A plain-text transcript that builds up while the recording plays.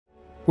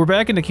we're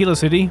back in Tequila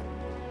City.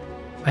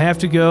 I have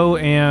to go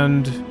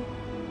and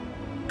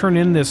turn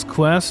in this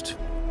quest.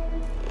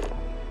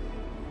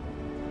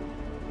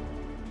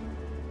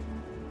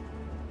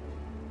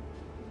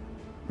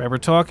 Right, we're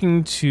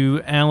talking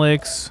to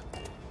Alex.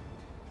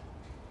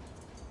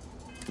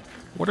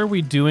 What are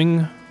we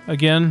doing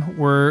again?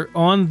 We're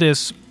on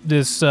this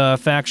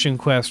faction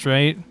quest,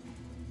 right?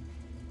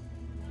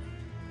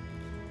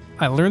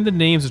 I learned the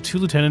names of 2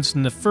 lieutenants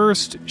in the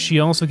first. She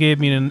also gave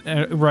me an...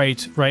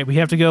 right. We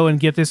have to go and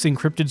get this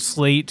encrypted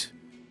slate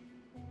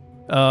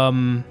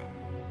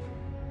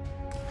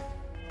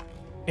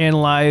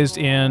analyzed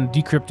and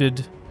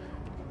decrypted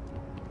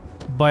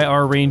by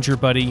our ranger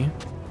buddy.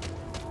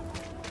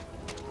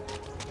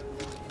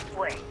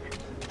 Wait. Are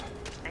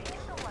you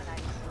the one I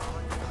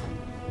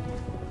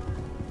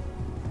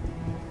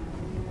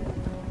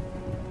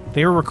saw?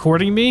 They were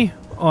recording me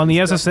on the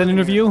SSN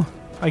interview?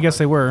 I guess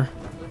they were.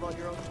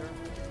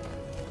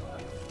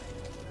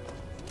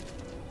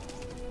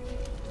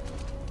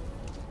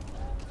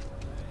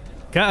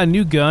 Got a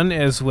new gun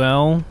as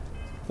well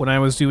when I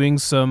was doing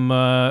some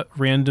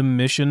random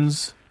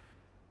missions,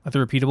 the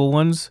repeatable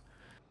ones.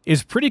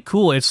 It's pretty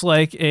cool. It's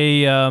like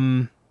a,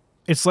 I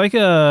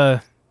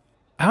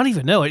don't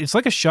even know. It's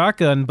like a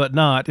shotgun, but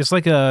not. It's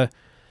like a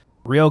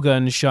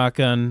railgun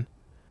shotgun.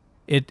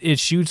 It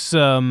shoots,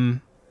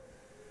 it's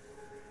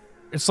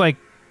like,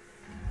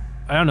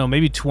 I don't know,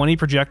 maybe 20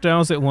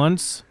 projectiles at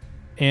once,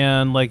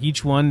 and like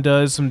each one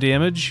does some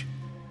damage.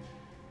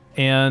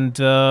 And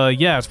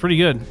yeah, it's pretty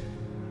good.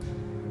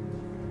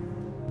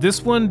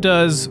 This one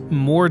does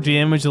more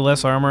damage the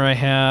less armor I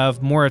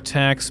have, more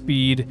attack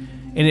speed,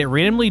 and it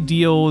randomly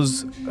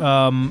deals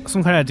some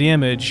kind of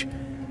damage.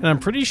 And I'm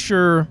pretty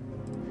sure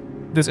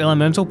this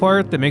elemental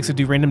part that makes it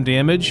do random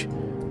damage,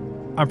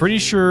 I'm pretty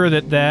sure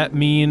that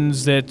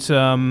means that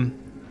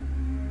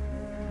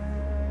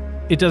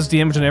it does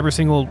damage on every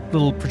single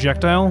little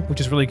projectile,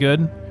 which is really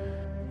good.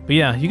 But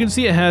yeah, you can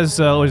see it has,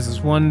 what is this,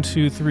 1,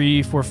 2,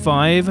 3, 4,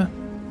 5.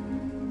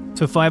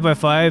 So 5 by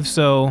 5,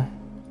 so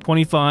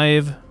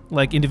 25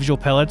 like individual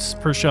pellets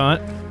per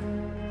shot.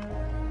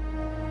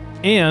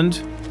 And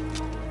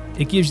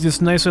it gives you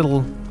this nice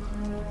little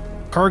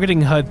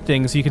targeting HUD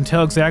thing, so you can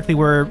tell exactly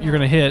where you're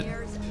gonna hit.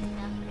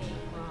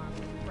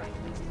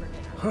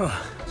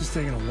 Just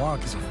taking a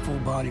walk is a full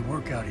body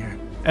workout here.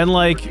 And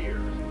like,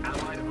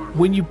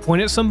 when you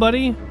point at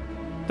somebody,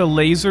 the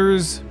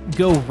lasers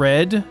go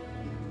red,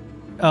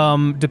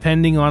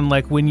 depending on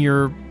like when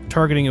you're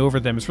targeting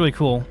over them. It's really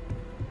cool.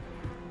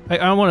 I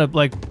don't want to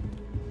like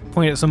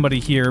point at somebody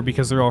here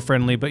because they're all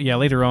friendly, but yeah,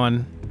 later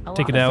on,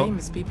 take it out.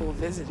 Famous people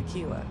visit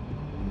Aquila.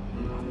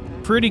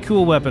 Pretty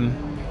cool weapon.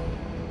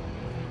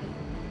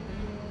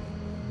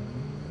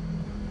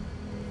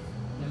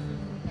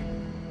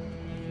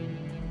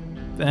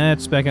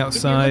 That's back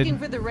outside. If you're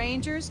looking for the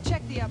Rangers,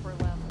 check the upper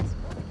levels.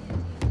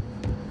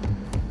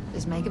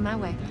 Just making my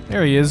way.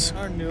 There he is.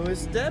 Our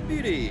newest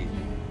deputy.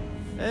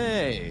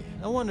 Hey,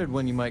 I wondered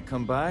when you might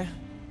come by.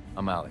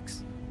 I'm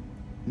Alex.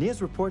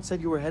 Nia's report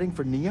said you were heading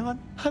for Neon?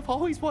 I've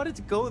always wanted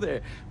to go there.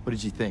 What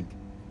did you think?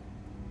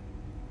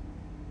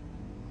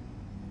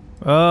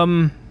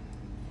 I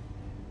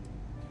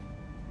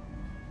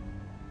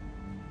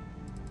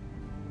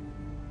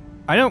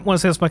don't want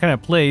to say it's my kind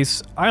of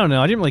place. I don't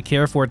know. I didn't really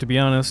care for it, to be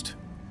honest.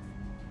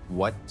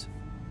 What?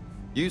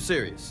 You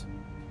serious?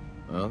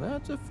 Well,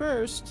 that's a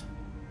first.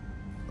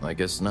 I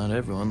guess not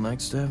everyone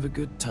likes to have a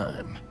good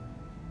time.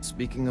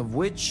 Speaking of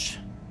which,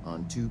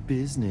 on to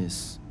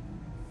business.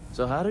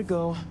 So how'd it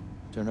go?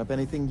 Turn up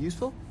anything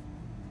useful?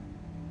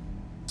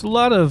 There's a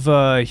lot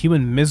of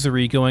human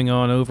misery going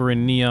on over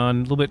in Neon.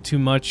 A little bit too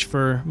much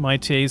for my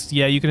taste.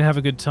 Yeah, you can have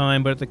a good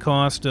time, but at the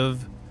cost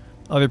of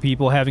other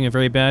people having a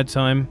very bad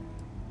time.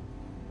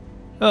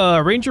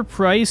 Ranger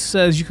Price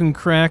says you can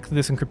crack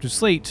this encrypted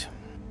slate.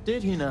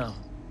 Did he now?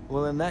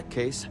 Well, in that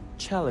case,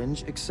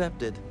 challenge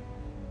accepted.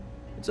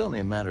 It's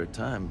only a matter of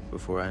time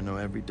before I know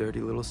every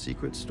dirty little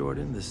secret stored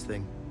in this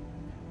thing.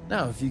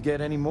 Now, if you get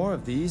any more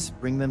of these,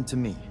 bring them to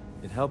me.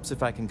 It helps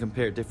if I can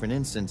compare different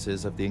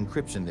instances of the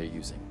encryption they're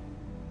using.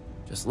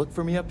 Just look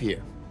for me up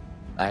here.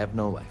 I have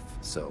no life,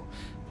 so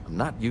I'm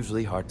not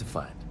usually hard to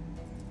find.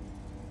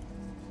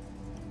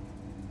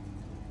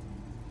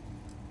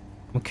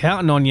 I'm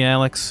counting on you,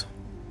 Alex.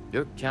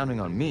 You're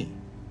counting on me.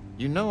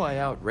 You know I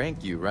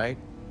outrank you, right?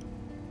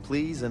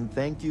 Please and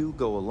thank you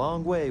go a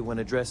long way when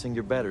addressing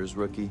your betters,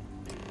 rookie.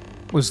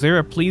 Was there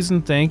a please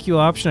and thank you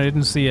option? I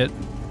didn't see it.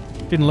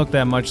 Didn't look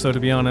that much, though, to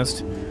be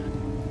honest.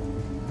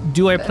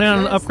 Do I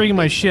plan on upgrading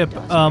my ship?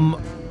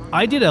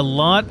 I did a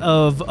lot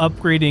of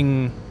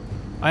upgrading.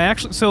 I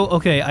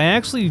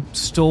actually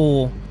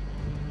stole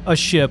a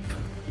ship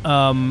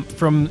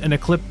from an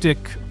ecliptic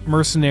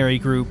mercenary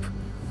group.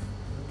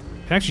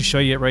 I can actually show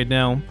you it right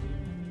now.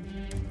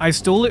 I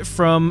stole it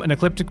from an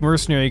ecliptic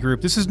mercenary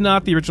group. This is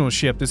not the original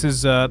ship. This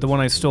is the one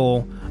I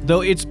stole.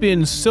 Though it's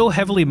been so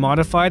heavily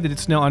modified that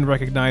it's now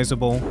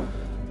unrecognizable.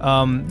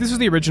 This is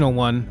the original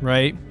one,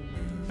 right?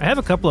 I have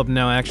a couple of them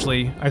now,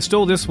 actually. I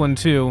stole this one,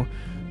 too.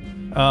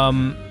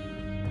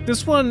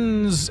 This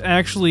one's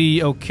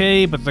actually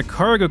okay, but the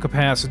cargo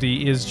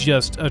capacity is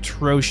just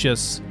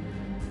atrocious.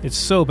 It's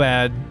so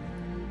bad.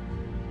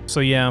 So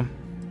yeah,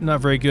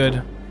 not very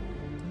good.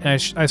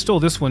 And I stole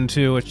this one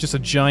too. It's just a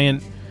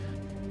giant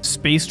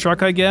space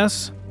truck, I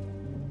guess.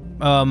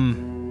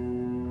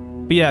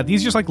 But yeah,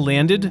 these just like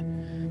landed,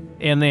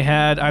 and they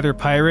had either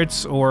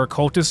pirates or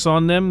cultists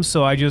on them.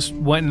 So I just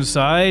went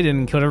inside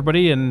and killed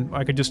everybody, and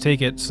I could just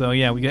take it. So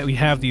yeah, we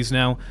have these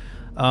now.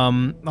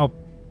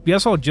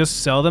 I'll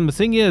just sell them. The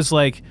thing is,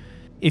 like,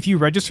 if you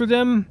register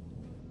them,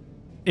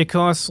 it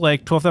costs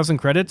like 12,000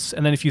 credits,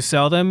 and then if you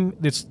sell them,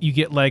 you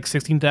get like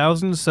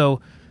 16,000.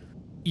 So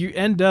you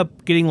end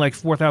up getting like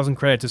 4,000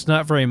 credits. It's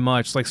not very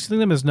much. Like, stealing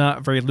them is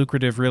not very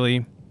lucrative,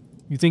 really.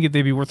 You think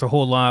they'd be worth a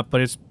whole lot,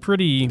 but it's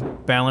pretty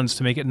balanced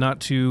to make it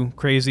not too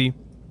crazy.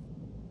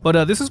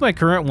 But this is my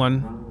current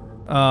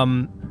one. I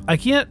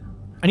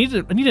need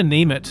to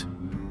name it.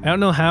 I don't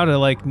know how to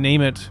like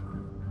name it.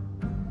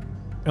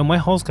 Oh, my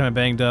hull's kind of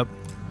banged up.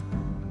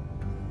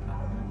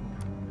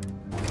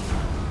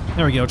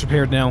 There we go, it's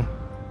repaired now.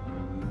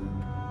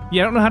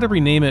 Yeah, I don't know how to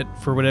rename it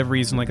for whatever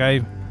reason. Like,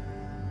 I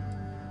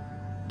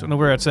don't know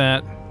where it's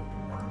at.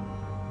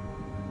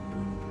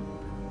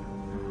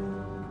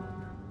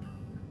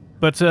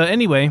 But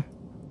anyway,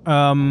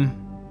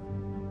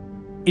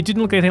 it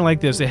didn't look anything like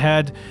this. It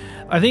had,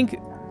 I think,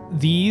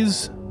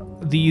 these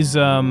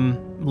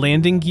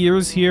landing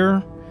gears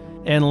here,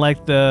 and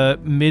like the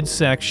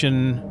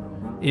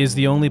midsection is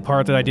the only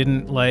part that I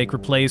didn't like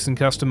replace and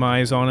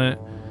customize on it.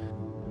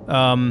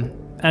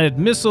 Added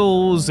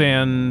missiles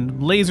and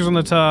lasers on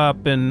the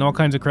top and all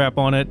kinds of crap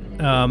on it.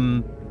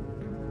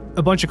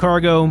 A bunch of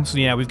cargo. So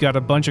yeah, we've got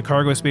a bunch of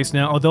cargo space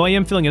now, although I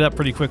am filling it up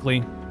pretty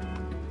quickly.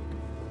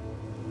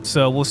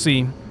 So we'll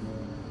see.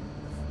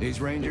 These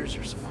Rangers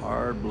are some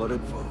hard-blooded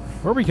folk.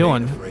 Where are we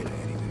going? They ain't afraid of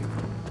anything.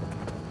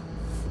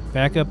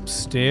 Back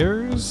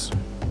upstairs?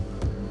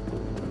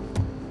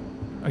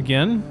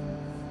 Again?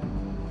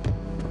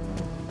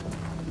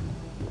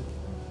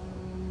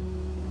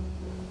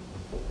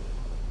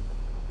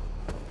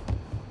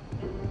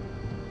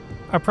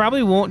 I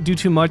probably won't do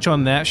too much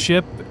on that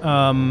ship.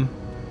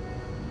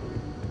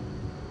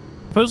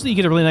 Supposedly you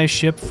get a really nice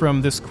ship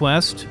from this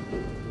quest.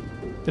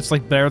 It's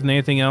like better than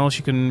anything else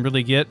you can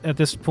really get at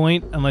this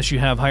point, unless you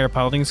have higher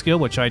piloting skill,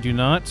 which I do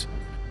not.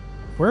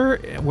 Where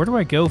do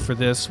I go for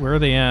this? Where are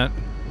they at?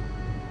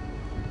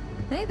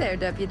 Hey there,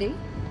 Deputy.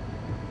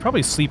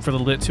 Probably sleep for a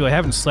little bit too. I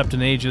haven't slept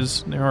in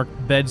ages. There are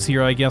beds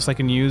here I guess I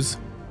can use.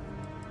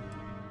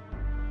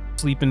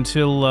 Sleep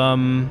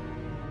until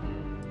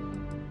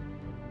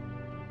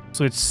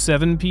so it's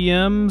 7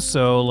 p.m.,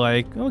 so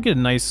like I'll get a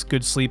nice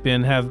good sleep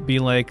in, be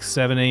like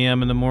 7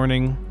 a.m. in the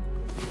morning.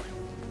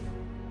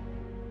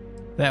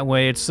 That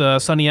way it's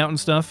sunny out and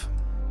stuff.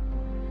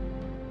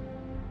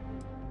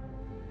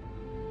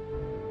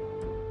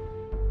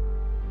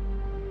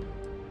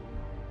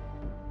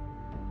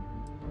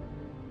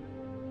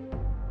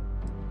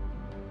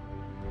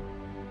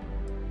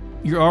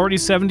 You're already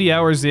 70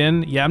 hours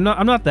in. Yeah, I'm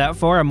not that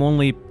far. I'm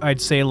only, I'd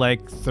say,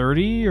 like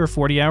 30 or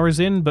 40 hours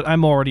in, but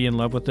I'm already in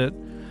love with it.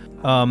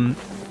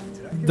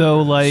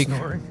 Though, like,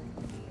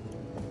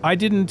 I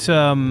didn't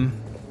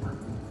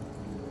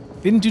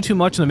do too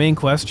much in the main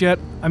quest yet.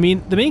 I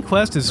mean, the main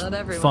quest is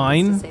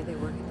fine.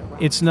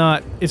 It's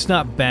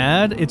not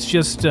bad. It's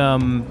just, I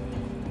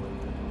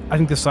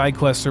think the side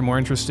quests are more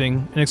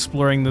interesting in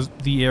exploring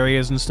the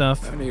areas and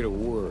stuff. I need a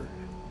word.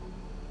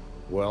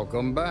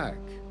 Welcome back.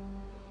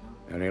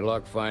 Any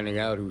luck finding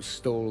out who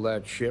stole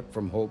that ship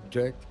from Hope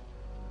Tech?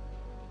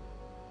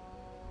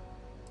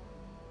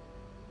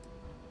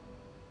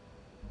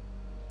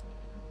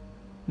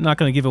 I'm not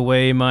going to give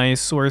away my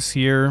source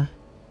here.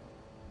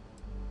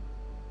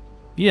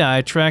 Yeah,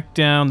 I tracked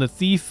down the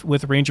thief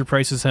with Ranger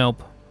Price's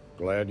help.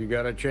 Glad you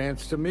got a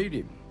chance to meet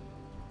him.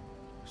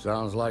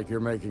 Sounds like you're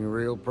making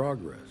real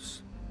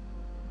progress.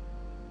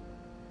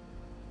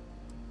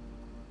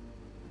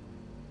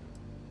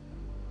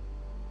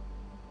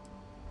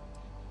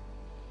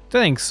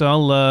 Thanks,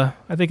 I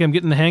think I'm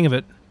getting the hang of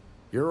it.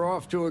 You're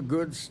off to a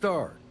good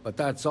start, but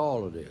that's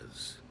all it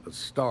is, a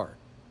start.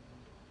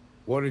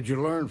 What did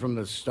you learn from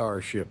the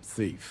starship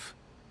thief?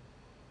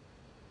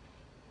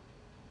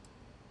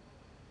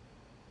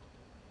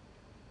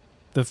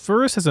 The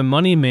first has a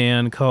money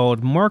man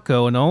called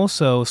Marco and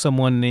also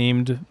someone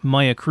named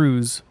Maya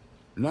Cruz.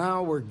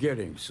 Now we're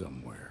getting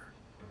somewhere.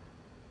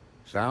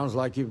 Sounds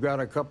like you've got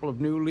a couple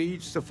of new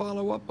leads to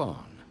follow up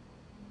on.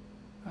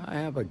 I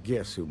have a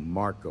guess who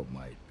Marco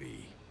might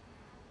be.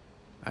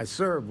 I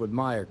served with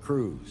Maya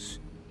Cruz.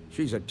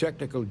 She's a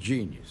technical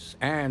genius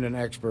and an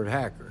expert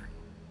hacker.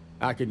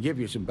 I can give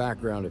you some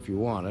background if you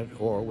want it,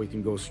 or we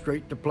can go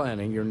straight to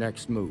planning your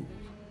next move.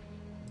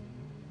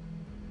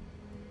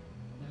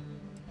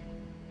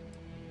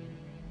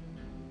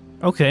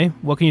 Okay,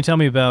 what can you tell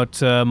me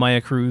about Maya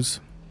Cruz?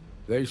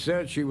 They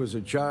said she was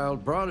a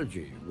child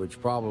prodigy,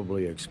 which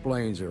probably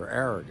explains her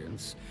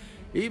arrogance.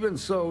 Even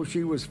so,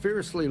 she was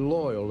fiercely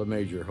loyal to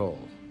Major Hull.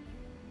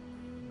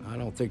 I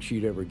don't think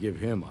she'd ever give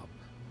him up.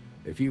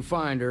 If you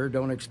find her,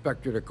 don't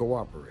expect her to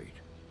cooperate.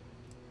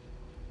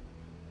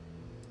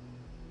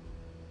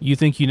 You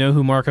think you know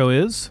who Marco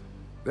is?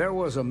 There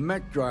was a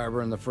mech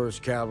driver in the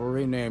 1st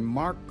Cavalry named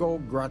Marco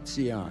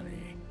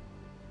Graziani.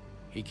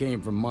 He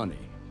came from money,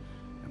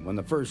 and when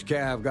the 1st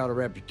Cav got a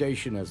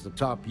reputation as the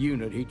top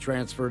unit, he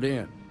transferred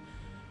in.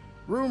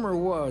 Rumor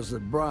was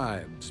that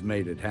bribes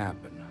made it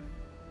happen.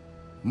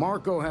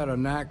 Marco had a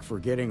knack for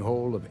getting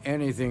hold of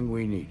anything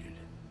we needed.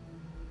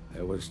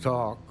 There was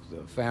talk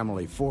the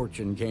family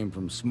fortune came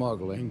from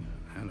smuggling,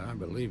 and I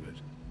believe it.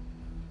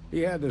 He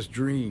had this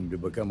dream to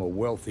become a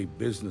wealthy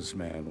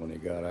businessman when he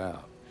got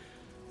out.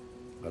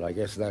 But I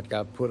guess that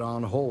got put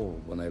on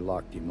hold when they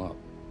locked him up.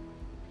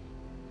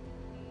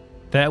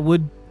 That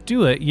would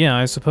do it, yeah,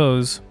 I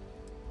suppose.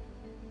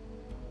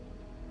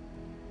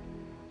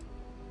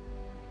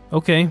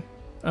 Okay.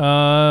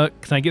 Can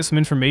I get some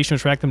information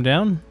to track them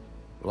down?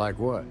 Like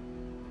what?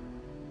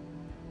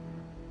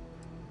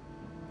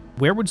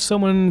 Where would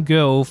someone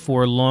go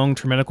for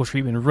long-term medical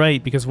treatment?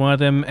 Right, because one of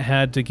them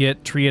had to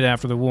get treated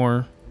after the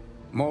war.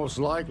 Most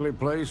likely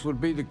place would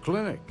be the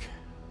clinic.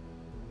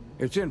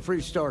 It's in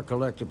Freestar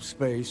Collective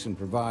space and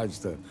provides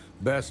the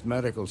best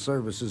medical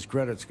services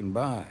credits can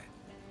buy.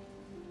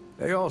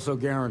 They also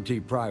guarantee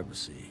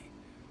privacy,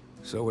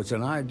 so it's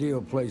an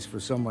ideal place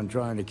for someone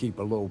trying to keep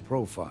a low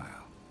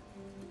profile.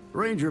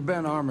 Ranger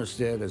Ben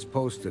Armistead is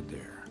posted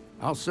there.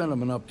 I'll send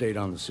him an update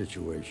on the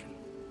situation.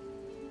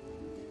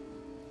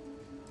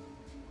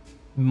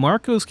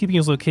 Marco's keeping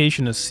his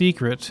location a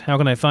secret. How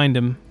can I find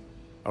him?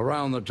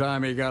 Around the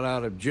time he got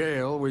out of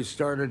jail, we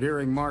started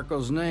hearing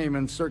Marco's name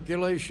in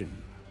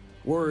circulation.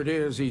 Word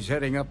is he's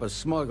heading up a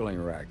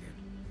smuggling racket.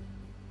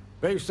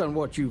 Based on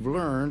what you've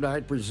learned,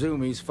 I'd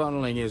presume he's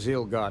funneling his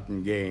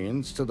ill-gotten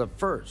gains to the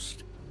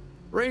 1st.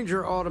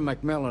 Ranger Autumn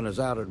McMillan is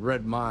out at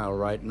Red Mile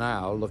right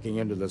now looking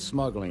into the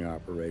smuggling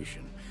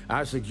operation.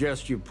 I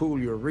suggest you pool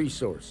your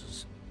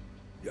resources.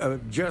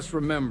 Just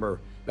remember,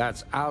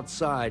 that's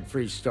outside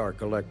Freestar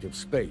Collective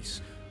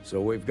space, so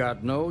we've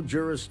got no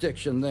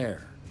jurisdiction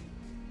there.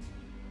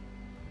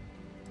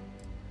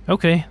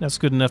 Okay, that's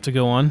good enough to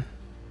go on.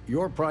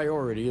 Your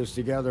priority is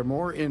to gather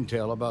more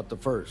intel about the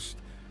 1st.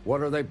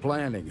 What are they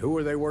planning? Who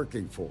are they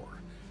working for?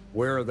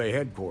 Where are they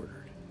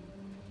headquartered?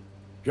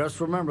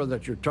 Just remember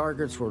that your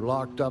targets were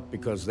locked up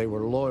because they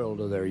were loyal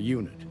to their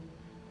unit.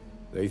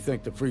 They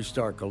think the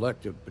Freestar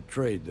Collective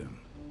betrayed them.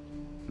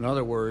 In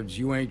other words,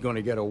 you ain't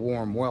gonna get a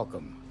warm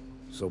welcome,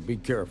 so be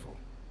careful.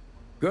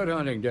 Good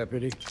hunting,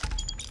 Deputy.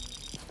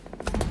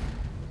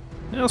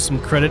 Now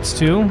some credits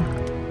too.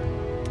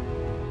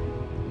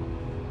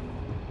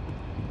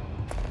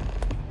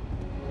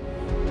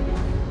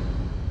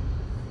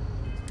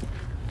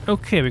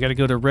 Okay, we gotta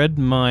go to Red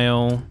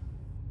Mile.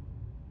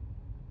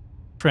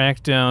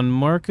 Track down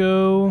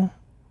Marco.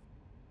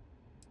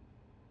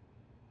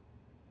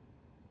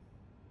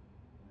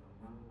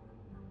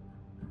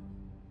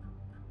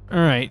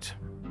 Alright.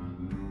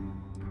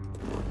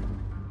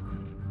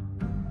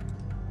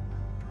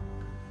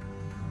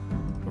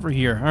 Over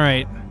here,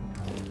 alright.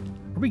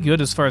 Are we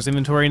good as far as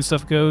inventory and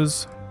stuff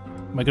goes?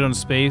 Am I good on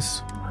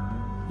space?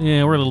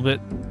 Yeah, we're got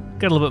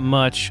a little bit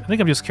much. I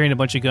think I'm just carrying a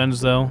bunch of guns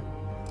though.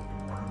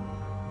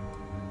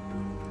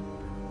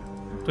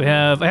 I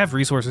have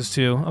resources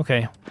too.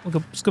 Okay,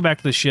 let's go back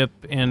to the ship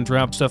and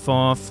drop stuff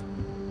off.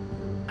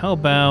 How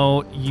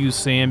about you,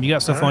 Sam? You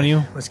got stuff on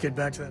you? Let's get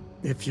back to that.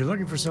 If you're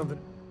looking for something...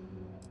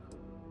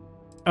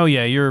 Oh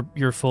yeah,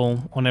 you're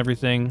full on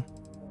everything.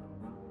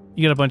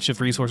 You got a bunch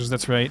of resources,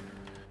 that's right.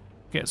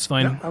 Okay, it's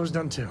fine. Yep, I was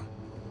done too.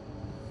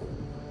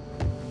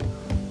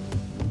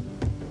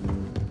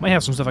 Might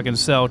have some stuff I can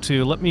sell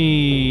too. Let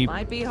me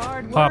Might be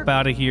hard work. pop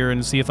out of here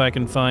and see if I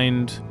can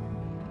find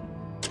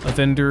a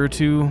vendor or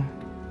two.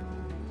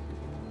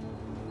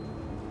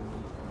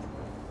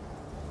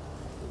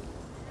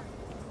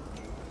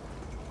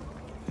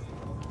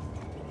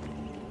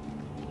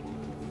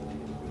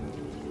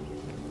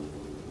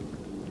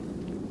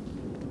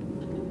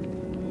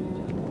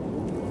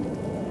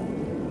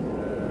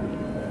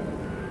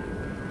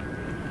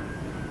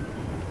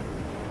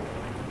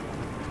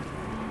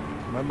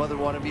 My mother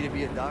wanted me to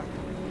be a doctor.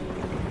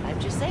 I'm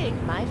just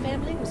saying, my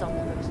family was on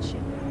the first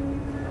ship.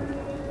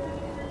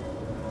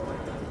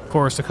 Of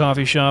course, a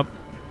coffee shop.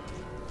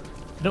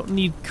 I don't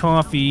need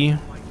coffee.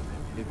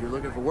 If you're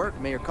looking for work,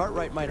 Mayor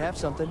Cartwright might have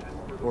something,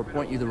 or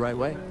point you the right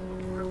way.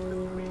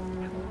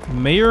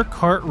 Mayor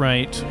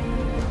Cartwright.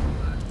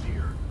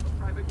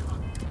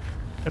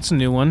 That's a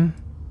new one.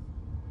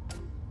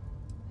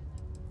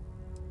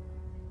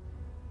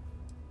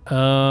 Is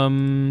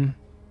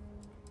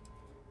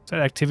that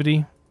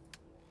activity?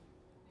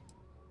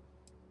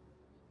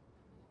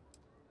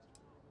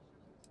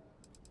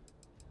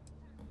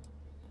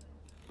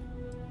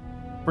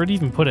 Where'd he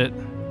even put it?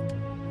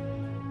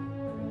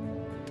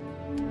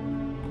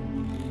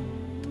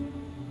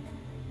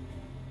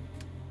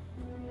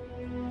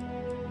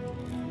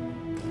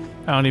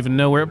 I don't even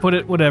know where it put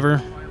it. Whatever.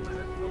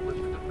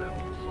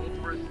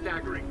 For a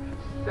staggering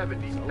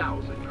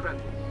 70,000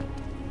 credits.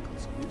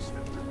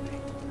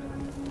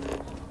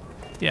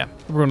 Yeah,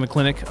 we're in the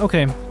clinic.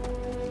 Okay.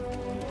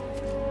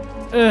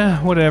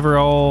 Whatever.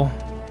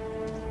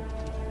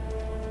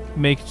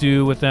 make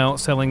do without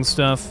selling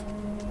stuff.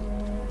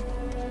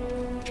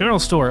 General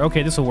store.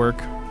 Okay, this will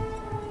work.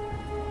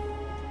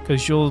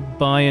 Because you'll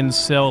buy and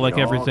sell like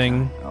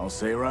everything. I'll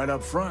say right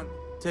up front,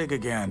 take a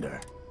gander.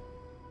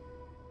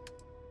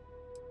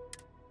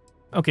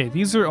 Okay,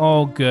 these are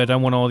all good. I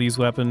want all these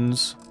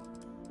weapons.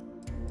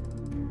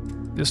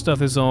 This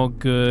stuff is all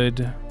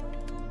good.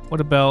 What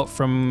about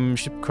from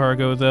ship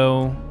cargo,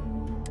 though?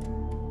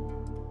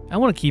 I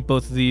want to keep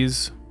both of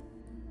these.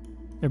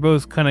 They're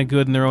both kind of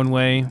good in their own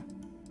way.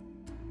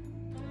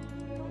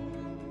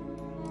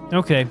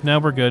 Okay, now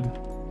we're good.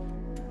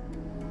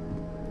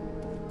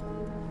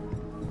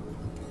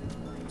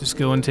 Just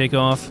go and take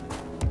off.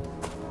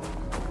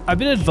 I've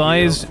been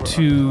advised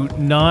to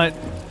not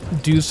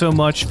do so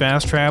much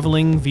fast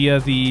traveling via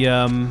the,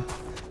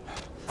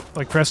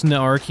 like pressing the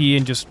R key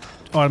and just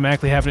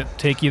automatically having it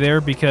take you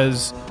there,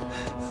 because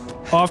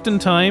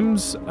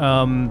oftentimes,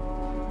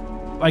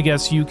 I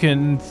guess you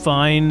can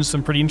find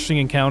some pretty interesting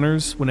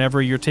encounters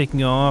whenever you're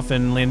taking off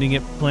and landing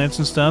at planets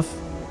and stuff.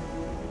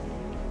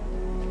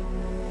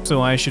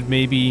 So I should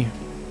maybe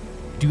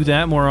do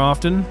that more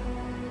often.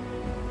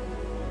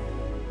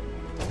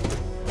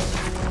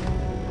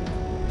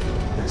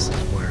 This is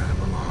where I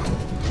belong.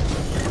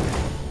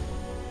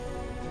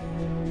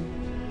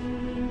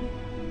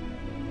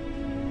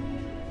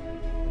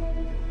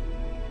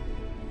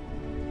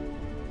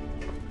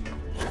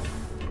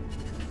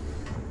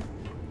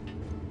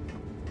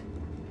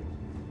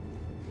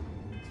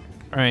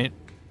 Alright,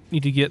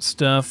 need to get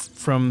stuff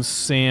from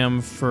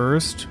Sam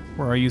first.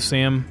 Where are you,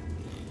 Sam?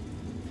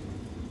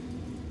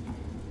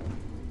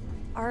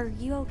 Are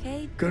you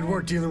okay? Good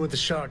work dealing with the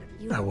shock.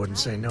 I wouldn't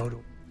say no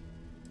to.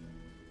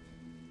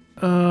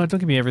 Don't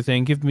give me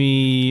everything. Give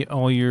me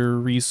all your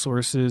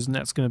resources, and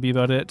that's going to be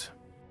about it.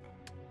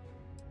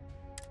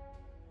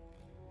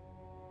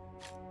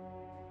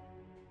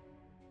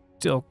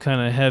 Still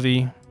kind of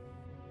heavy.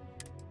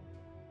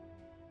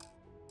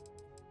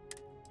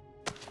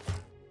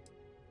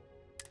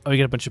 Oh, you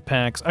got a bunch of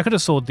packs. I could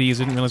have sold these.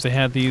 I didn't realize I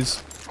had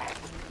these.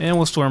 And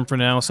we'll store them for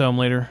now, sell them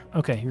later.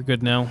 Okay, you're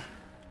good now.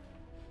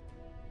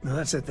 No,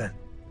 that's it then.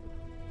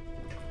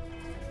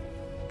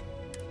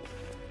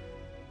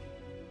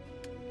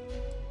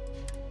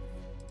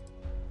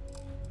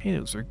 Okay,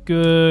 those are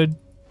good.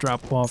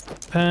 Drop off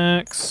the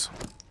packs.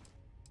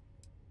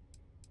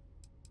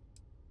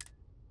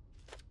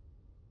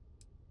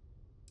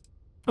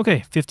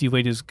 Okay, 50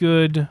 weight is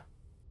good.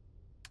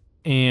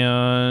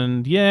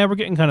 And yeah, we're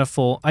getting kind of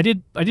full. I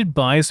did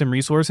buy some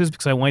resources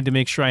because I wanted to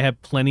make sure I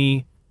had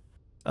plenty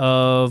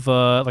of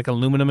like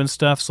aluminum and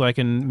stuff so I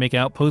can make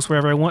outposts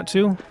wherever I want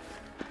to.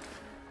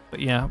 But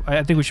yeah,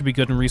 I think we should be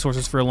good in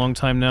resources for a long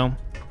time now.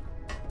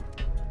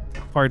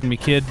 Pardon me,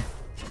 kid.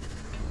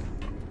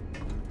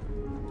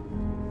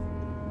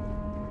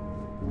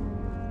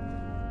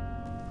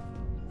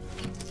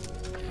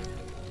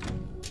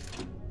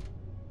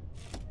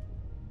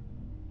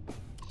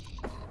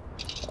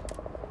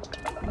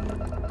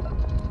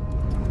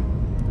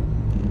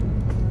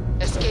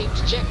 Escape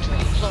trajectory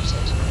plotted.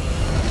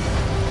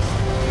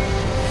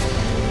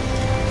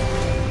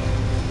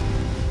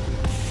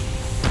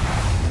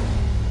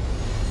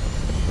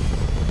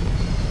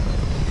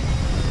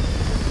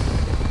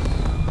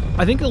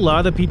 I think a lot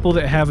of the people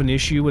that have an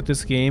issue with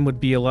this game would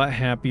be a lot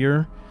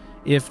happier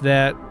if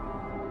that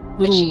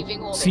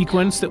little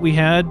sequence that we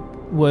had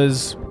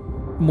was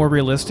more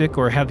realistic,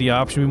 or had the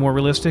option to be more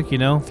realistic, you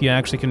know? If you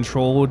actually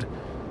controlled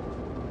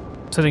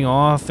setting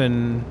off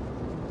and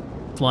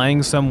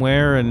flying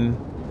somewhere and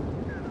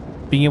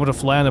being able to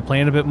fly on the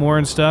plane a bit more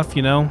and stuff,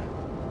 you know,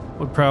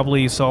 would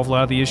probably solve a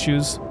lot of the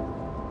issues.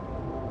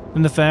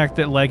 And the fact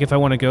that, like, if I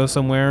want to go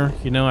somewhere,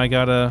 you know, I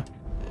gotta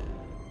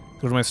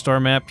go to my star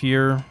map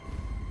here,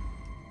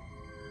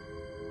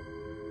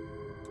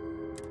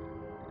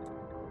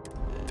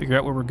 figure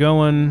out where we're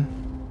going,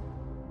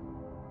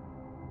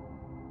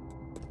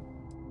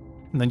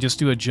 and then just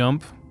do a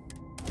jump.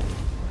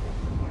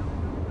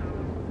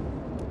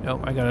 Oh,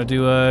 I gotta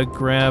do a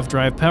grav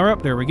drive power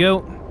up. There we go.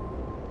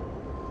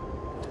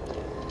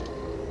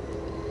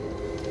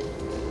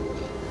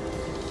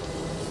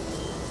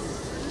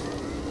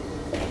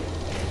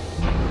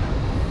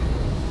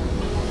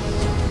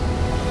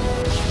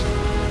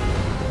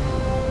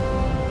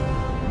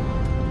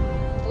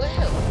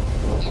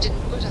 Well, you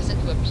didn't put us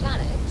into a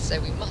planet, so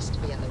we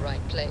must be in the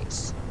right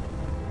place.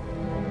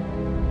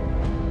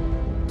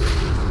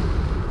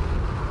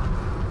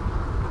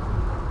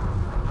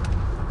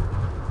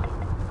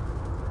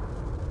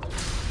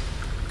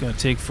 Gonna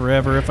take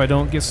forever if I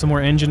don't get some more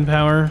engine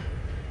power.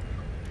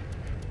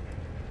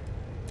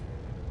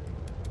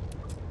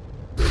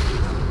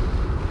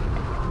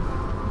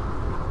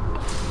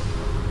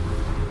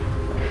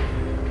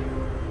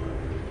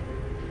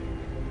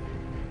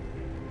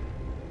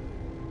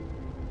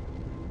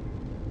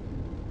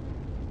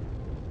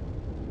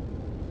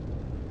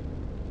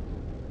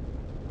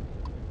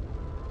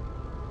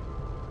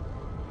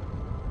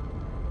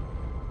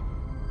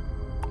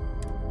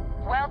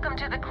 Welcome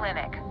to the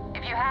clinic.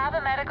 If you have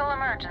a medical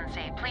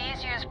emergency,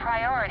 please use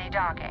priority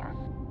docking.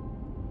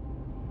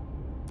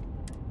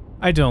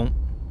 I don't.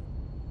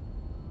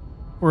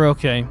 We're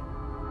okay.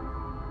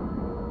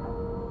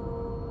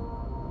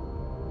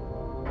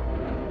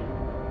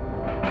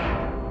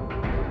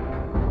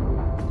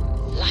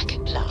 Like a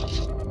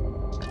glove.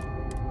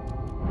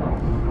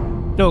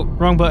 No,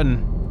 wrong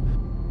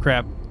button.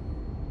 Crap.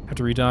 Have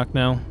to redock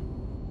now.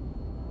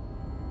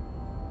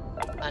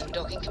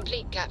 Undocking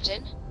complete,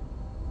 Captain.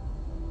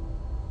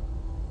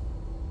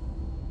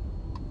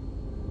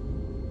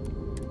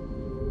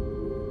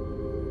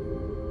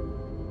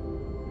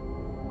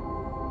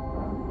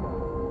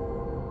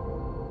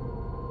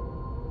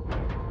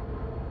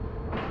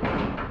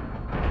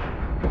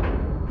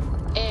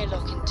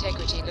 Airlock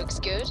integrity looks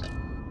good.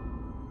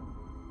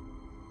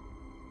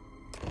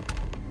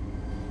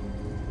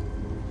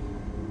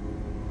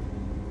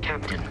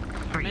 Captain,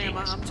 Ma'am,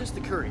 I'm just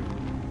the courier.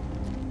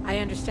 I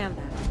understand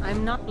that.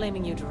 I'm not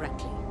blaming you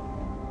directly.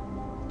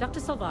 Dr.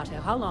 Salvato,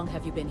 how long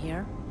have you been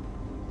here?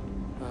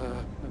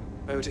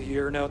 About a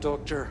year now,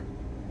 Doctor.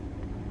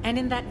 And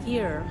in that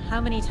year,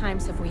 how many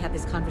times have we had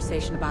this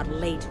conversation about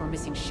late or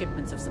missing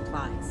shipments of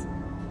supplies?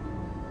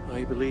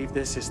 I believe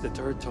this is the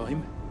third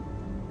time.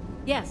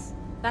 Yes,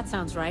 that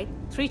sounds right.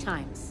 3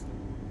 times.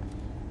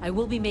 I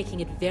will be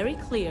making it very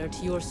clear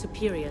to your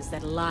superiors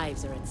that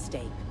lives are at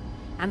stake,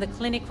 and the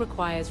clinic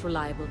requires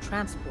reliable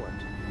transport.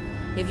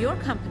 If your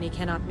company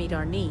cannot meet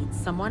our needs,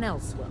 someone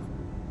else will.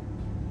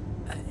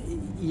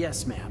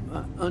 Yes,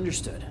 ma'am.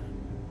 Understood.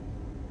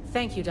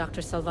 Thank you,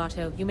 Dr.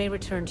 Salvato. You may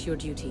return to your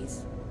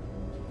duties.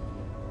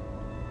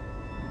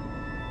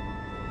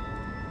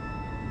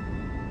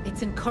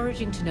 It's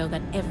encouraging to know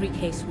that every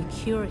case we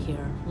cure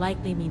here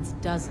likely means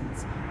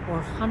dozens or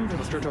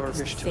hundreds Dr. of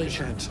Darvish took a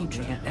chance on me.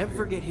 Can't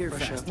ever get here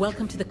fast.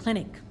 Welcome to the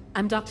clinic.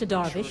 I'm Dr.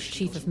 Darvish,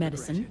 Chief of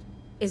Medicine.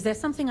 Is there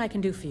something I can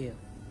do for you?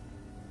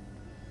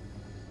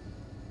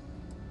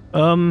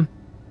 I'm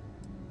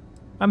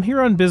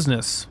here on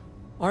business.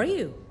 Are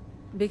you?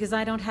 Because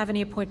I don't have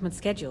any appointments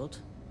scheduled.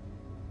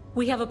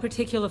 We have a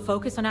particular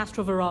focus on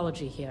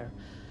astrovirology here.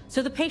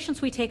 So the patients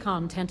we take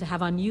on tend to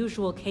have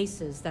unusual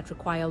cases that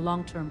require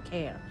long-term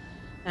care,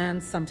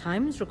 and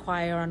sometimes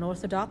require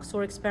unorthodox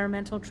or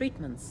experimental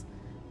treatments.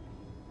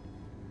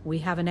 We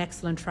have an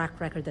excellent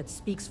track record that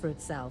speaks for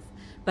itself,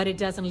 but it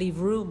doesn't leave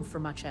room for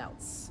much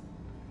else.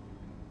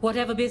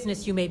 Whatever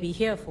business you may be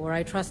here for,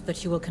 I trust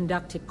that you will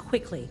conduct it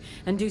quickly,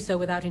 and do so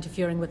without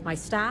interfering with my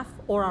staff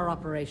or our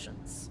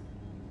operations.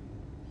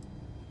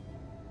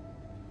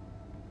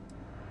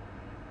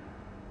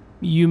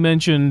 You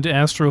mentioned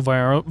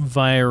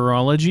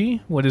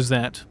astrovirology. What is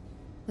that?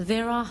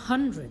 There are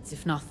hundreds,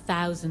 if not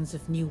thousands,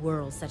 of new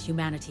worlds that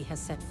humanity has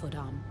set foot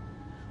on.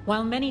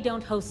 While many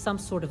don't host some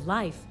sort of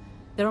life,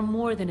 there are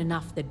more than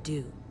enough that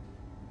do.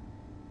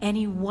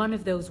 Any one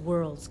of those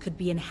worlds could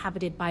be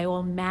inhabited by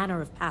all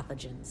manner of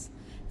pathogens,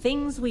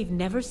 things we've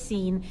never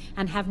seen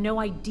and have no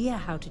idea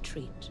how to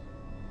treat.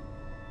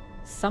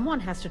 Someone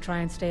has to try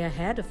and stay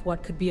ahead of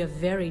what could be a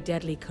very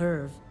deadly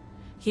curve.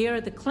 Here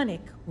at the clinic,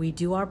 we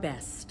do our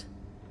best.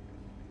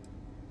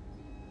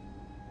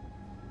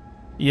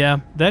 Yeah,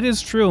 that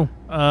is true.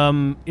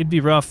 It'd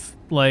be rough,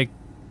 like,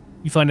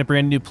 you find a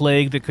brand new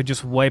plague that could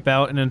just wipe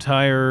out an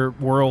entire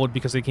world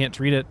because they can't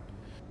treat it.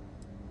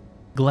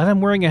 Glad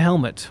I'm wearing a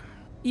helmet.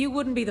 You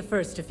wouldn't be the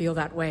first to feel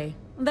that way.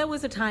 There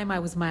was a time I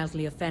was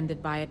mildly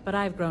offended by it, but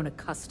I've grown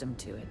accustomed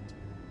to it.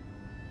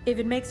 If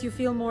it makes you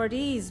feel more at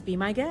ease, be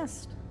my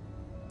guest.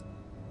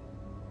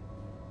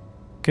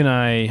 Can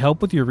I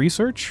help with your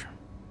research?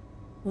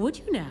 Would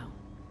you now?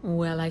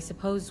 Well, I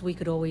suppose we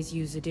could always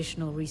use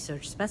additional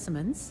research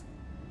specimens.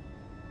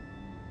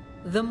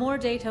 The more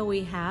data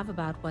we have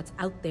about what's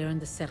out there in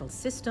the settled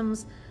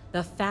systems,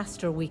 the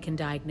faster we can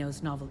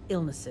diagnose novel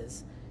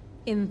illnesses.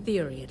 In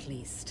theory, at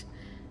least.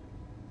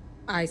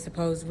 I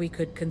suppose we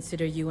could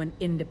consider you an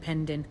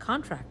independent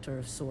contractor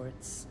of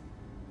sorts.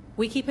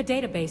 We keep a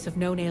database of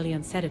known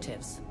alien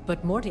sedatives,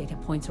 but more data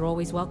points are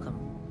always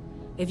welcome.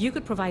 If you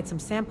could provide some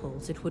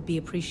samples, it would be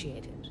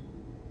appreciated.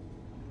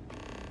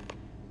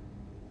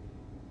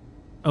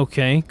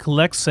 Okay,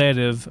 collect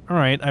sedative.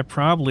 Alright, I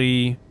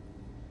probably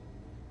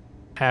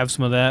have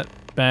some of that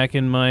back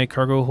in my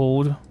cargo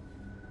hold.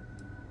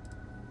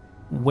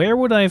 Where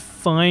would I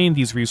find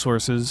these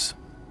resources?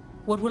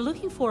 What we're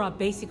looking for are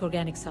basic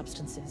organic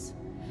substances.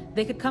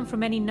 They could come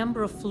from any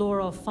number of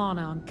flora or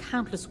fauna on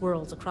countless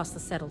worlds across the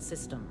settled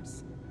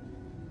systems.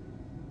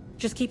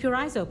 Just keep your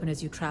eyes open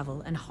as you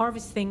travel and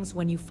harvest things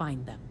when you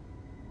find them.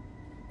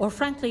 Or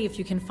frankly, if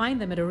you can find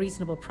them at a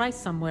reasonable price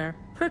somewhere,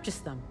 purchase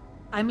them.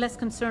 I'm less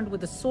concerned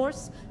with the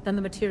source than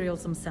the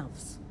materials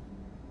themselves.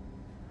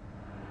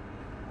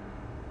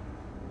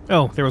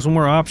 Oh, there was one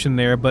more option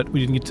there, but we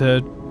didn't get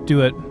to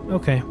do it.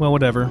 Okay, well,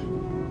 whatever.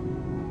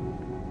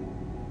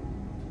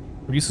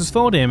 Reduces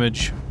fall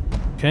damage.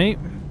 Okay.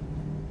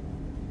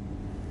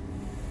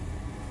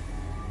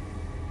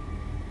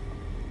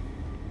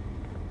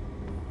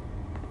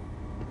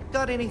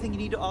 Got anything you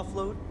need to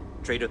offload?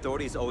 Trade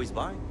Authority is always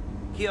buying.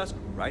 Kiosk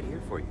right here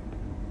for you.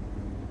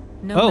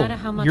 No matter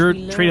how much you're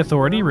we learn, Trade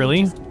Authority,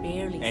 really?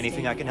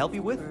 Anything I can help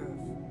you with?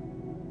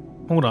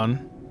 Hold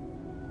on.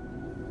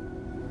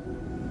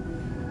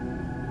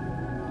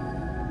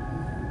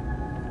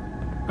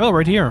 Oh,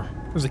 right here.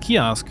 There's a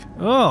kiosk.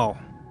 Oh.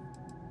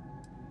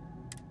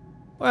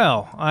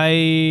 Well,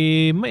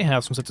 I might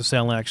have some stuff to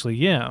sell, actually,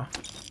 yeah.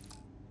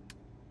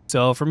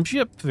 Sell from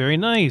ship. Very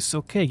nice.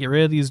 Okay, get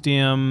rid of these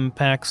damn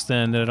packs,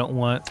 then, that I don't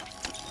want.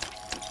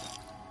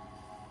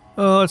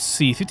 Oh, let's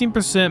see.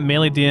 15%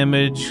 melee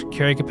damage,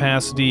 carry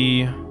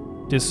capacity,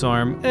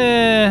 disarm.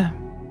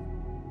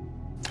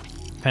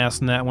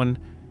 Passing that one.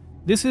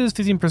 This is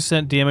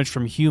 15% damage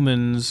from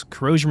humans,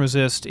 corrosion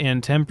resist,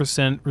 and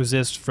 10%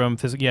 resist from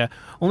physical. Yeah,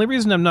 only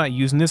reason I'm not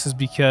using this is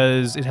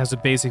because it has a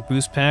basic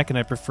boost pack, and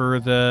I prefer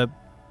the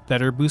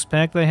better boost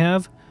pack that I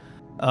have.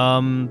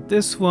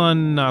 This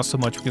one, not so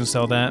much. We can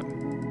sell that.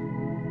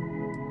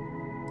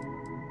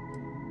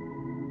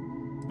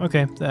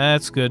 Okay,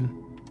 that's good.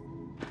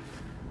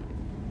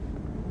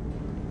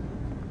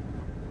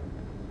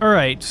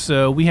 Alright,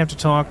 so we have to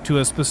talk to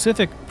a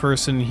specific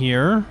person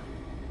here.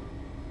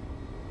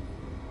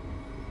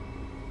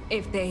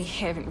 If they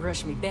haven't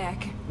rushed me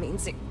back,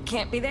 means it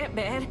can't be that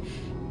bad,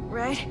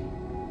 right?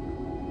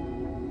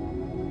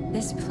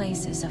 This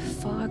place is a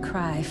far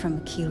cry from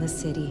Aquila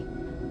City.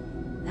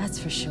 That's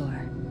for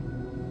sure.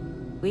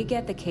 We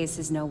get the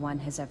cases no one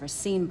has ever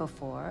seen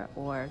before,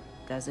 or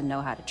doesn't know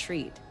how to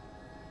treat.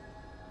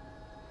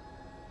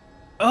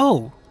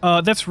 Oh,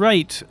 that's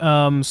right.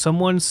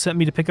 Someone sent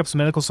me to pick up some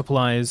medical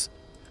supplies.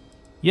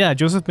 Yeah,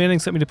 Joseph Manning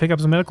sent me to pick up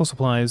some medical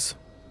supplies.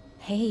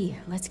 Hey,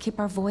 let's keep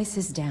our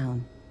voices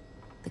down.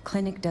 The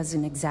clinic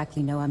doesn't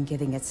exactly know I'm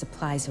giving its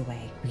supplies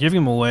away. You're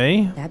giving them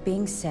away? That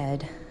being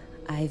said,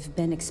 I've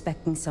been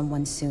expecting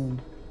someone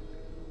soon.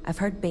 I've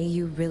heard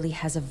Bayou really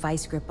has a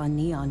vice grip on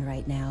Neon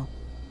right now.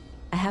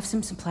 I have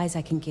some supplies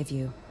I can give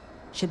you.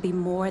 Should be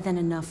more than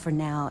enough for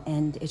now,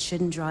 and it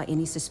shouldn't draw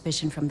any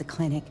suspicion from the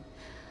clinic.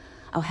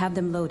 I'll have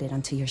them loaded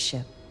onto your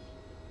ship.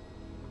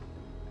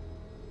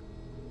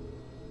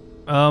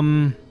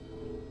 Why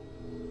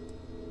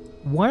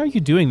are you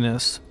doing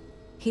this?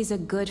 He's a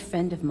good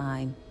friend of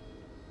mine.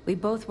 We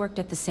both worked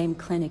at the same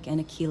clinic in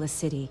Aquila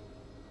City.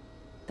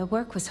 The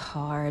work was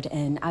hard,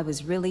 and I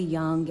was really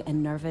young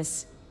and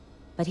nervous.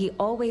 But he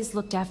always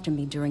looked after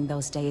me during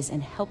those days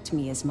and helped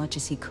me as much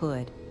as he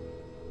could.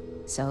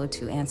 So,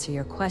 to answer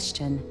your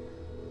question,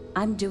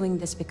 I'm doing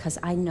this because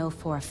I know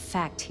for a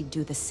fact he'd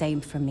do the same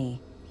for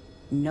me.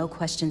 No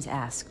questions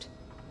asked.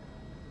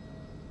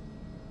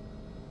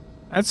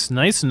 That's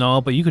nice and all,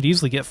 but you could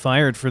easily get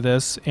fired for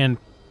this, and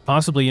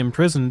possibly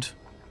imprisoned.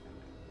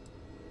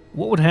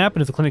 What would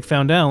happen if the clinic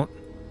found out?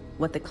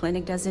 What the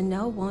clinic doesn't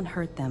know won't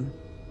hurt them.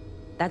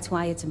 That's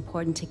why it's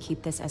important to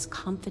keep this as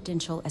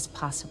confidential as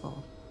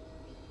possible.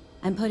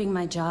 I'm putting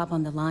my job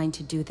on the line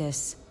to do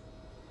this,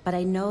 but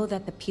I know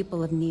that the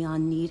people of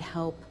Neon need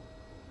help.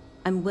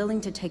 I'm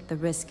willing to take the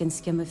risk and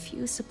skim a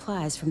few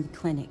supplies from the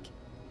clinic.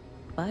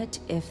 But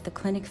if the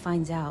clinic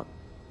finds out,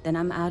 then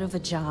I'm out of a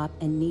job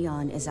and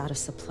Neon is out of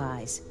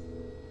supplies.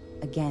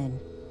 Again.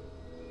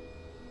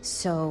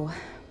 So,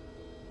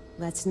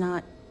 let's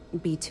not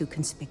be too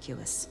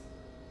conspicuous.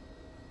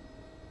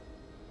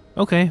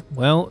 Okay,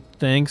 well,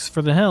 thanks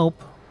for the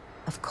help.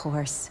 Of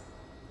course.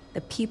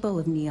 The people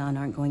of Neon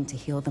aren't going to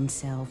heal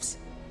themselves.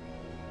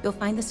 You'll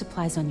find the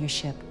supplies on your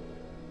ship.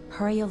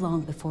 Hurry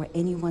along before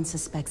anyone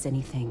suspects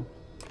anything.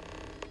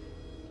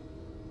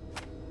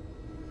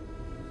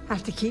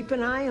 Have to keep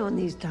an eye on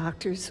these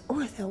doctors,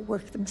 or they'll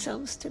work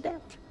themselves to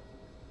death.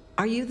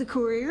 Are you the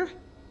courier?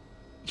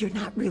 You're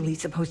not really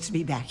supposed to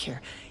be back here.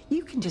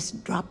 You can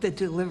just drop the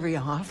delivery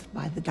off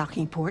by the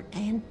docking port,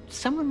 and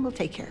someone will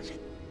take care of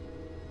it.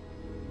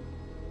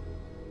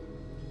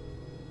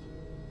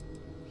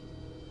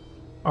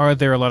 Are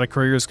there a lot of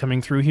couriers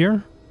coming through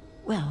here?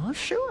 Well,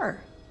 sure.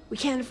 We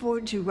can't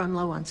afford to run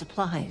low on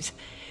supplies.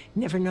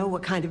 Never know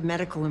what kind of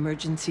medical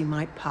emergency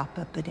might pop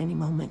up at any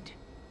moment.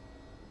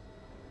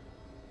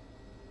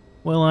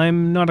 Well,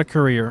 I'm not a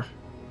courier.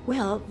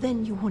 Well,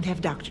 then you won't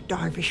have Dr.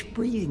 Darvish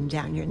breathing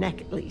down your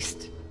neck at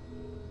least.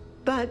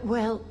 But,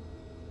 well,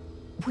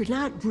 we're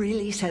not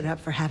really set up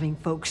for having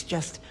folks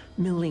just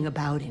milling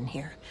about in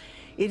here.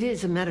 It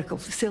is a medical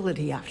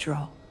facility, after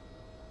all.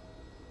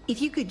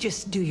 If you could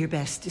just do your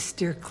best to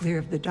steer clear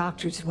of the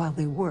doctors while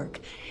they work,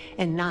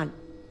 and not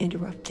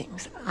interrupt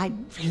things, I'd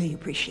really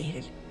appreciate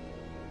it.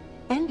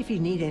 And if you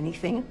need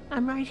anything,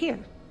 I'm right here,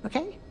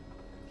 okay?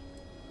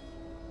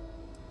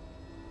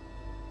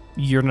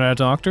 You're not a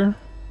doctor?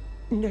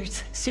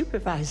 Nurse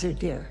supervisor,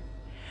 dear.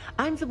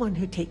 I'm the one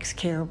who takes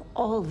care of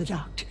all the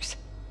doctors,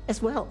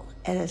 as well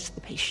as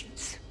the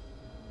patients.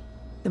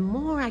 The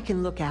more I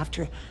can look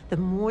after, the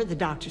more the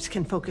doctors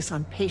can focus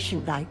on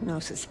patient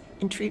diagnosis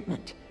and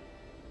treatment.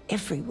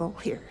 Every role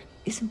here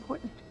is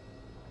important.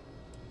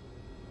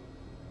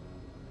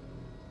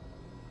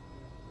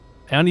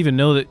 I don't even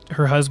know that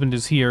her husband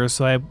is here,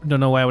 so I don't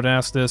know why I would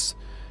ask this.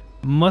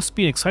 Must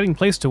be an exciting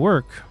place to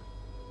work.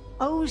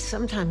 Oh,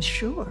 sometimes,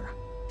 sure.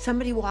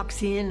 Somebody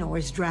walks in or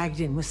is dragged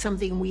in with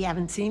something we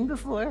haven't seen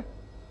before.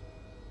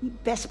 You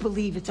best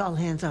believe it's all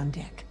hands on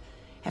deck.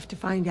 Have to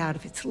find out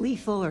if it's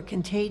lethal or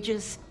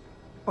contagious,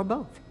 or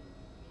both.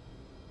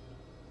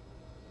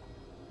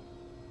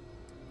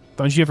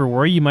 Don't you ever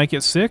worry you might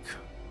get sick?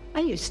 I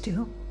used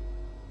to.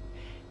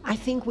 I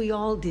think we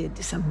all did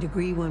to some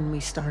degree when we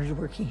started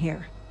working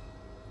here.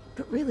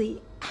 But really,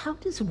 how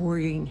does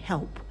worrying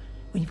help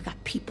when you've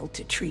got people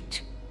to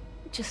treat?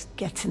 It just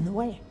gets in the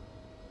way.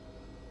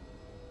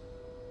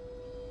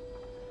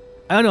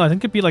 I don't know, I think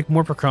it'd be like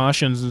more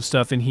precautions and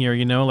stuff in here,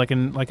 you know, like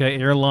an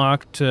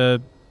airlock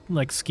to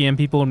like scan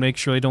people and make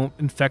sure they don't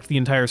infect the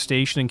entire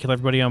station and kill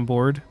everybody on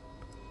board.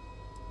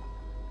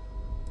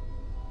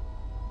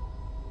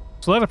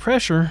 It's a lot of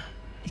pressure.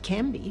 It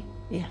can be,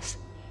 yes.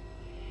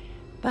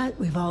 But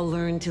we've all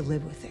learned to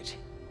live with it.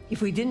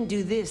 If we didn't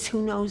do this,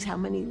 who knows how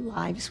many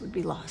lives would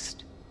be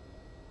lost.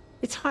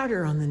 It's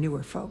harder on the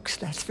newer folks,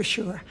 that's for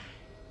sure.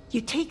 You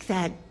take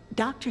that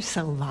Dr.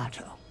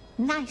 Salvato,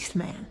 nice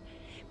man,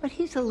 but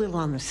he's a little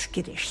on the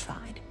skittish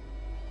side.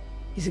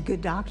 He's a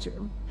good doctor,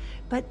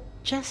 but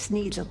just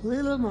needs a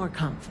little more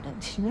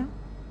confidence, you know?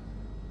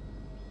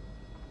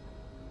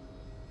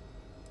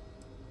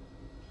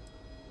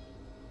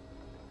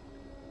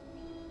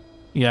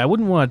 Yeah, I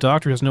wouldn't want a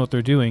doctor who doesn't know what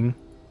they're doing.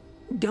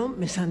 Don't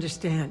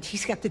misunderstand.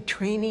 He's got the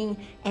training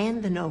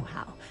and the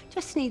know-how.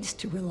 Just needs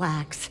to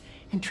relax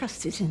and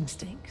trust his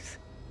instincts.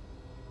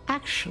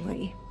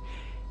 Actually,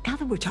 now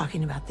that we're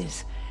talking about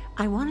this,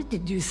 I wanted to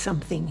do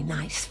something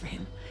nice for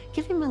him.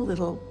 Give him a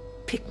little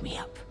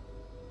pick-me-up.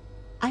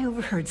 I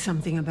overheard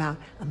something about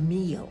a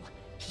meal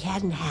he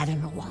hadn't had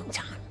in a long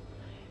time.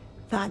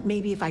 Thought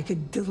maybe if I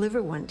could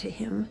deliver one to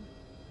him,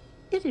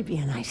 it'd be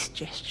a nice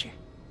gesture.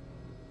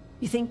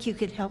 You think you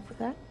could help with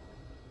that?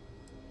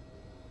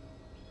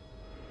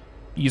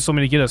 You just want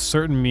me to get a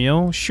certain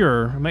meal?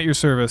 Sure, I'm at your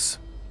service.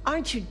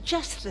 Aren't you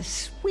just the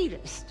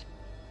sweetest?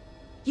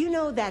 You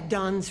know that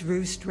Don's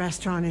Roost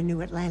restaurant in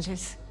New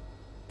Atlantis?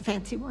 The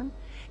fancy one?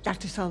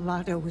 Dr.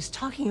 Salvato was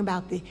talking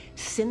about the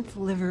synth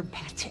liver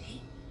pate.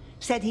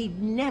 Said he'd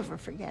never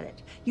forget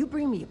it. You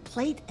bring me a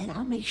plate and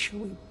I'll make sure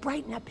we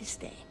brighten up his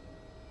day.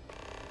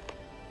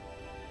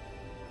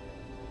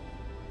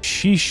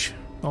 Sheesh.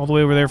 All the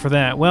way over there for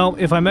that. Well,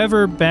 if I'm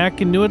ever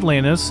back in New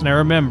Atlantis, and I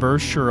remember,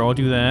 sure, I'll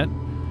do that.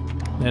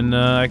 And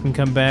I can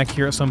come back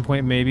here at some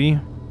point, maybe.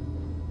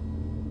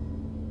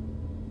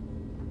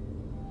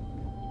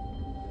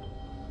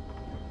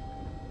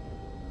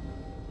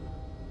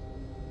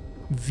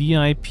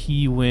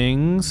 VIP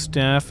wing,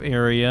 staff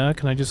area.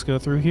 Can I just go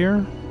through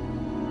here?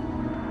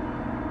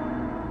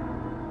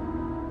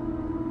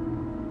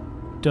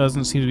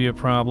 Doesn't seem to be a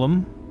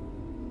problem.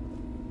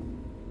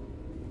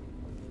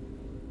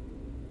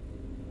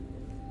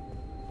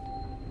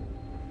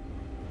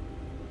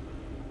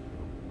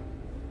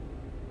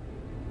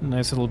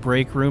 Nice little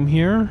break room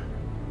here.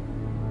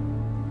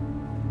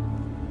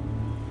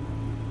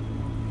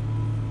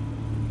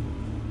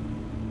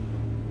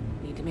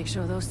 Need to make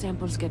sure those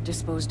samples get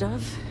disposed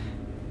of.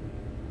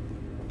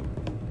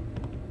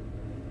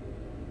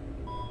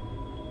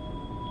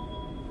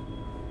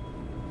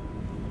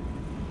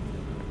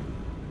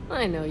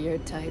 I know your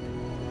type.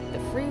 The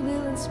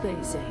freewheeling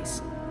space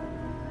ace.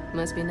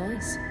 Must be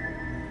nice.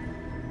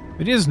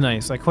 It is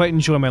nice. I quite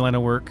enjoy my line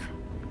of work.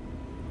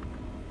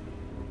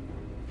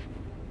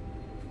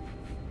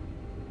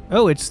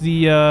 Oh, it's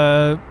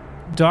the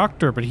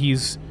doctor, but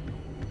he's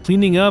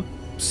cleaning up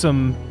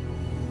some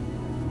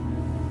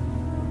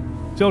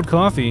spilled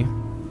coffee.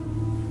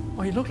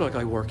 I look like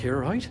I work here,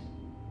 right?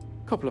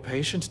 Couple of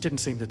patients didn't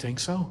seem to think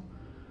so.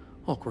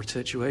 Awkward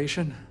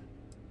situation.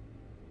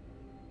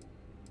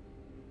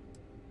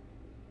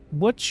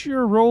 What's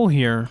your role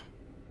here?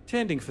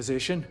 Tending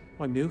physician.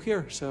 I'm new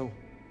here, so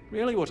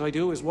really what I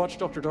do is watch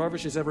Dr.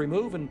 Darvish's every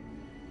move and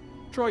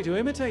try to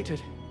imitate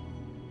it.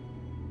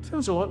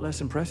 Sounds a lot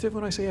less impressive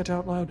when I say it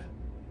out loud.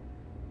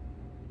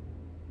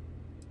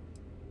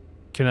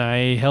 Can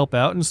I help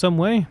out in some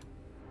way?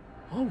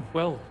 Oh,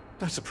 well,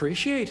 that's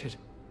appreciated.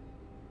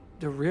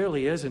 There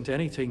really isn't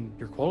anything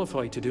you're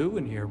qualified to do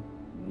in here.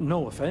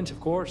 No offense,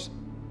 of course.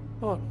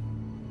 But,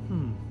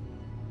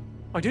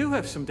 I do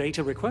have some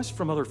data requests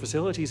from other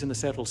facilities in the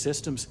settled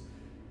systems.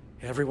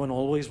 Everyone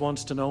always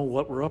wants to know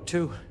what we're up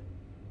to.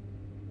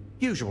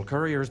 Usual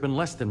courier's been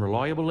less than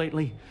reliable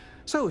lately.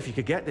 So if you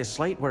could get this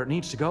slate where it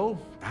needs to go,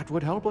 that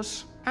would help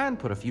us. And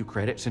put a few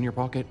credits in your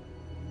pocket.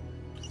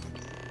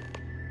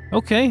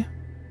 Okay.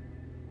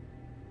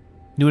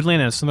 New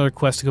Atlantis. Another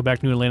quest to go back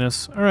to New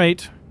Atlantis.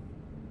 Alright.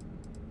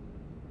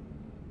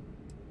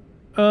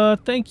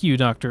 Thank you,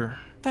 Doctor.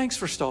 Thanks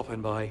for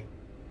stopping by.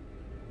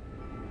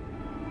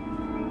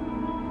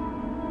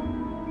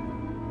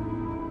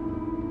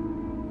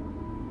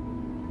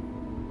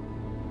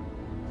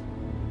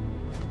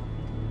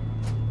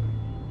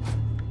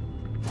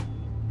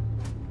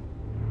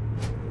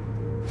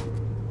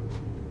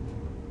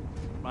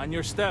 On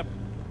your step.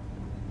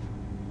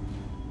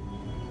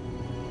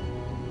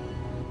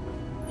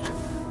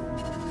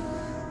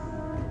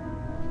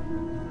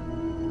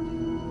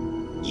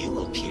 You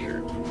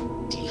appear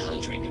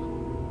dehydrated.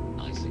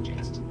 I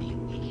suggest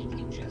immediate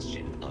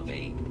ingestion of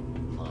a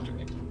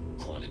moderate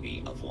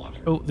quantity of water.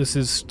 Oh, this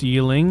is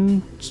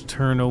stealing. Let's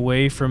turn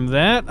away from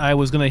that. I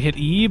was gonna hit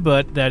E,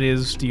 but that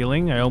is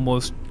stealing. I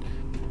almost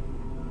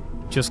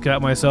just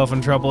got myself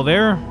in trouble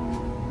there.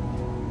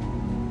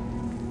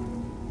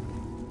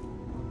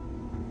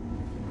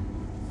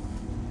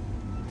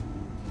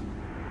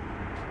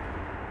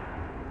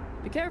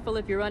 careful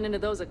if you run into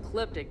those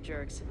ecliptic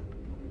jerks.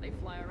 They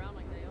fly around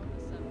like they own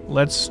the sun.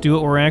 Let's do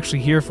what we're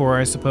actually here for,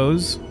 I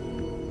suppose.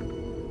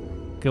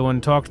 Go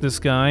and talk to this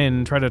guy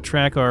and try to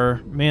track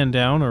our man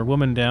down, or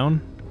woman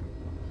down.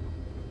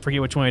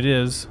 Forget which one it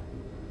is.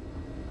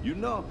 You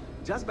know,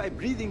 just by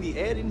breathing the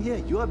air in here,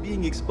 you are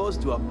being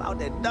exposed to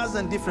about a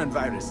dozen different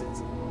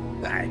viruses.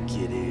 I'm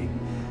kidding.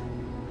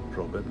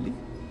 Probably.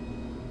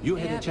 You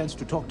had a chance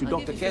to talk to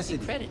Dr.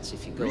 Cassidy. Credits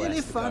if you go Really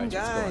ask the fun guards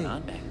what's going guy.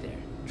 on back there.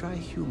 Try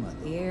humor.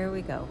 Here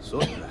we go.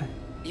 So dry.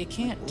 You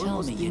can't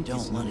tell me you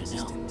don't want to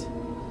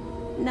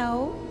know.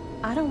 No,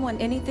 I don't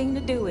want anything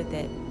to do with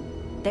it.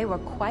 They were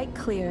quite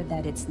clear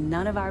that it's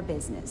none of our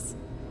business.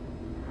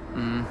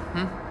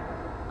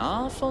 Mm-hmm.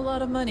 Awful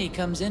lot of money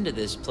comes into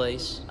this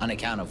place on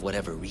account of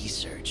whatever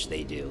research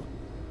they do.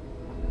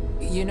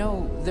 You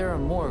know, there are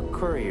more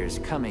couriers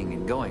coming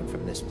and going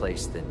from this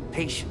place than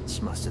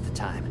patients most of the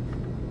time.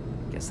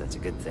 Guess that's a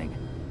good thing.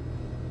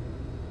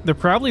 They're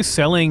probably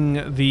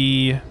selling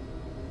the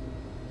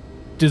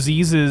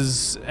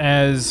diseases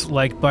as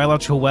like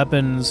biological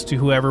weapons to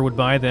whoever would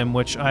buy them,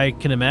 which I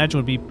can imagine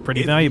would be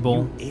pretty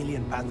valuable. Every new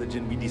alien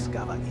pathogen we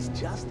discover is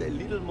just a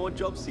little more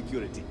job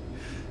security.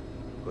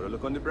 Gotta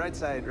look on the bright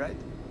side, right?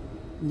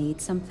 Need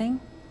something?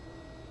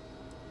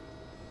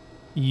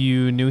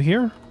 You new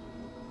here?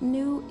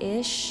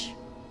 New-ish.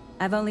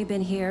 I've only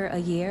been here a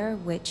year,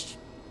 which,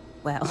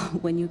 well,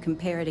 when you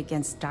compare it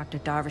against Dr.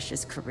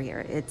 Darvish's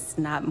career, it's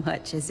not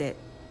much, is it?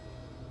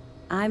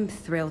 I'm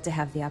thrilled to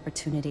have the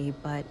opportunity,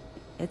 but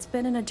it's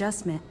been an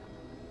adjustment.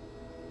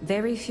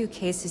 Very few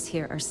cases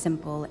here are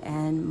simple,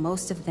 and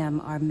most of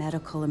them are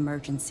medical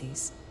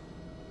emergencies.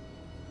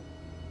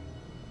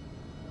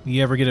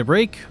 You ever get a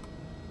break?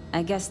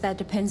 I guess that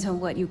depends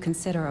on what you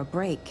consider a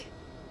break.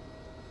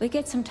 We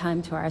get some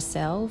time to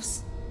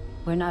ourselves.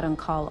 We're not on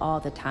call all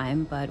the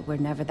time, but we're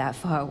never that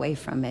far away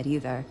from it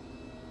either.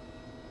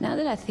 Now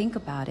that I think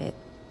about it,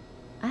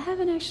 I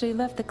haven't actually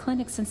left the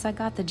clinic since I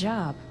got the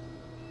job.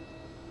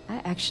 I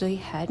actually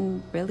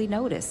hadn't really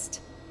noticed.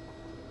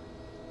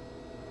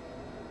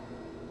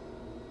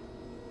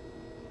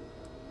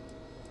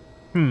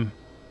 You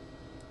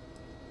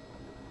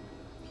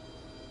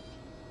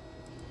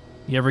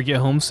ever get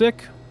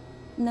homesick?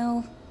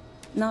 No,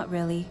 not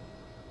really.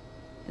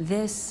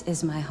 This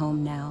is my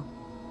home now.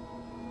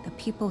 The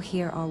people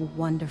here are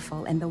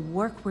wonderful, and the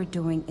work we're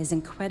doing is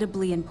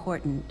incredibly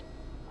important.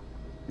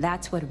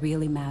 That's what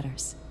really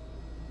matters.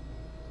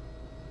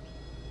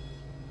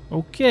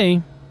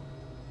 Okay.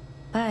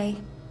 Bye.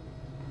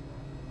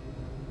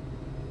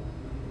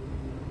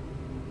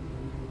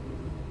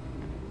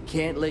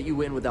 Can't let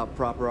you in without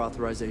proper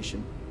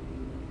authorization.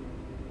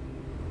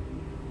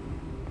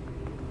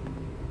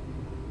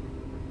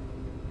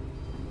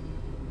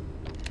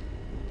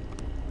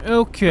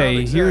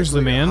 Okay, Not here's the exactly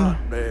a man.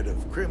 hotbed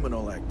of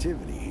criminal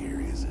activity here,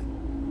 is it?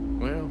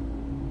 Well,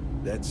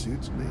 that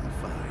suits me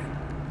fine.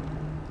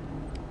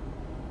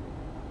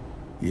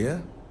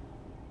 Yeah?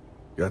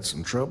 Got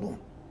some trouble?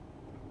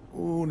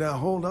 Oh, now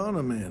hold on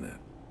a minute.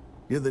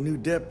 You're the new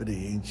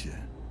deputy, ain't you?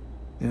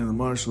 Yeah, the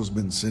marshal's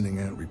been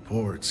sending out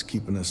reports,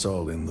 keeping us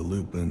all in the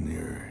loop in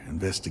your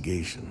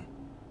investigation.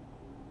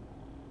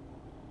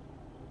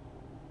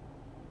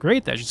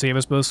 Great, that should save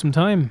us both some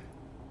time.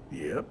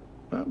 Yep,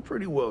 I'm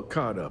pretty well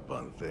caught up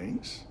on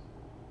things.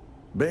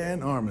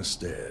 Ben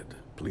Armistead,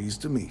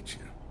 pleased to meet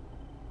you.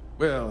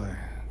 Well, I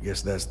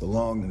guess that's the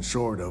long and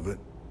short of it.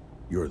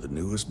 You're the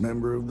newest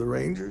member of the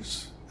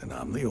Rangers, and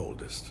I'm the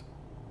oldest.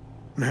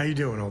 How you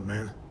doing, old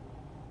man?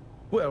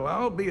 Well,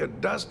 I'll be a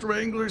dust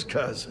wrangler's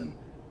cousin,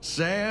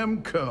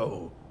 Sam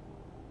Coe.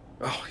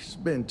 Oh, he's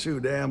been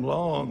too damn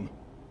long.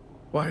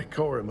 Why,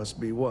 Cora must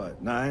be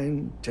what,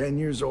 9, 10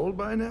 years old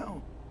by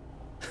now?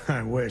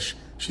 I wish.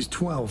 She's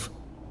 12.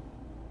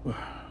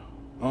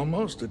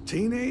 Almost a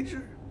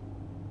teenager?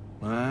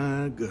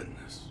 My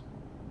goodness.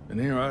 And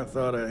here I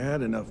thought I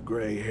had enough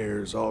gray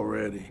hairs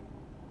already.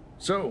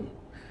 So,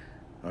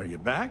 are you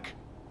back?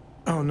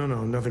 Oh, no,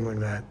 nothing like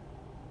that.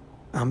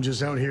 I'm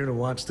just out here to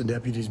watch the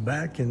deputies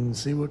back and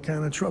see what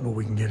kind of trouble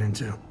we can get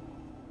into.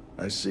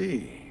 I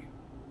see.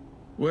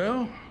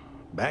 Well,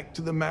 back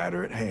to the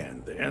matter at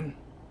hand, then.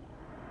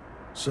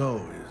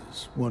 So,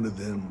 is one of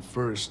them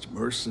first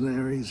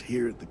mercenaries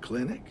here at the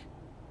clinic?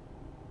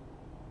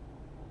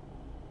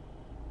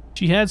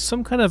 She had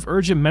some kind of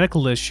urgent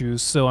medical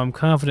issues, so I'm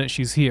confident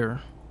she's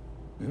here.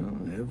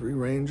 Well, every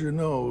ranger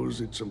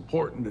knows it's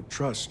important to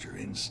trust your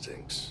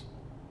instincts.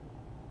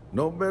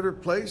 No better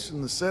place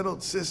in the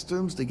settled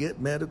systems to get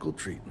medical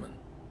treatment.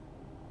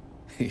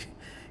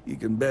 You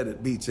can bet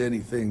it beats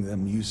anything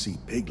them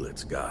UC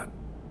piglets got.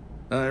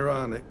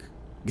 Ironic,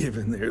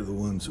 given they're the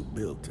ones who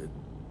built it.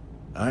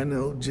 I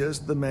know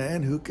just the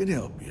man who can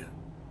help you.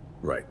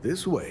 Right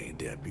this way,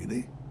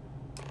 deputy.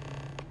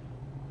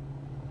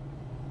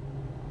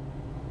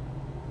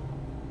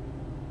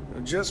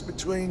 Now, just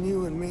between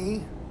you and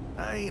me,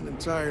 I ain't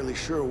entirely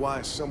sure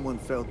why someone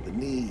felt the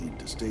need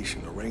to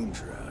station a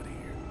ranger out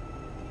here.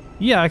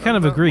 Yeah, I kind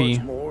of agree.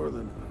 Much more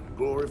than a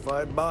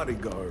glorified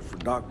bodyguard for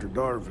Dr.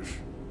 Darvish.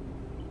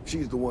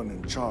 She's the one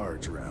in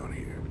charge around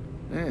here.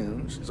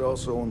 And she's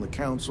also on the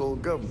Council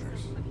of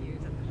Governors.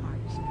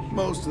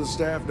 Most of the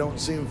staff don't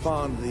seem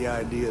fond of the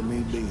idea of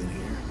me being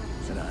here,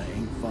 and I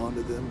ain't fond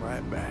of them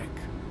right back.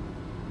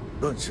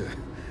 Bunch of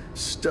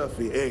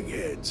stuffy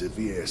eggheads, if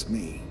you ask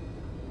me.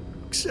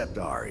 Except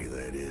Ari,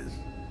 that is.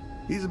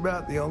 He's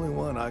about the only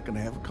one I can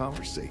have a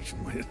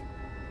conversation with.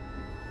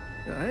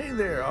 Hey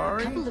there,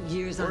 Ari. A couple of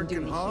years on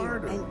duty here,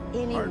 and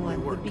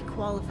anyone would be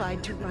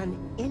qualified to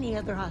run any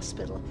other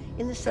hospital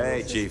in the Settled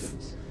Hey, Chief.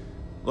 Systems.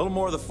 A little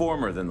more of the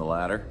former than the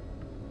latter.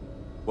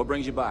 What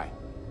brings you by?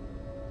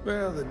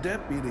 Well, the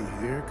deputy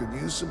here could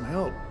use some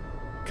help.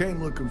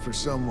 Came looking for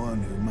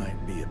someone who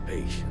might be a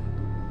patient.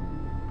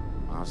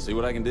 I'll see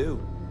what I can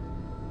do.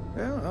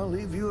 Well, I'll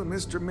leave you in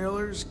Mr.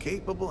 Miller's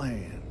capable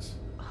hands.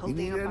 You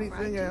need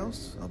anything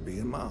else, I'll be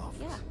in my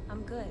office. Yeah,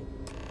 I'm good.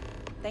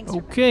 Thanks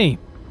Okay.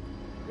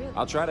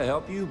 I'll try to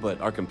help you,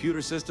 but our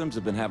computer systems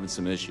have been having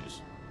some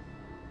issues.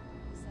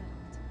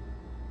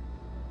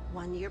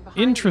 1 year behind.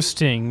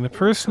 Interesting. The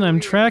person I'm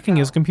tracking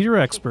is a computer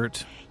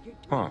expert.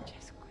 Huh.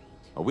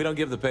 Well, we don't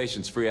give the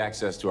patients free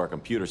access to our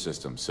computer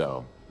system,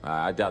 so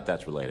I doubt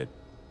that's related.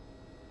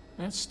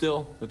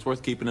 Still, it's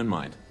worth keeping in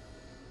mind.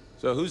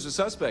 So who's the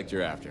suspect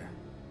you're after?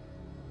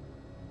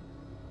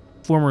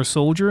 Former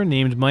soldier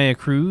named Maya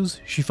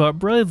Cruz. She fought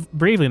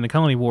bravely in the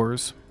colony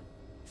wars.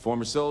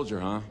 Former soldier,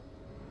 huh?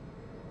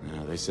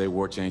 Yeah, they say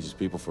war changes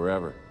people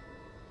forever.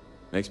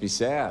 Makes me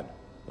sad,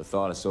 the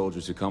thought of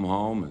soldiers who come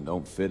home and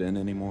don't fit in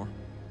anymore.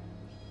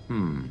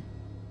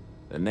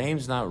 The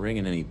name's not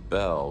ringing any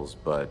bells,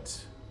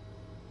 but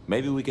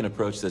maybe we can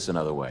approach this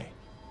another way.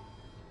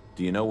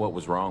 Do you know what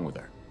was wrong with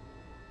her?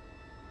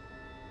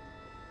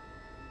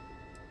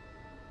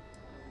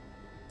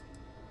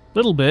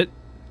 Little bit.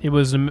 It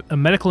was a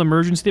medical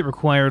emergency that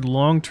required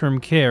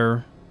long-term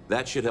care.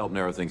 That should help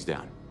narrow things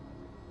down.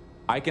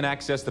 I can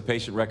access the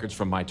patient records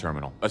from my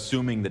terminal,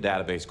 assuming the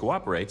database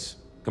cooperates.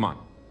 Come on.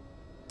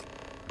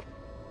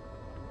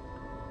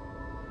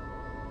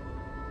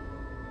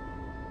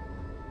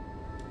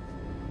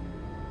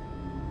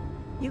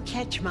 You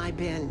catch my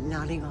Ben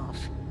nodding off.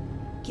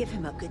 Give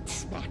him a good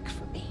smack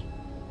for me.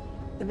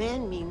 The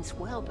man means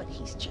well, but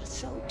he's just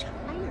so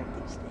tired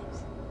these days.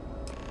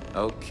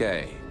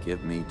 Okay,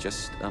 give me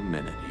just a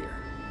minute here.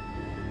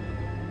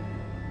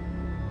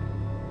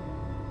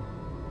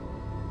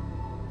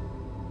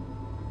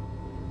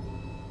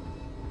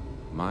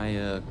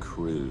 Maya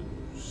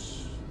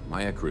Cruz.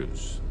 Maya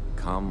Cruz.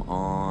 Come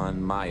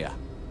on, Maya.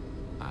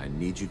 I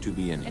need you to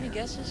be in Any here.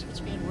 guesses what's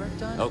being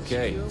worked on?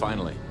 Okay,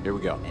 finally. Here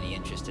we go. Any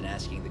interest in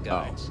asking the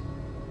guards?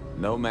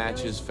 No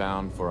matches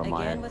found for a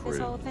Maya Again with Cruz.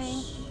 this whole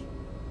thing?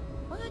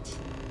 What?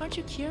 Aren't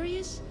you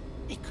curious?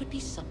 It could be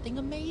something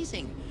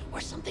amazing or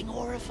something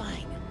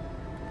horrifying.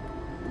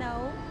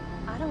 No,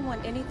 I don't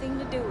want anything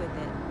to do with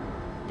it.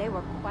 They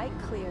were quite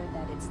clear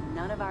that it's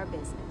none of our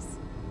business.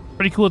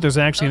 Pretty cool that there's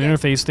actually an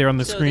interface there on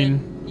the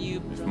screen.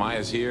 If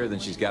Maya's here, then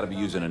she's got to be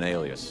using an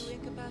alias.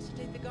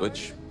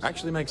 Which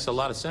actually makes a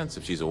lot of sense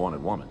if she's a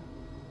wanted woman.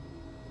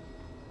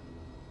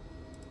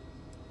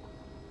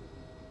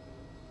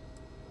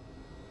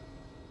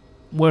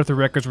 What if the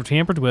records were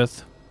tampered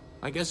with?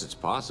 I guess it's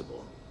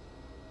possible.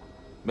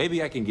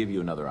 Maybe I can give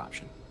you another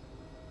option.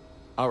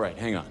 All right,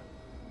 hang on.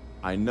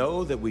 I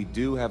know that we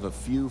do have a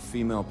few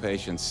female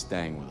patients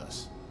staying with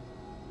us.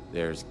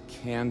 There's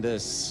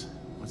Candace...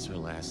 what's her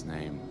last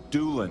name?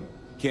 Doolin.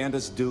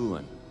 Candace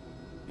Doolin.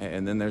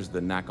 And then there's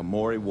the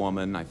Nakamori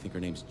woman. I think her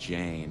name's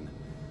Jane.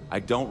 I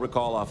don't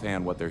recall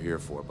offhand what they're here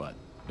for, but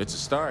it's a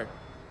start.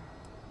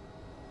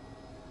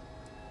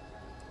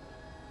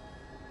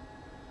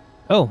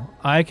 Oh,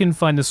 I can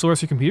find the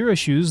source of computer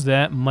issues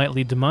that might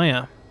lead to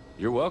Maya.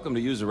 You're welcome to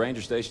use the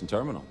Ranger Station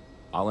terminal.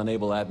 I'll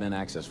enable admin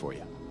access for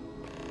you.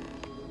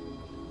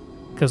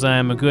 Because I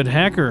am a good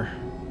hacker.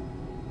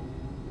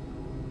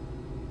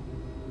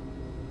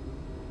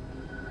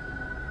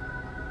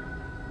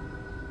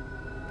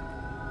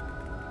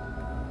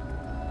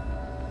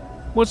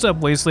 What's up,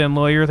 Wasteland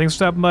Lawyer? Thanks for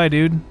stopping by,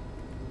 dude.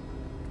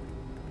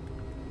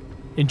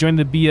 Enjoying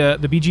the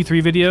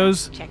BG3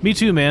 videos? Me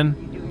too,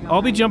 man.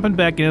 I'll be jumping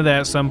back into that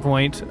at some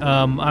point.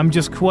 I'm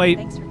just quite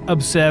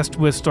obsessed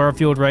with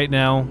Starfield right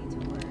now.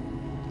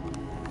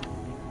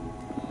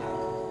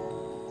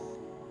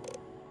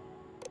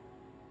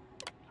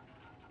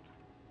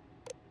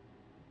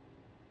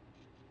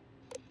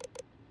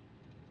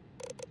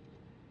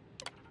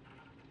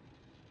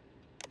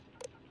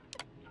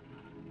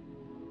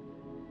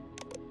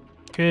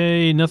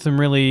 Okay, nothing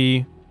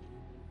really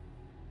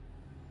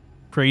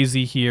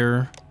crazy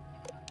here.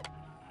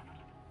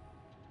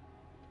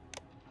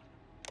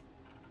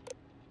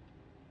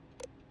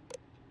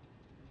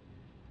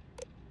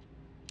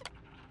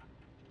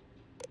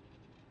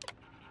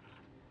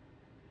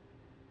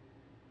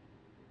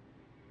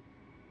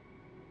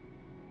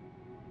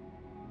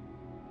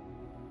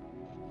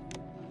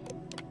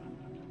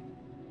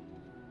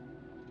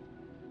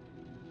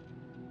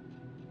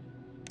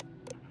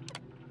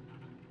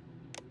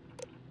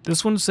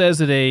 This one says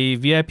that a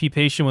VIP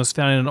patient was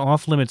found in an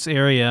off-limits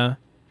area.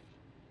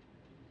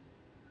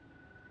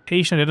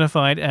 Patient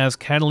identified as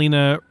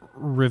Catalina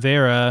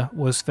Rivera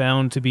was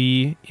found to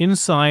be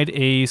inside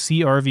a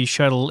CRV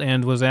shuttle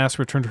and was asked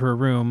to return to her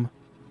room.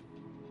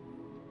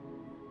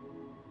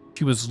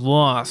 She was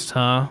lost,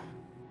 huh?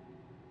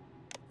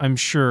 I'm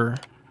sure.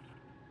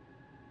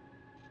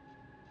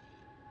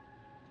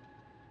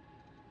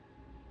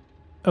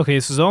 Okay,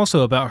 this is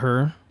also about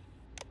her.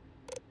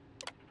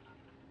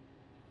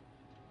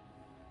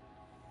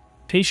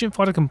 Patient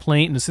filed a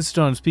complaint and insisted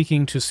on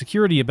speaking to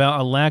security about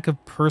a lack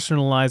of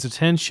personalized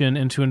attention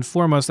and to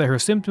inform us that her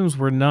symptoms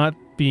were not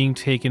being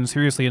taken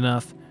seriously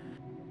enough.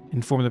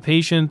 Informed the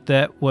patient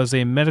that was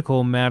a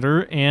medical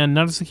matter and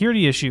not a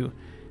security issue.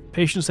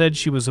 Patient said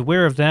she was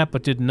aware of that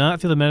but did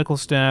not feel the medical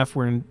staff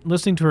were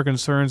listening to her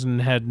concerns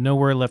and had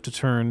nowhere left to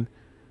turn.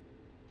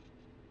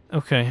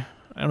 Okay,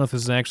 I don't know if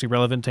this is actually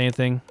relevant to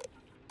anything.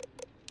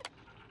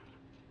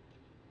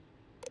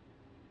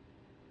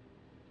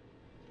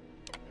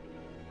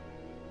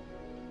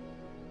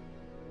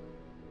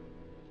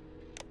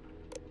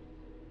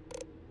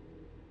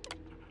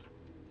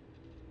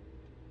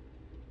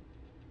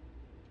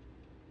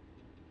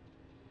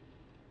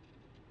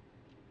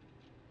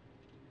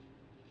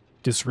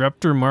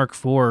 Disruptor Mark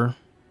IV.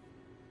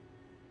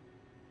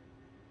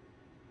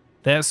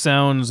 That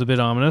sounds a bit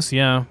ominous,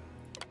 yeah.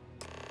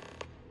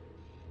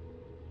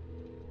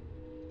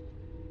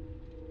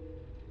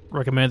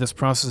 Recommend this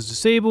process is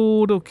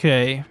disabled,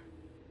 okay.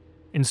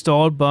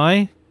 Installed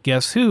by,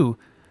 guess who?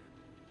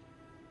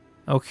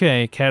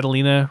 Okay,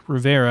 Catalina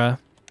Rivera.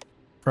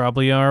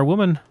 Probably our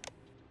woman.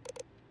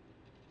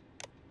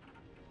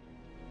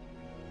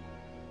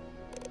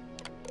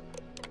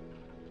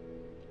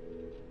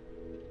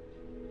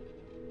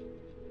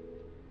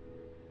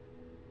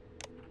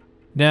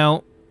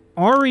 Now,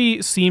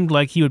 Ari seemed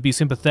like he would be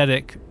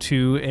sympathetic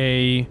to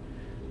a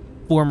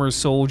former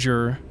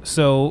soldier,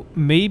 so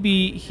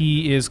maybe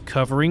he is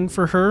covering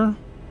for her.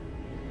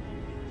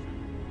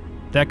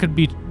 That could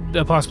be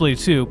a possibility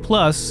too.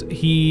 Plus,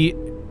 he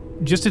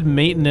just did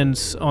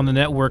maintenance on the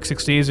network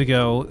 6 days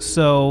ago,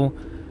 so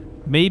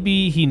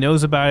maybe he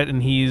knows about it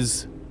and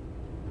he's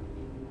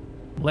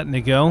letting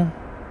it go.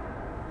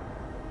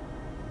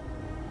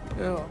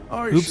 Well,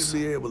 Ari should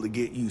be able to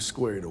get you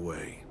squared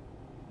away.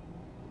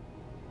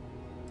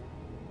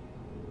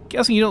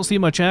 Guessing you don't see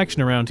much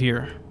action around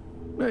here.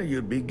 Well,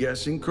 you'd be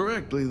guessing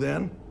correctly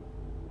then.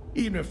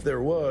 Even if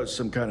there was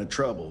some kind of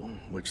trouble,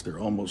 which there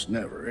almost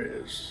never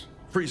is,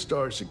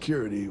 Freestar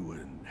Security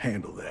would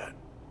handle that.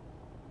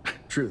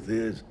 Truth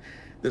is,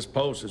 this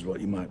post is what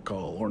you might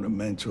call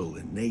ornamental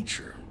in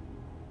nature.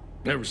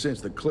 Ever since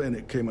the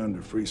clinic came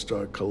under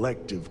Freestar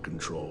collective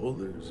control,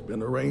 there's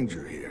been a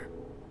ranger here.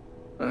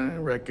 I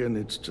reckon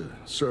it's to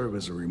serve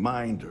as a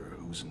reminder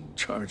who's in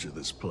charge of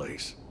this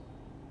place.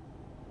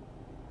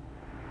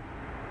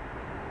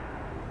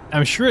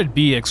 I'm sure it'd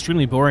be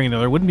extremely boring, though.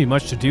 There wouldn't be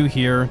much to do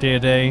here day to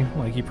day.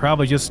 Like, you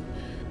probably just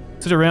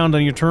sit around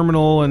on your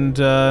terminal and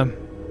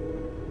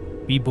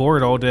be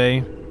bored all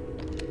day.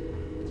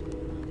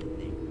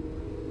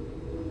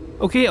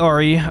 Okay,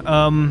 Ari.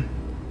 I'm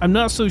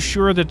not so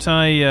sure that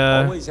I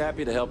always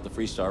happy to help the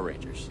Freestar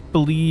Rangers.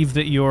 Believe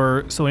that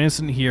you're so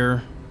innocent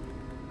here.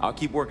 I'll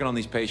keep working on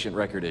these patient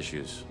record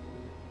issues.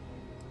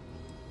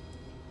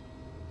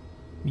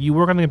 You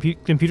work on the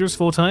computers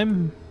full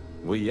time?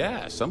 Well,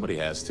 yeah, somebody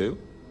has to.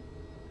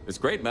 It's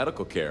great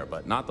medical care,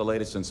 but not the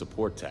latest in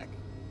support tech.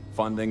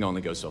 Funding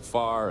only goes so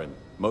far, and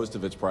most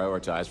of it's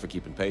prioritized for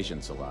keeping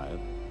patients alive.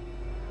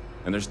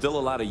 And there's still a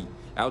lot of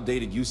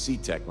outdated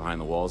UC tech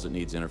behind the walls that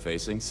needs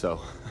interfacing, so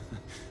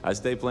I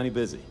stay plenty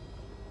busy.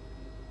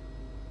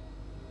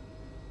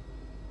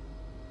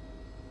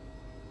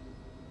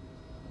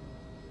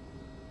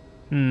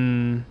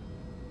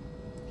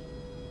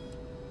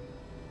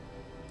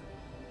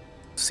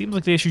 Seems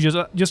like they should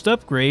just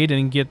upgrade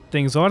and get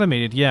things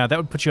automated. Yeah, that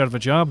would put you out of a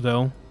job,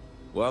 though.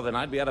 Well, then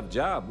I'd be out of a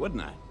job,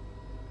 wouldn't I?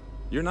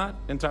 You're not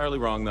entirely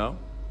wrong, though.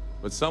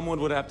 But someone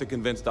would have to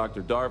convince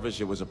Dr.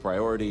 Darvish it was a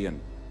priority, and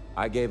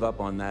I gave up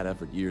on that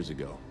effort years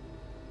ago.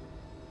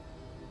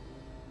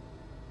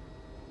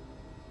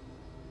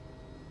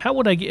 How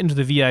would I get into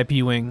the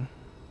VIP wing?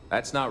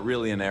 That's not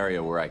really an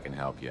area where I can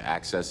help you.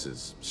 Access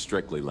is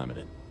strictly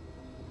limited.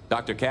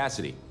 Dr.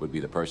 Cassidy would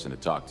be the person to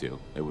talk to.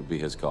 It would be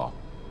his call.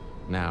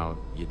 Now,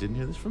 you didn't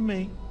hear this from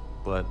me,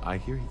 but I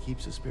hear he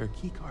keeps a spare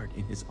keycard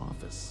in his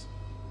office.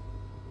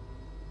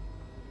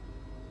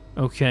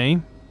 Okay.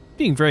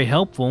 Being very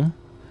helpful.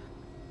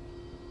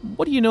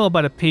 What do you know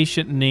about a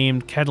patient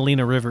named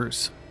Catalina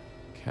Rivers?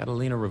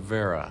 Catalina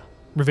Rivera.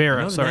 Rivera,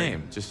 I know the sorry.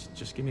 name.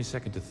 Just give me a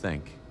second to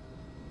think.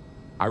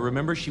 I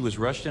remember she was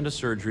rushed into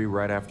surgery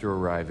right after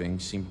arriving,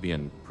 seemed to be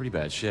in pretty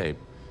bad shape.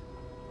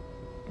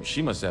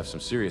 She must have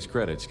some serious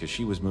credits, because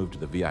she was moved to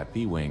the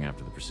VIP wing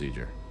after the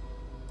procedure.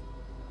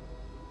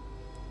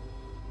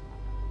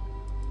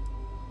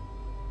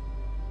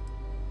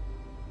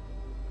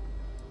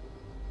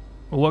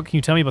 Well, what can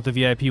you tell me about the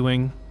VIP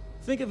wing?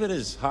 Think of it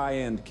as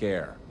high-end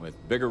care, with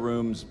bigger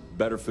rooms,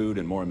 better food,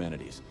 and more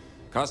amenities.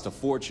 Cost a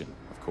fortune,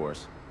 of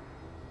course.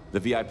 The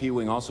VIP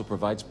wing also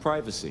provides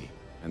privacy,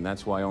 and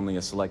that's why only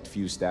a select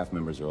few staff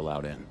members are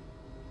allowed in.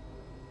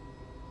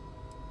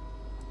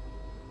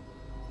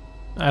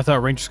 I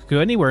thought Rangers could go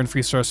anywhere in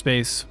Freestar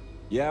space.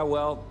 Yeah,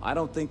 well, I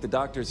don't think the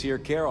doctors here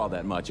care all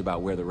that much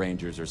about where the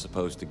Rangers are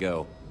supposed to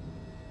go.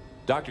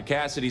 Dr.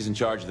 Cassidy's in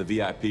charge of the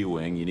VIP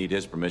wing. You need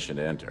his permission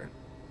to enter.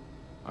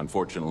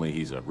 Unfortunately,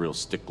 he's a real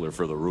stickler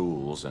for the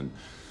rules, and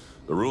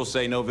the rules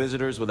say no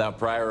visitors without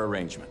prior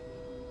arrangement.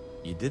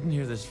 You didn't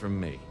hear this from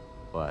me,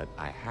 but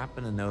I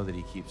happen to know that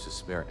he keeps a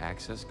spare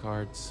access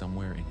card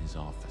somewhere in his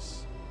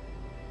office.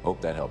 Hope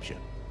that helps you.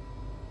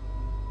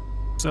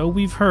 So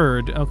we've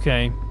heard.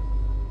 Okay.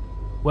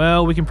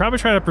 Well, we can probably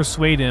try to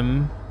persuade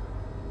him.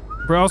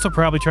 We'll also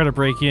probably try to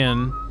break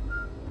in.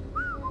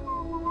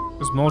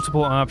 There's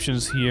multiple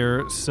options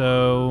here,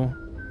 so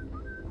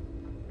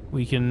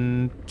we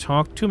can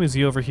talk to him. Is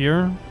he over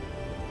here?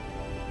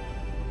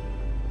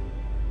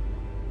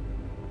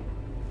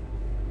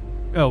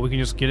 Oh, we can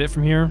just get it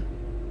from here?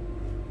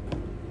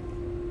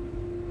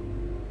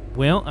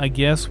 Well, I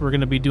guess we're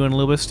going to be doing a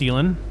little bit of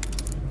stealing.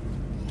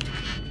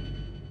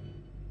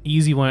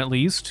 Easy one at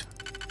least.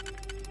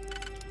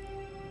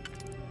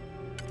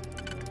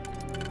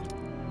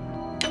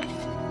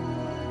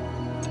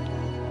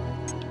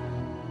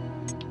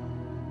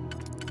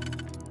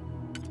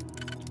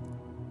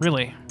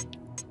 Really?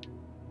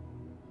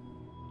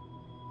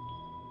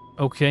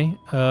 Okay,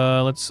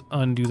 let's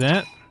undo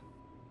that.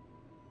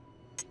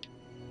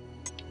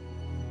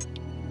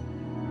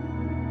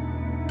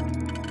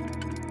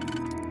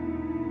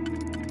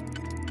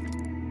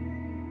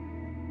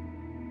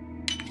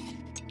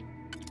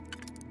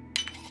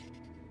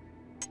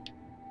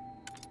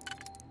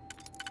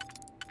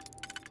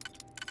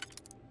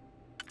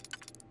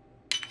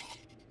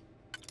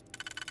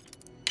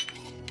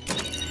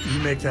 You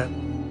make that.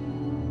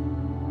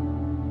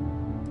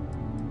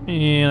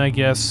 And I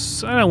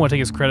guess I don't want to take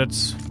his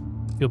credits.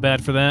 Feel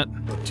bad for that.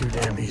 Too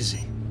damn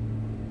easy.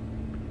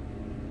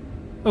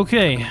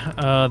 Okay,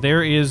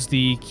 there is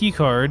the key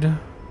card.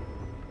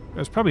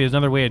 There's probably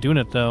another way of doing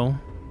it, though.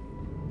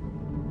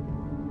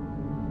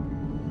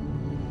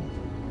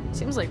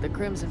 Seems like the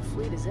Crimson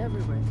Fleet is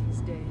everywhere these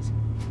days.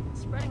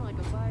 It's spreading like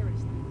a virus.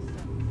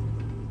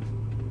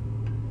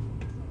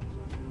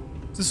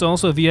 Is this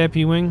also a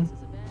VIP wing?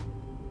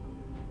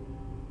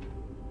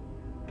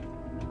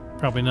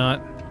 Probably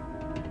not.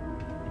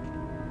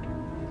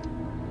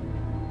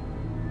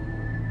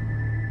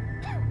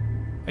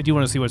 I do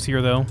want to see what's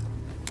here, though.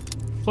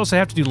 Plus, I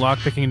have to do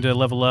lockpicking to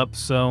level up,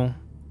 so...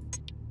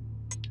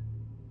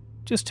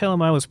 Just tell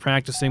him I was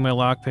practicing my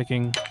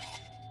lockpicking.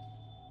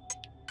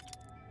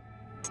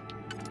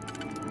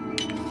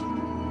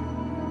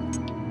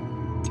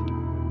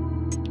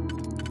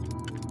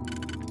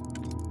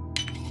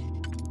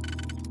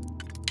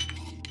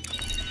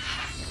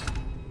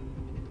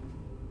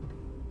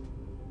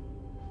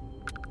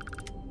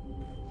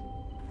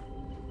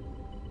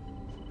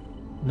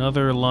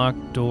 Another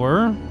locked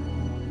door.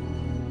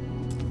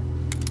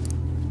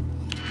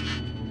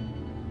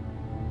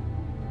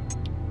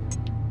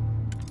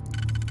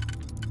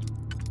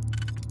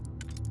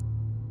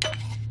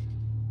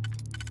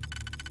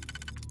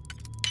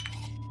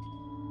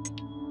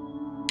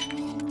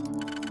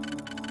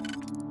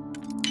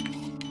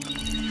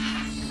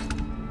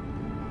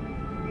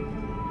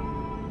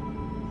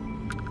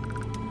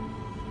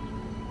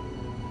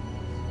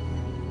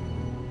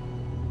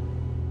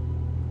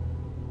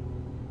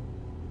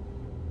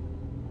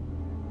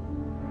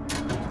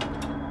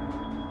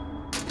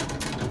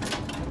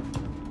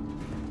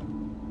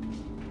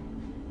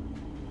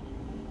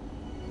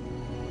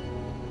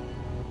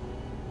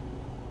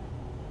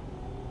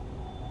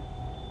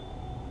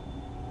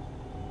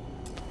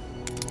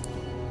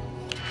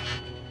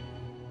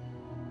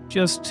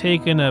 Just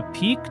taking a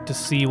peek to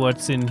see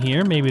what's in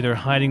here. Maybe they're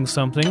hiding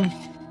something.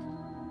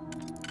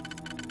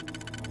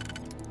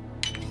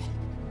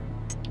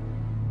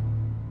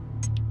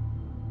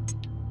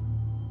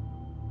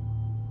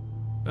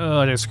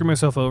 Oh, did I screw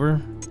myself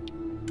over?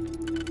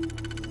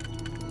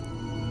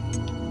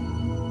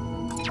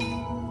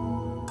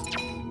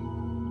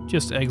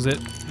 Just exit,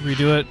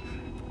 redo it.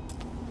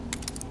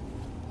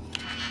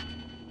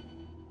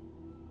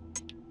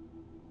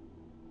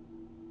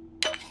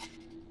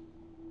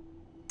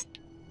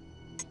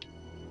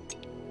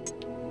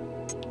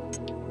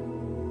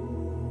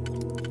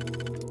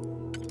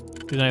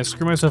 Did I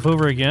screw myself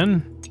over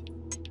again?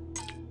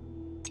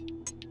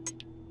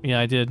 Yeah,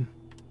 I did.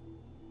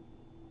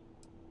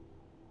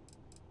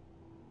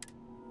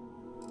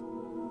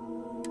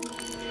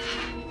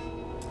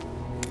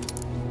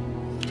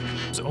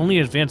 It's only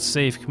advanced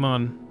save, come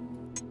on.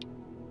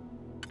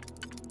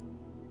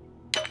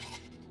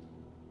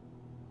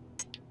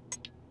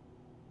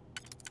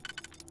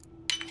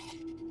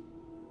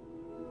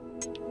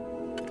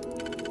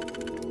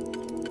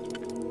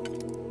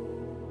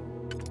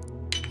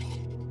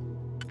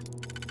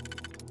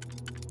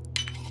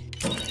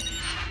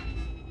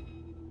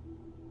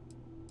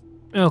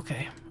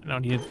 Okay, I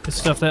don't need this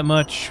stuff that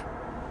much.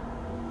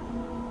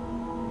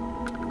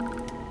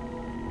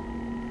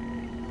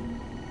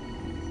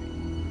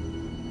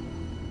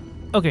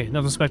 Okay,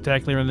 nothing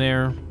spectacular in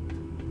there.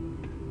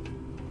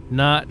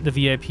 Not the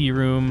VIP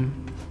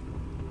room.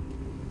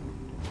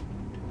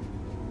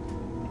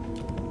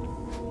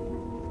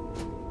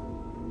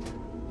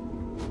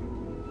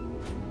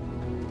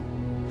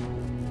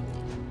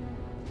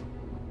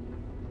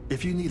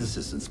 If you need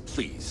assistance,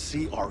 please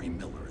see Ari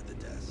Miller at the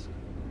desk.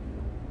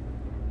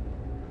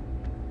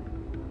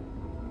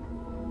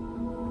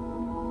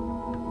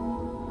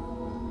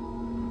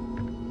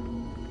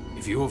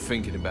 If you're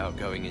thinking about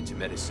going into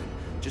medicine,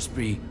 just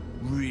be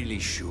really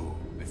sure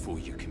before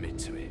you commit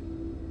to it.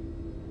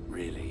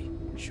 Really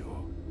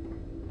sure.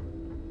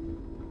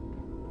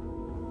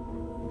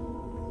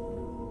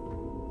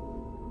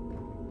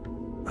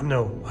 I'm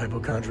no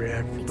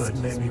hypochondriac, but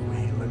maybe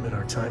we limit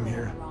our time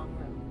here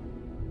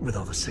with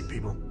all the sick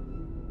people.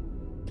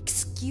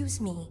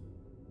 Excuse me.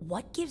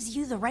 What gives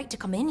you the right to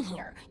come in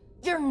here?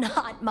 You're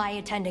not my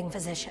attending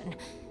physician.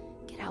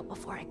 Get out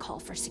before I call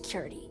for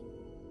security.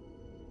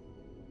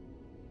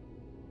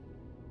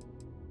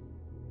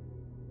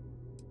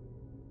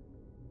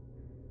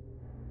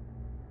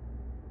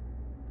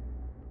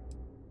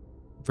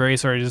 Very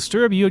sorry to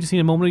disturb you. I just need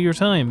a moment of your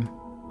time.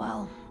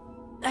 Well,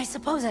 I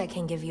suppose I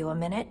can give you a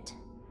minute.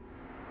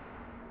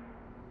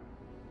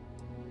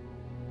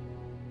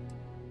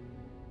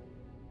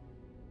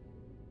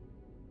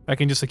 I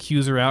can just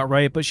accuse her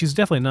outright, but she's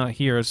definitely not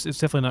here. It's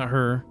definitely not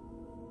her.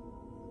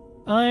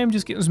 I'm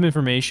just getting some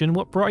information.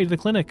 What brought you to the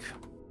clinic?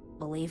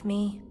 Believe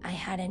me, I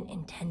hadn't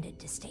intended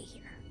to stay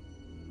here.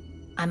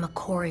 I'm a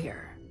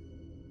courier.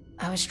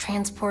 I was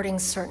transporting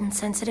certain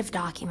sensitive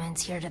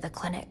documents here to the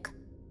clinic.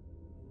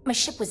 My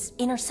ship was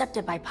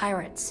intercepted by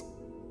pirates.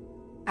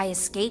 I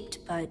escaped,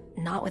 but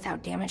not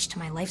without damage to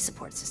my life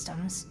support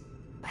systems.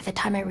 By the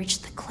time I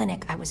reached the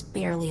clinic, I was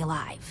barely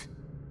alive.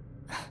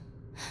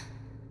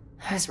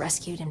 I was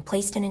rescued and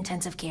placed in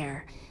intensive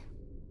care.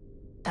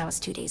 That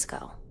was 2 days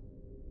ago.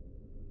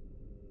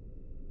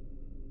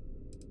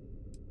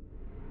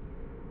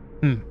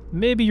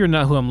 Maybe you're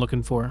not who I'm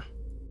looking for.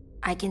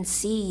 I can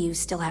see you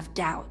still have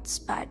doubts,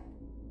 but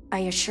I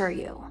assure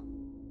you,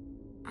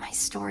 my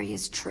story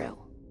is true.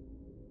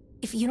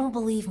 If you don't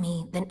believe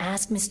me, then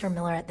ask Mr.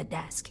 Miller at the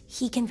desk.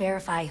 He can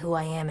verify who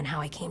I am and how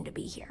I came to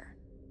be here.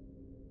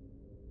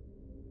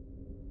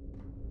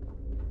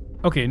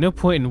 Okay, no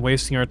point in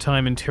wasting our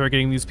time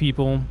interrogating these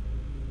people.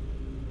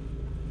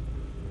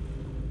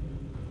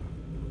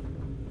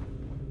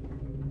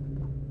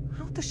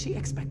 How does she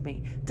expect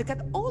me to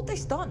get all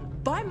this done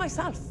by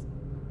myself?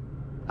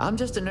 I'm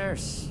just a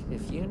nurse.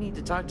 If you need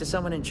to talk to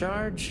someone in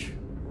charge,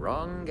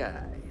 wrong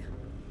guy.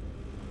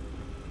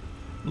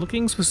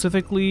 Looking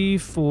specifically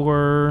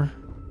for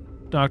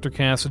Dr.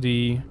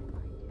 Cassidy.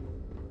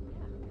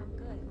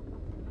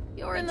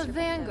 You're in the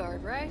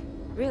Vanguard, right?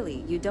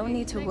 Really, you don't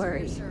need to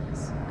worry.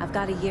 I've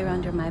got a year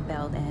under my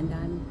belt and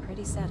I'm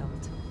pretty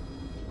settled.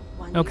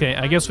 Okay,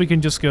 I guess we can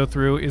just go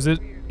through.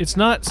 It's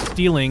not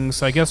stealing,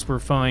 so I guess we're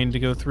fine to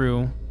go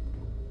through.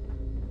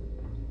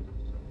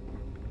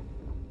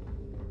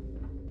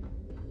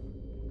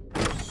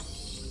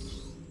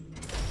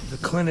 The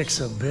clinic's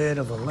a bit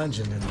of a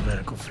legend in the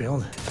medical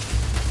field.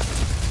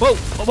 Whoa!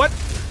 What?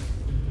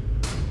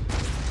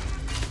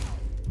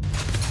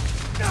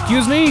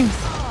 Excuse me?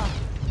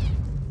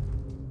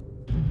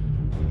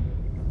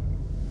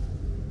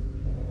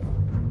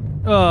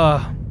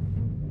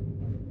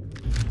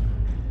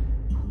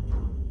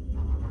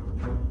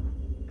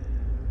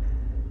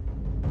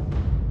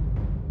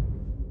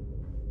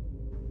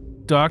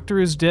 Doctor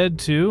is dead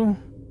too?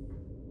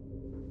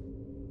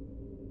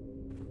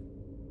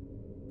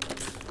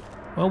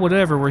 Well,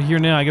 whatever. We're here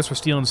now. I guess we're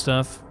stealing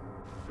stuff.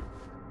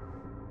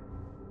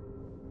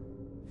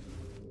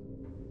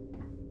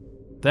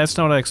 That's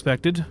not what I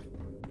expected.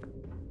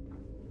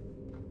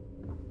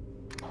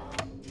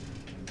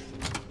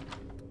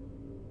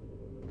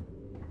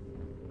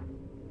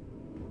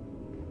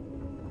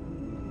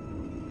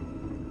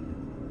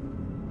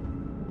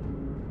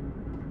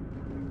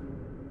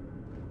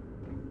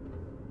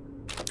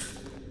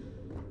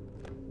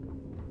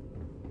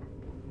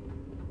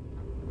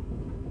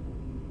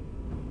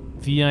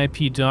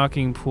 VIP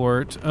docking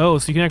port. Oh,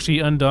 so you can actually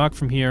undock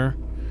from here.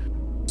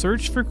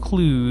 Search for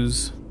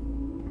clues.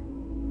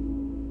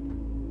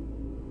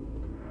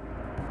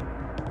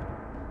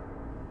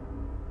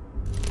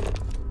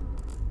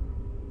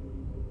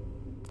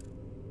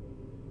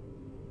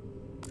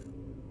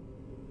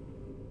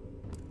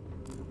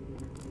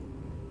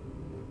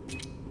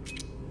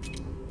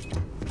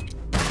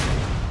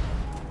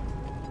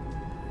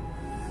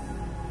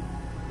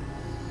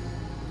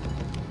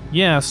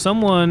 Yeah,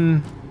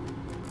 someone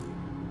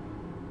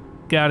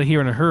got out of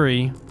here in a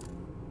hurry.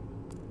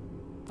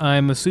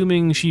 I'm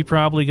assuming she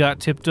probably got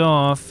tipped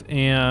off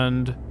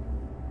and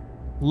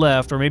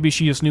left, or maybe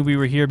she just knew we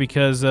were here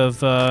because of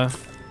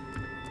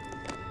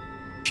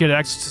she had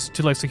access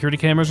to like security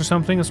cameras or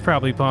something. It's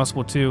probably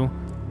possible too.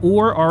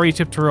 Or Ari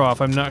tipped her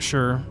off, I'm not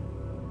sure.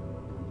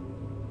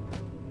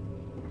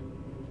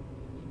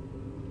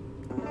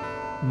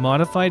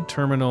 Modified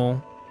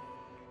terminal.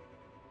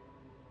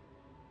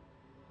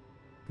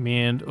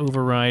 Command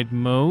override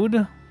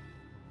mode.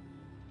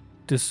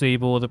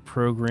 Disable the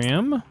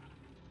program.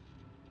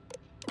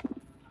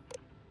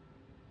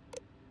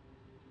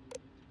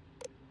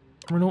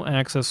 Terminal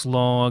access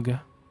log.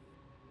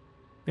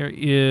 There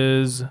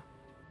is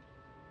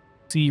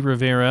C.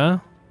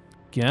 Rivera.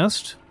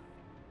 Guest.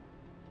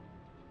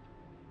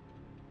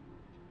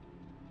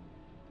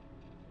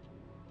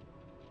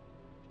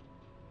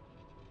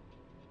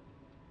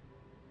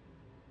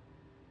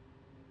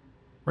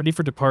 Ready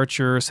for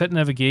departure. Set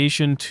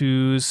navigation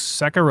to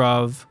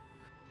Sakharov.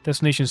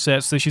 Destination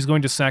set. So she's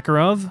going to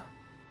Sakharov.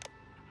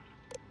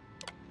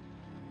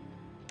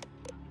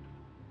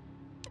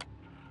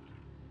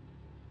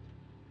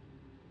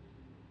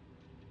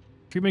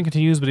 Treatment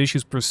continues, but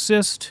issues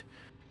persist.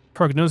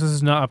 Prognosis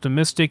is not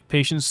optimistic.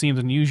 Patient seems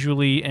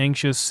unusually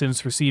anxious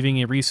since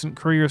receiving a recent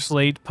courier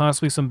slate.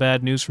 Possibly some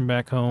bad news from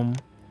back home.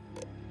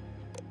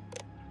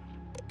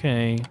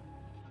 Okay.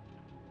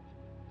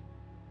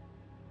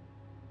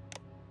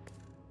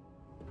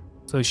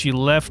 So she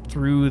left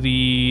through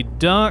the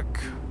dock.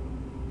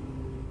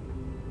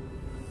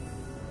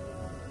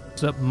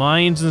 It's up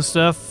mines and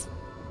stuff.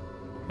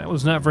 That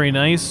was not very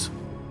nice.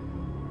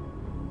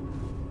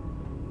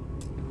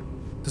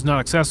 It's not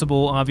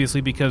accessible,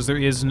 obviously, because there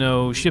is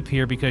no ship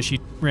here because she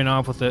ran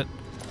off with it.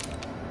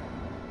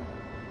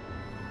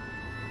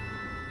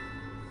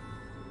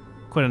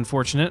 Quite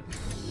unfortunate.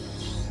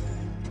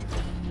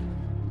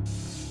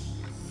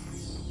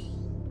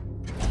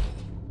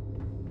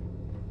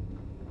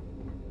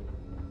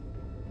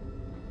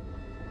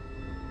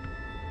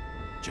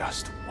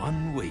 Just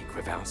 1 week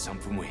without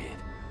something weird.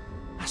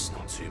 That's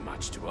not too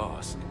much to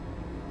ask.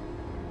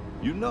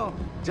 You know,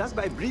 just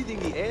by breathing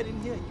the air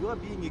in here, you are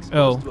being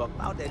exposed to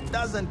about a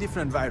dozen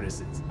different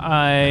viruses.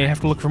 I have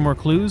to look for more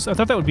clues? I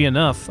thought that would be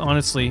enough,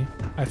 honestly.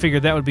 I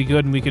figured that would be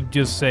good and we could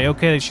just say,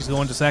 okay, she's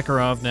going to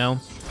Sakharov now.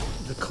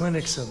 The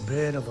clinic's a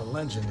bit of a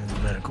legend in the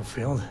medical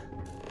field.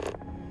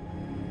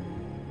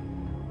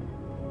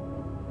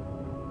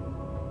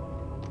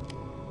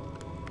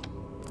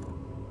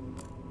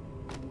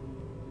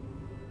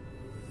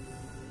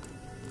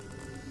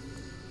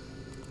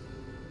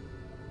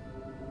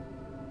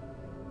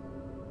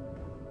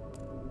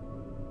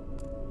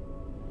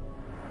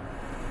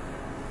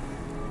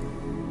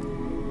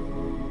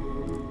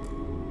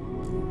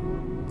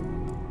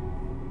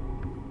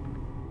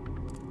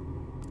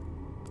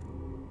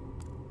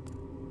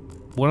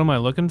 What am I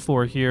looking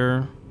for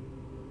here?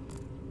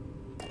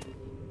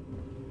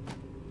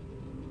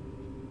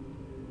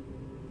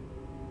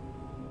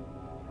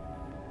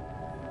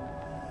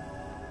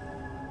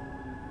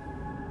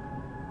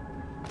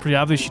 Pretty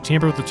obvious she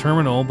tampered with the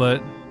terminal,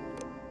 but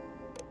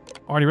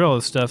I already read all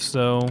this stuff,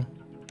 so...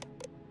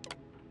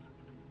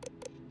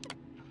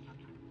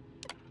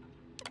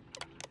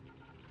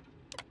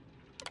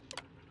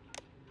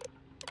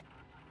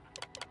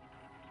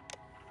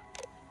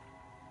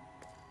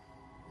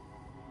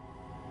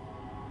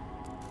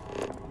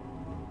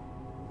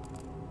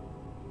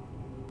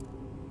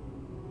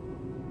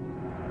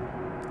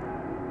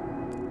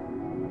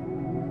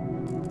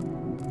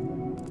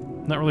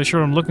 Not really sure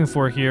what I'm looking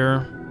for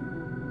here.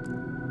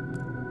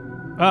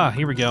 Ah,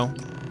 here we go.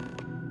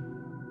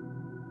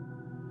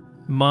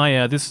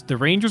 Maya, the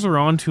Rangers are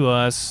on to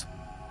us.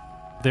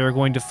 They're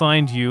going to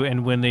find you,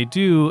 and when they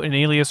do, an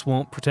alias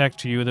won't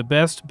protect you. The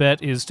best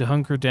bet is to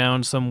hunker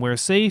down somewhere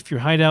safe. Your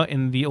hideout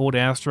in the old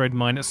asteroid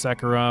mine at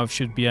Sakharov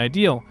should be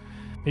ideal.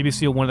 Maybe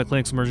steal one of the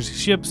clinic's emergency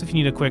ships if you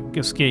need a quick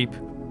escape.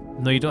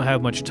 Though you don't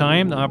have much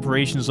time, the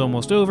operation is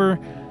almost over.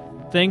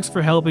 Thanks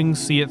for helping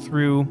see it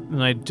through, and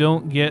if I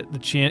don't get the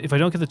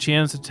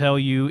chance to tell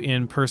you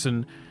in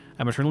person,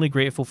 I'm eternally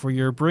grateful for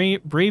your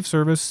brave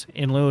service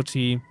and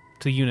loyalty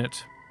to the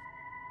unit.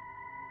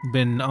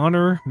 Been an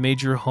honor,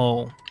 Major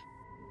Hull.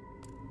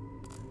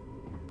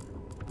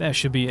 That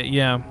should be it,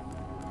 yeah.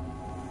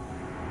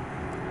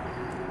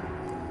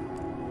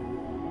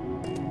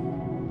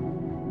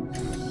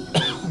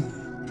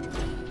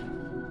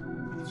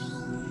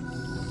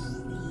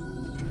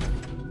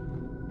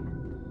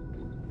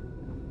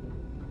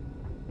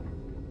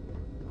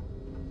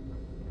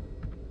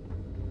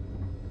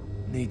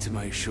 Need to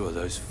make sure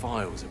those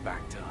files are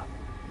backed up.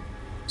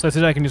 So that's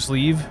it, I can just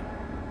leave?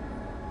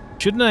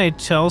 Shouldn't I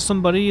tell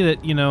somebody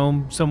that, you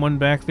know, someone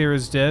back there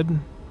is dead?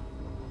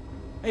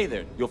 Hey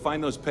there, you'll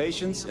find those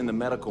patients in the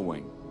medical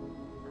wing.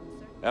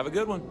 Have a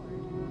good one.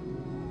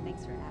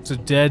 It's a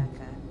dead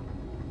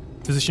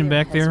physician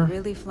back there?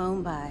 Really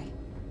flown by.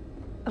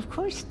 Of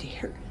course,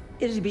 dear.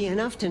 It'd be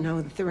enough to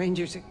know that the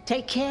Rangers are...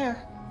 Take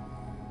care.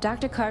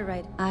 Dr.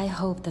 Cartwright, I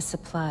hope the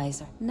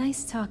supplies are...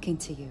 Nice talking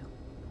to you.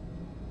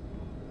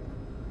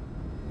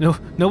 No,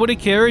 nobody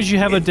cares you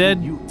have a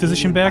dead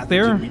physician back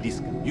there?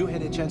 You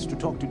had a chance to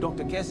talk to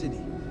Dr.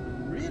 Cassidy.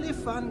 Really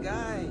fun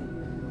guy.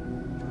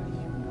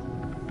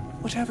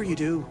 Whatever you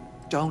do,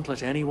 don't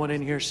let anyone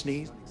in here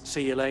sneeze.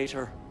 See you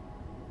later.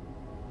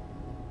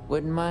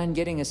 Wouldn't mind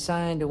getting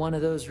assigned to one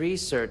of those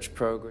research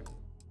programs.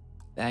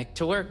 Back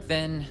to work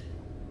then.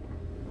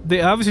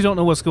 They obviously don't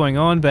know what's going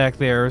on back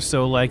there,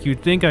 so like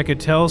you'd think I could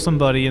tell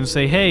somebody and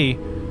say, hey,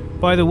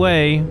 by the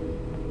way...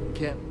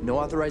 Can't. No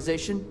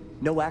authorization,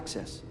 no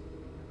access.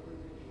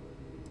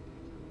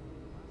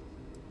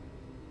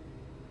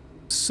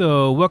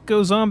 So, what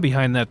goes on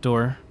behind that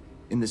door?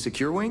 In the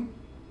secure wing?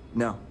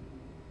 No.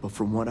 But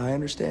from what I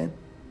understand,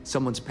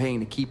 someone's paying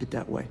to keep it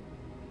that way.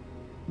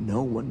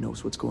 No one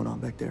knows what's going on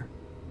back there.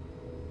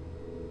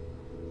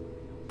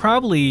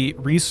 Probably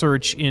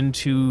research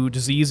into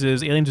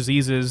diseases, alien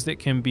diseases that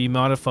can be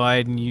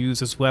modified and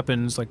used as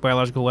weapons, like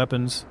biological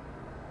weapons.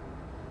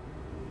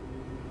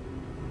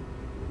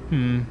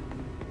 Hey,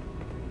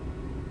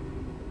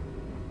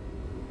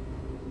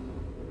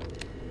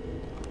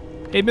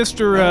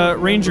 Mr.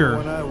 Ranger.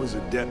 When I was a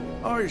deputy,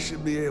 I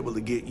should be able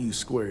to get you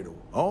squared away.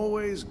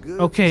 Always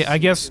good. Okay, I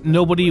guess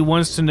nobody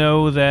wants to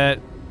know that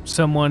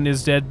someone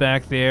is dead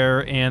back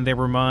there and they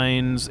were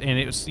mines and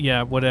it was,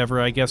 yeah, whatever.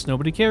 I guess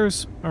nobody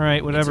cares. All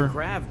right, whatever. It's a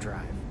grav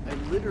drive. I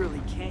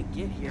literally can't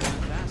get here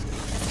fast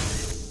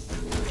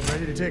enough.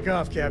 Ready to take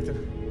off,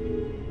 Captain.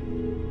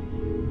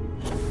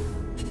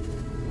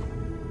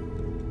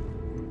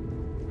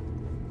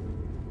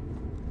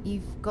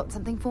 You've got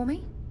something for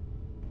me?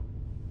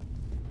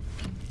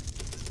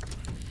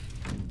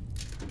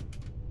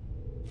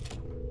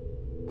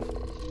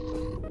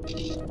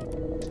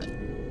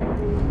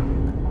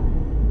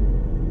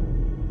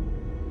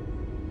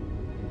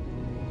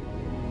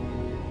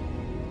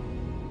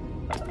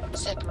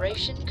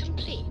 Separation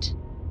complete.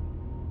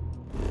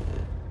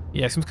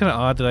 Yeah, it seems kind of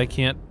odd that I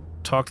can't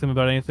talk to them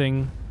about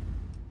anything.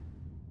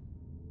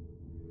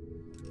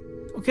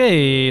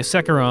 Okay,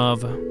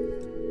 Sakharov.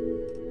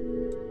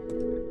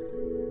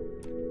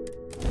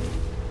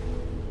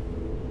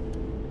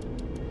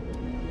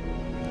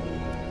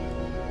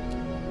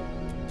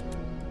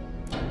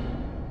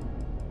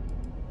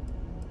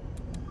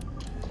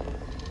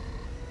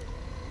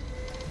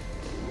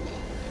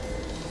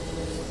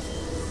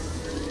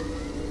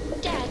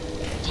 Dad,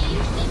 do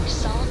you think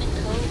Solomon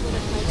Cove would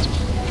have liked me?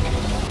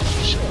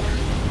 Sure.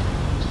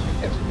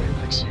 Everybody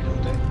likes you,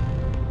 don't they?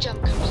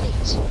 Jump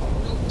complete.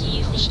 Do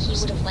you think he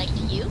would have liked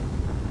you?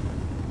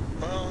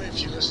 Well,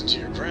 if you listen to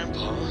your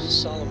grandpa,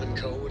 Solomon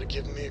Coe would have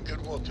given me a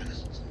good whooping.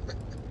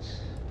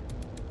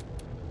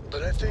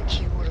 But I think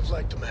he would have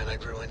liked the man I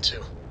grew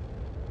into.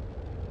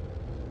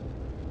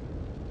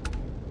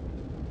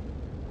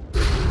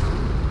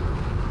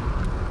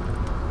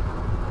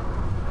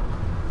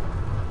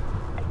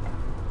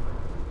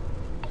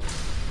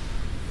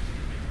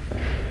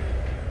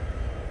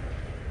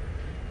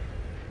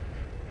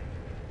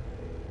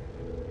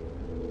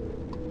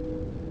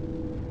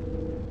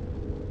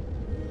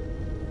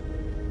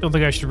 Don't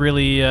think I should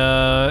really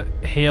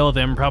hail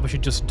them. Probably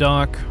should just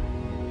dock.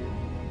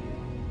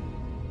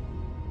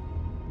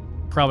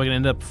 Probably gonna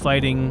end up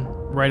fighting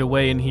right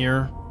away in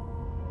here.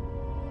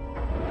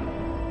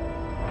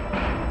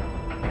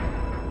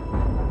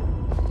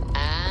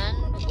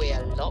 And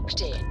we're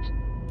locked in.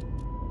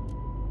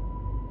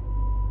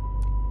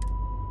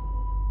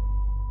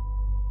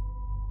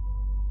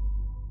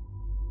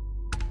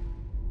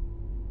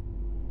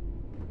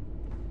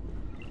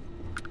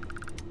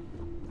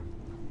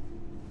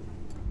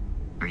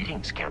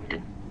 Greetings,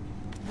 Captain.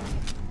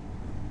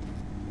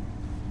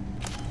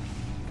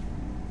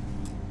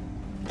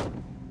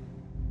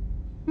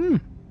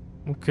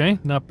 Okay,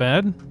 not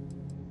bad.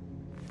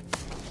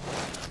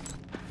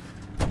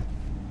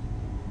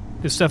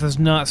 This stuff is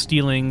not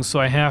stealing, so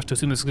I have to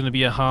assume this is going to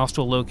be a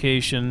hostile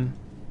location.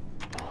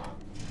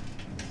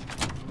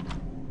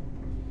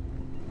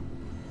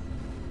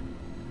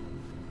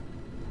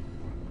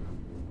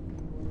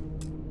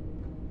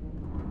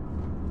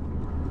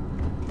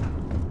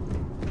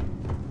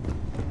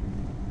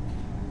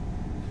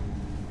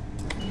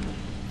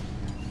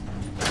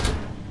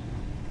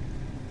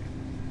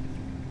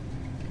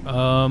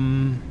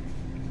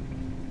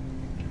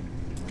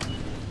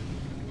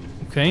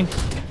 Okay.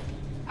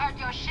 Heard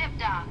your ship,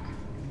 Doc.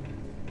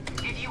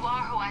 If you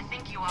are who I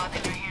think you are,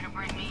 then you're here to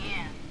bring me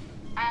in.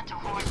 I had to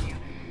warn you.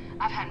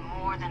 I've had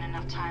more than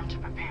enough time to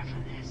prepare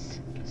for this.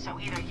 So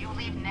either you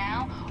leave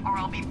now, or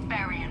I'll be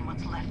burying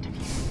what's left of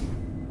you.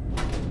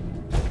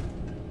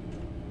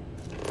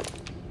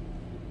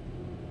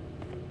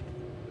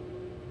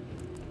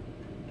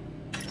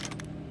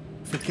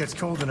 If it gets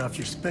cold enough,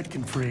 your spit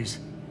can freeze.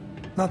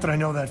 Not that I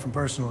know that from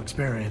personal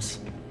experience.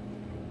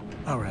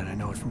 Alright, I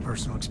know it from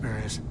personal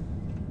experience.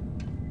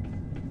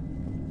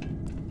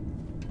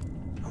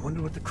 I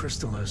wonder what the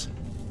crystal is.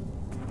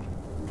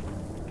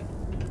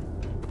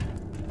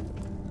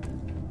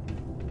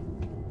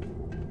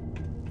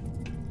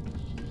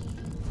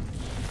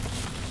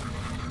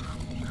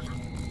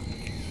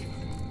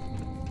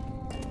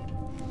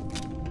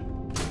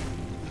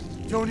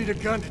 Don't need a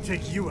gun to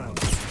take you out.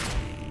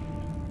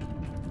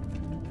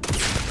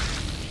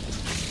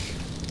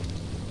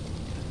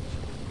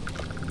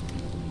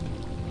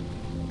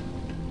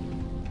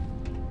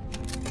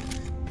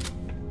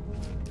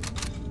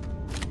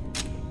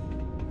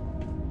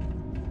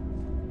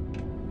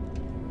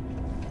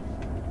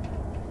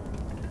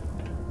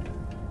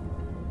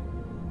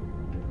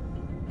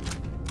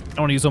 I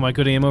want to use all my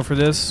good ammo for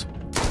this.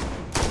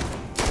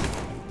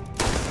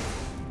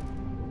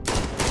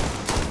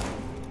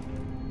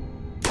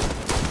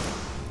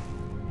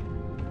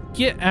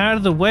 Get out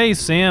of the way,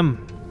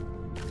 Sam.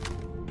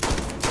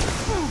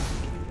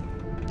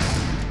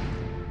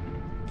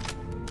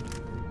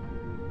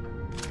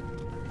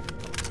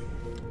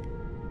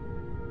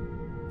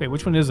 Wait,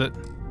 which one is it?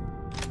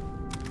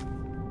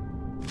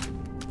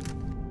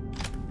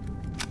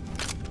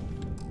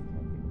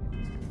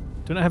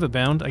 Do I have it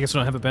bound? I guess I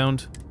don't have it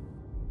bound.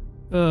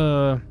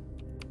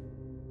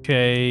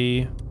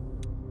 Okay.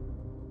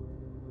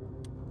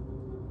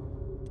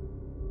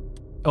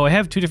 Oh, I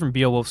have 2 different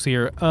Beowulfs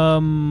here.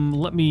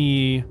 Let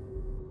me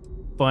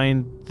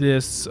find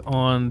this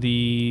on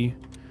the...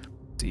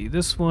 Let's see,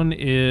 this one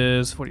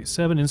is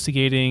 47,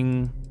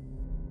 instigating...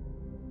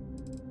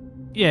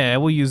 Yeah,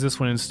 we'll use this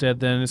one instead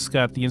then. It's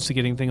got the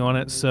instigating thing on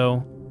it,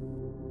 so...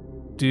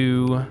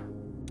 Do...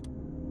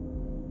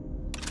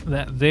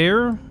 that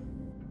there.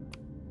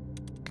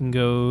 Can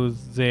go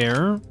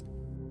there.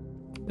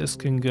 This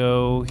can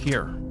go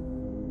here.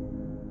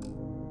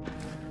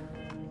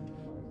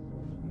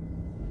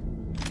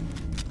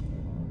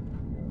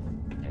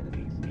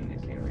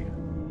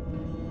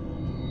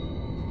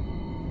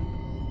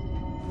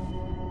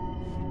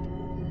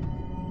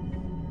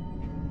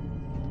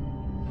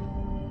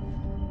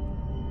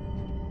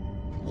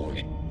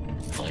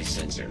 My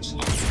sensors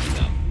are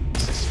picking up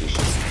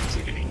suspicious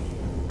activity.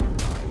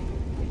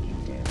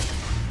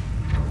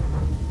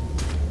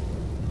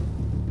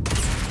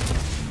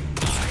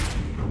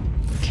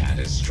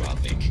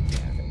 Catastrophic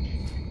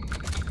damage.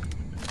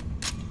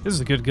 This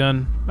is a good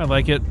gun. I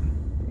like it.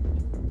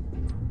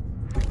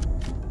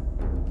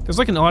 There's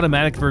like an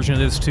automatic version of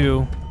this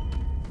too.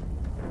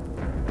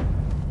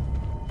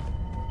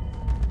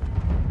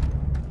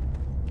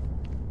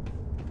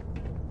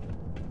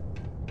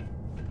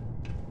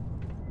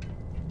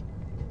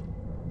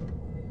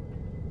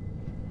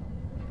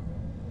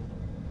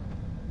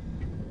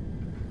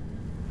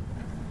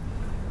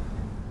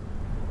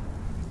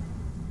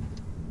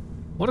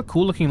 What a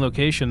cool looking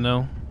location,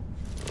 though.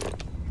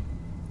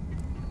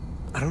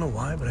 I don't know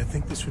why, but I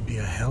think this would be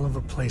a hell of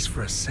a place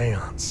for a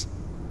seance.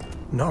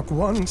 Knock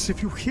once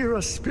if you hear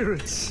us,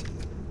 spirits.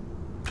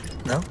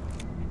 No?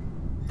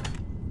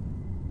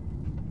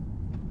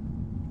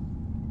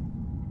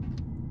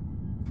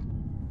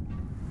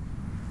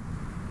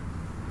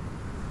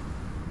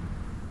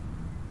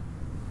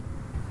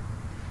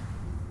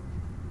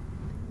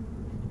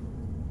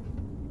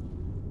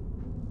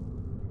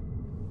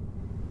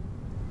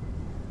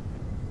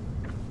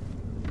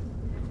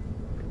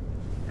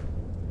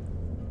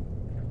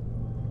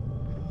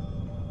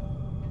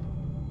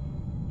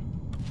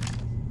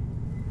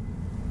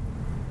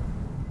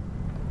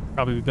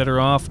 Probably be better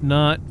off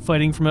not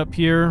fighting from up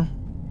here.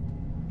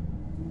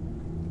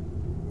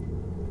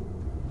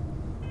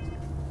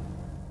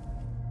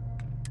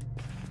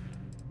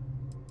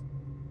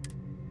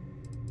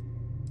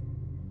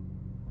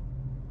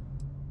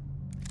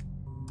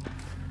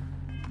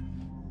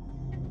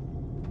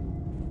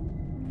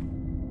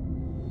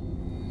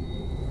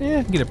 Yeah,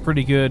 I can get a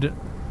pretty good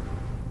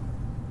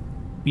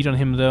beat on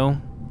him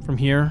though from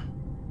here.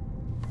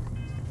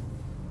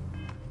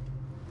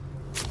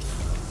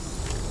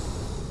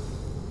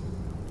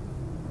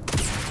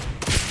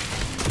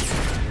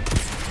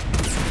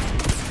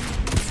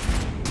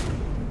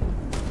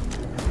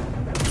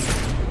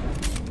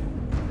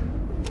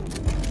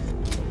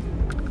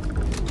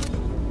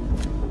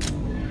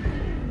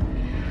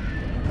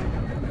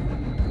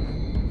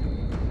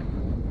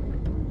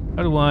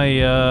 How do I,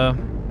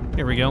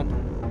 here we go.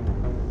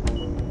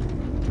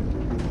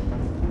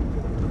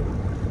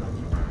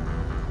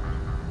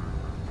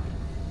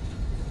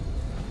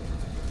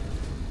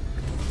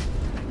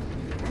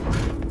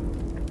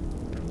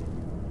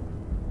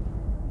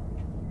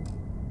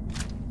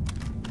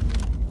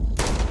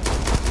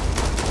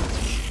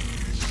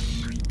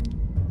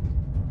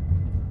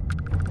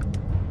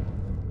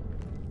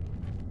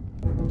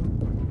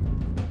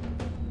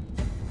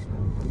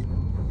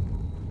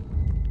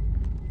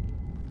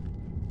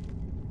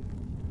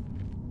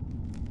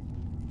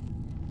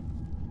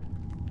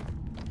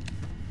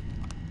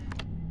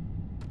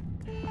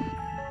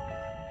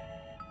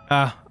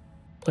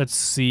 Let's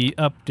see.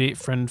 Update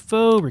friend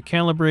foe,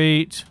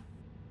 recalibrate,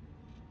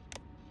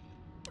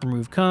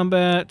 remove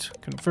combat,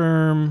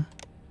 confirm,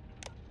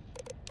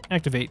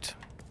 activate.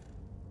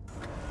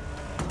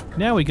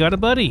 Now we got a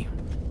buddy.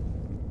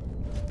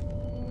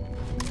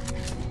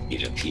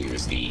 It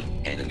appears the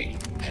enemy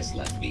has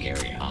left the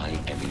area. I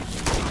am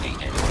inflicting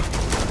the enemy.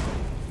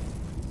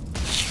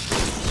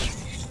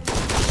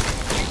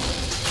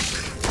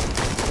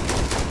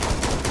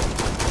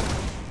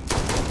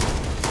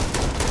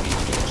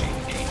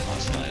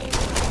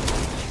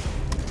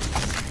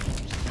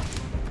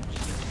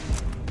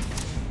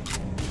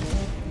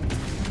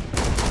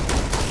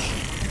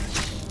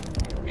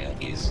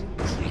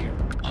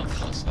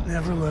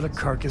 Never let a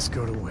carcass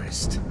go to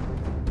waste.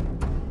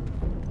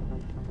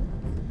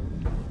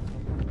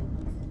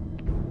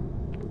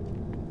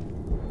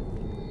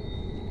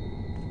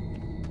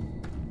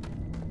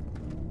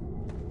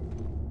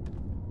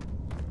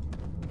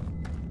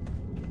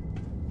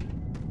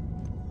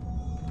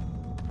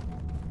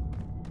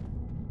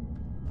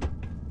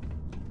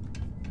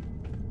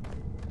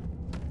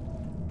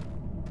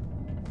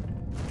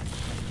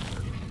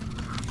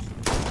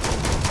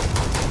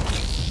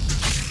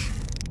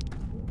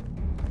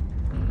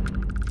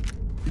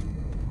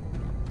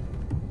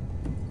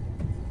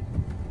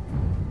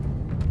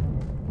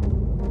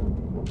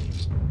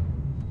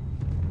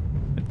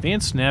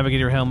 Advanced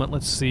Navigator helmet,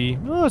 let's see.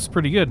 Oh, it's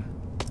pretty good.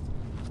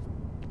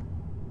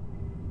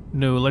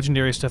 No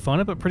legendary stuff on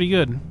it, but pretty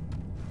good.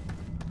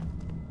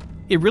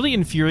 It really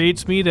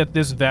infuriates me that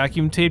this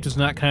vacuum tape does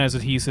not count as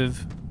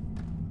adhesive.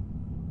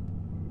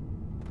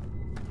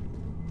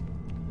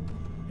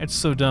 It's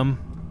so dumb.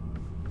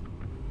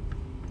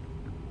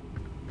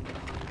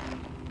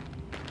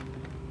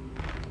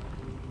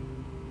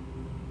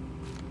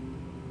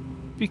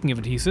 Speaking of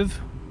adhesive,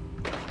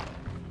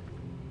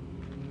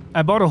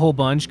 I bought a whole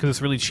bunch because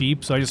it's really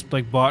cheap, so I just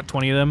like bought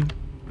 20 of them.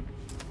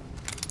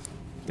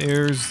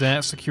 There's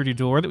that security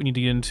door that we need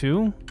to get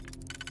into.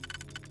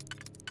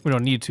 We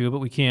don't need to, but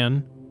we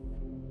can.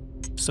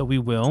 So we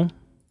will.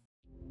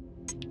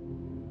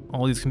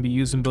 All these can be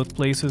used in both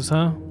places,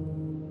 huh?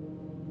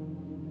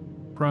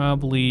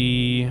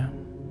 Probably...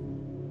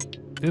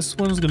 This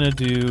one's gonna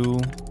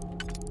do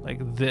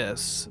like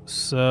this.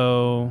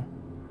 So...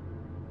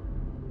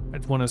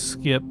 I'd want to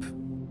skip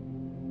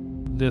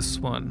this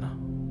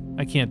one.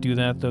 I can't do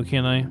that though,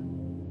 can I?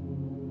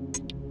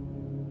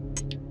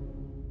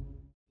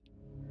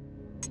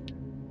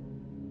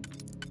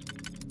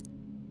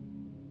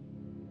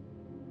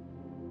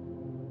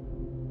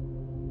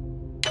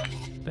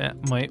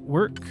 That might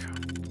work.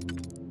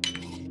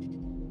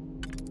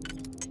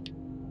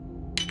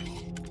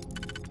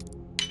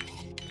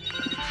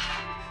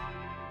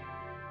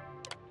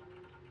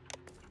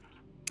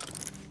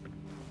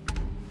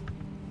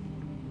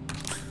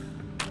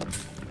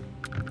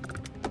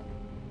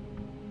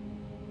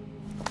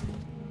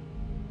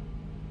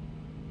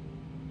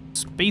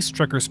 Space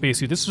trucker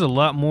spacesuit. This is a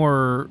lot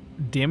more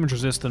damage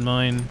resist than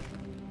mine.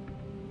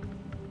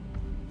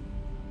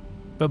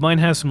 But mine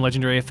has some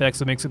legendary effects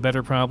that makes it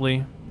better,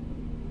 probably.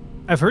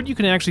 I've heard you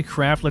can actually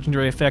craft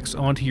legendary effects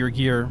onto your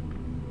gear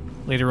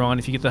later on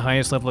if you get the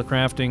highest level of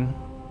crafting.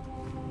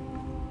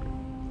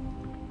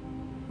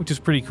 Which is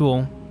pretty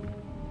cool.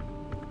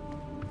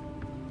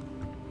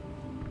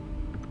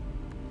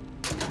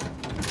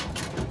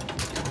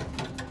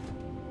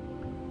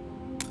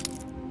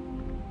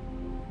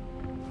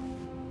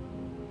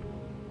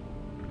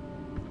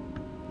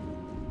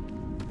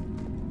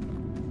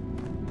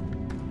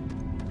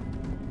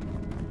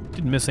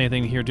 Didn't miss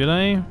anything here, did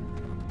I?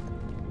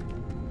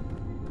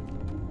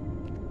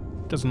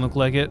 Doesn't look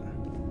like it.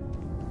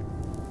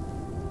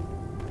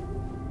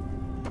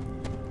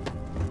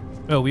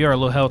 Oh, we are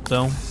low health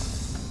though.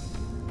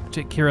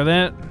 Take care of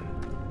that.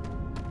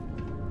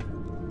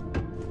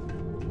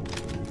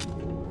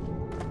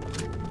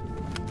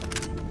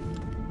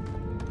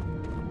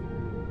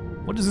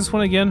 What is this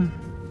one again?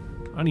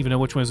 I don't even know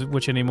which one is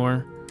which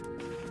anymore.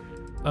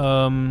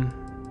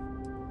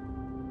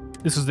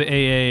 This is the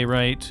AA,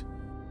 right?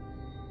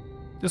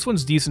 This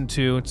one's decent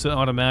too. It's an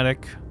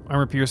automatic.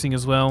 Armor piercing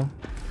as well.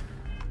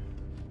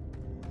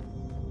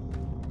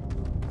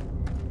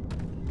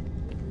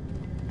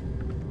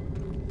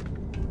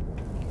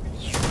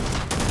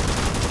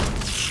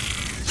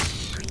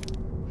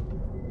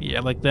 Yeah,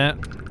 like that.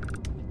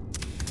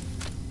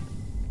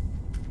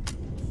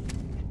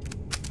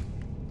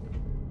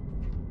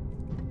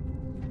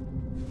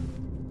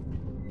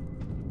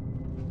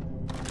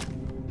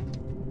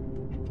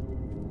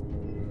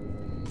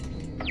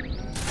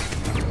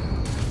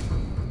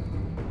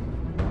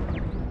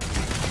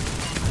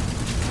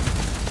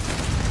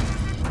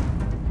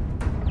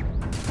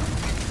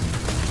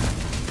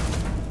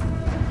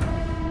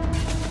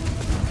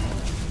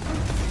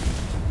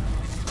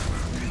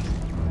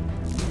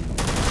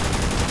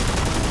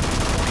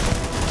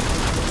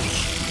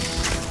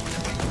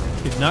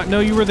 Not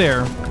know you were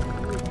there.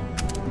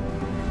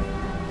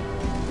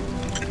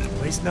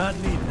 Waste not,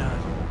 need not.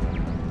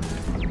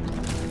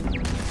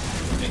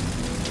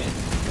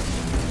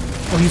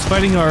 Oh, he's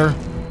fighting our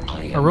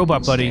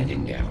robot buddy.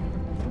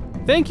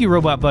 Thank you,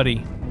 robot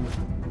buddy.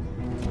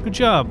 Good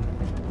job.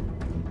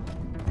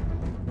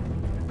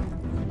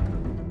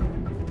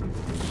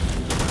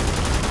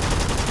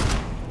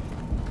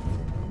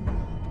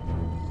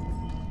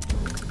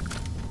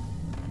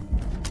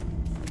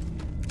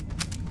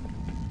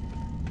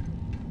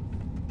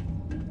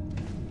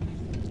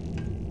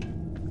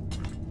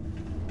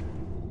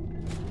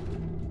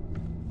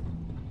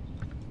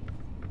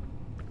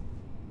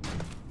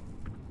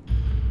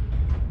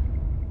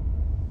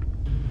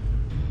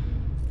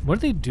 What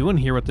are they doing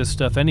here with this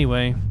stuff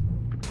anyway?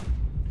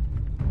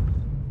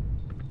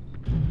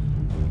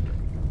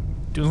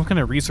 Doing some kind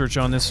of research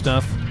on this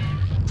stuff.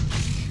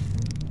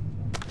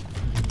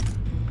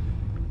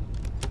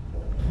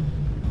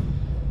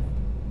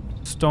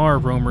 Star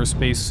Roamer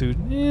spacesuit.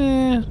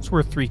 It's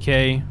worth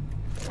 3K.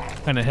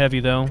 Kind of heavy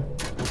though.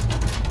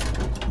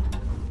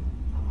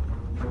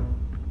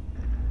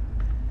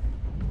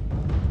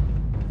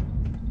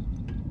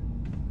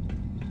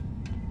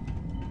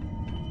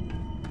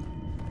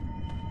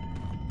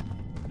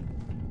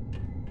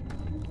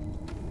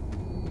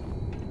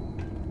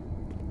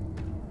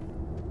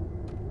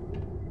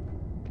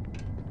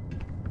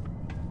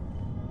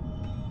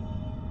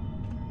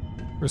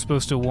 We're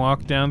supposed to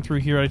walk down through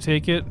here, I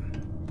take it.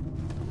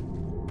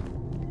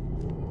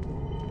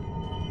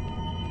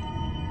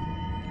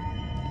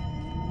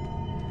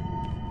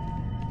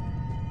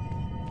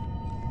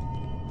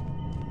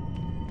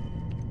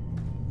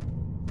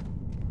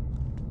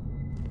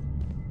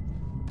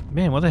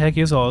 Man, what the heck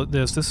is all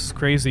this? This is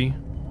crazy.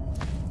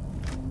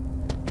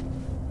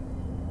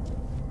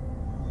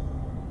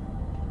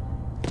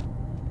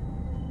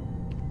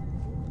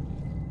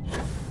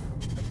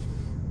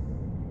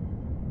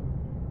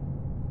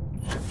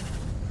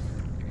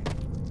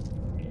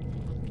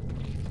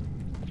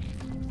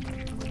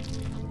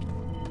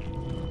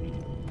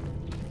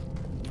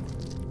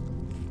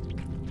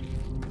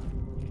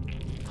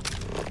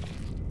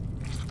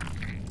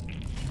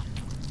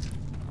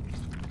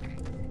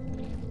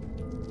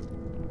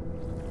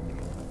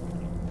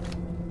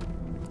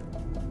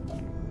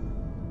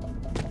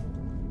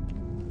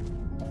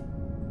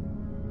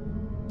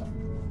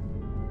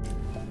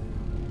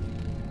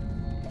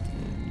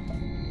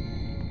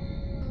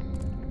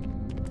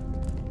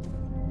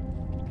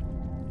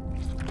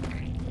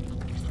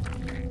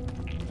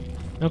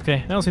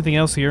 Okay, I don't see anything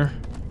else here.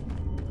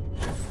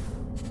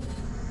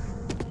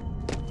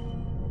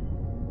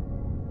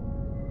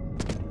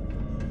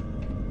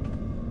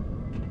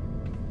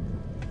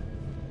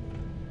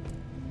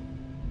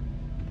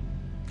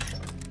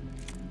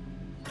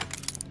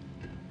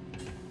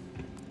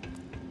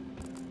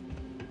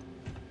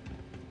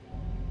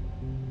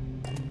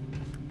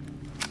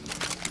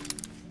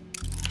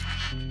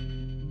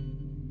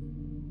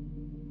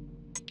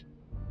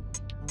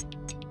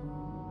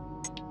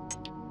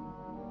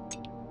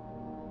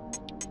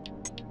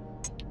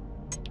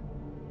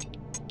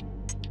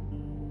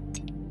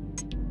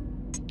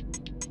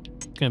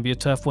 Gonna be a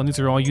tough one. These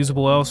are all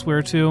usable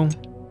elsewhere too.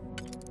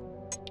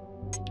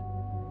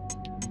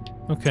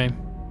 Okay.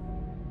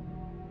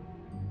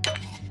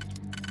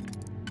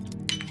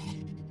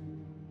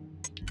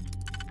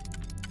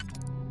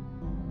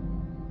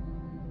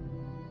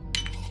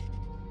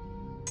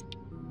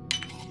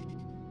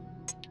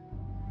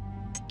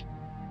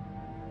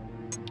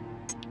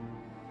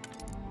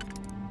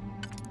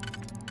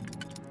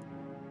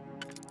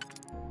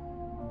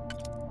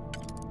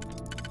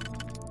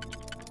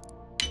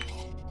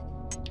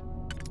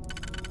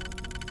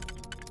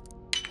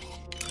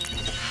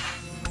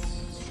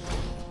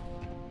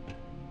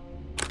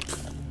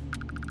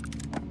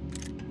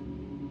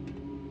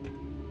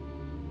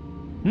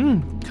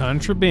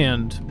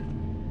 Contraband.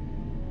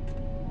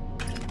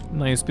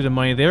 Nice bit of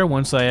money there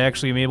once I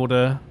actually am able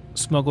to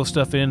smuggle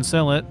stuff in and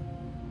sell it.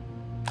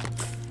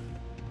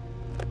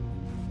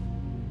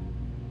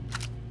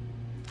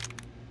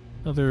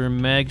 Another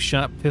mag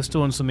shot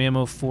pistol and some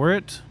ammo for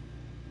it.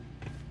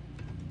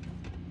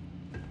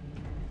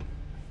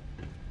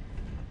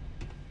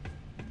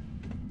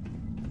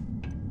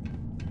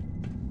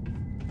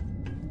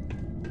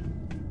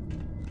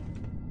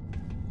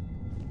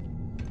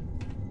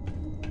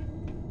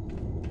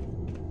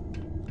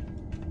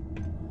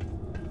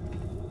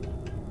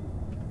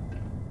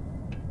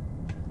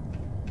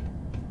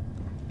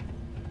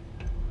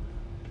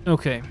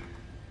 Okay.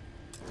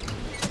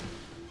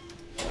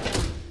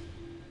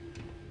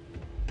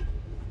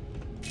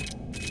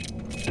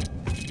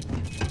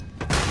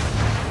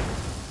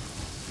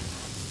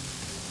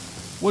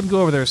 Wouldn't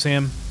go over there,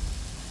 Sam.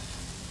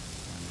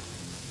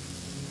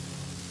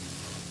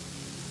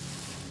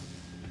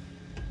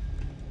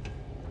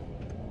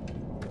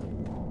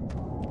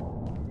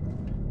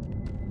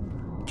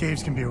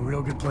 Caves can be a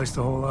real good place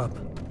to hole up.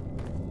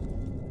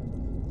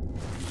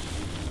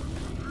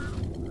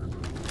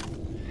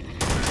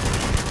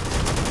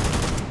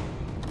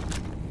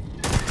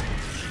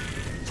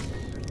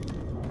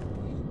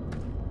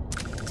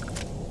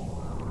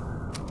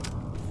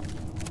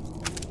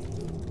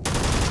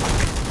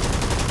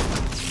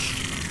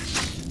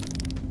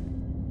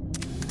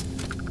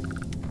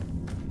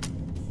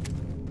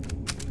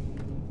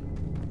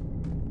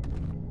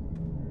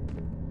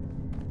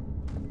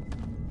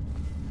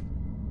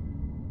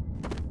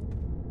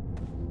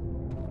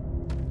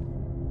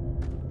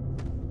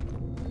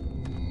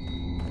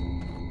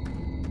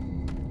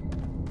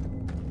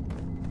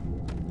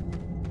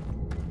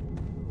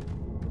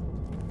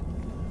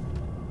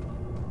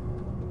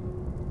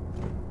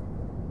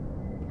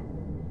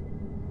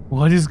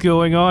 What is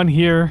going on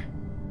here?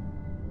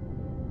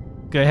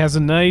 Guy has a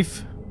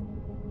knife.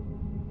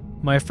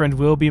 My friend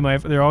Wilby.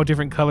 They're all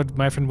different colored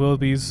My Friend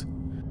Wilbys.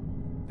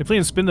 They're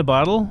playing spin the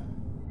bottle,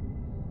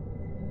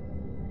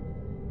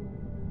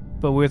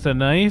 but with a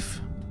knife.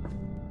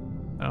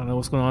 I don't know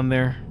what's going on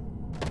there.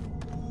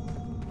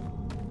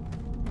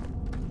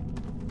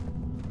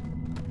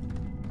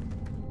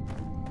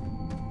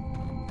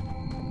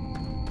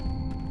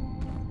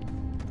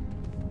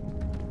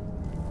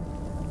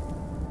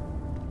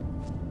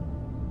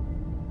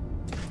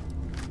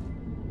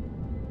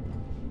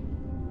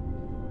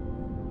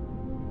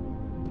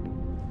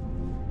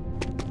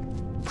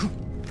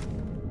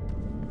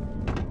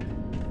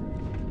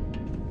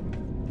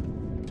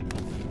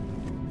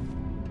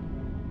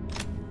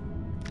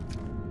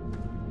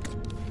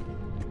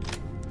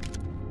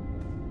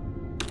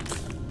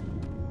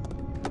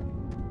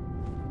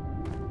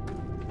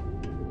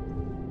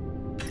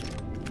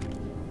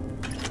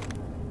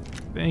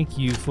 Thank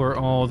you for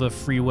all the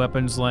free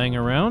weapons laying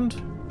around.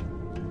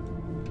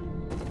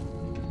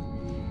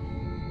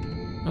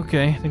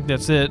 Okay, I think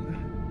that's it.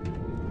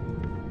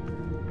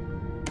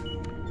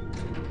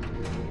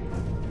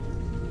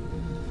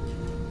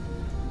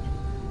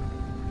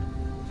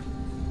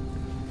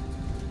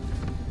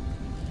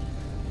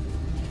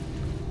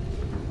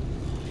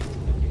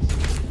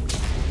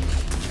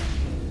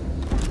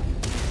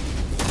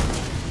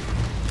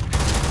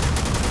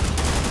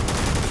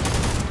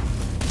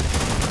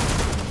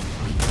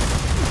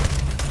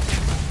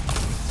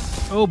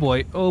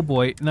 Oh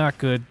boy, not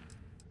good.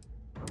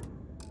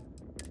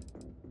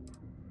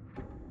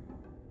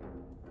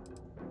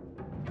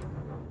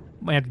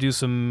 Might have to do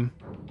some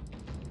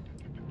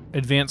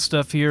advanced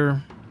stuff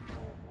here.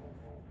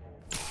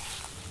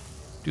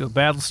 Do a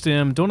battle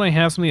stim. Don't I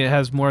have something that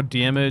has more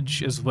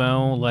damage as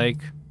well, like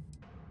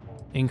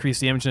increase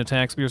damage and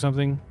attack speed or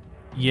something?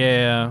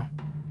 Yeah.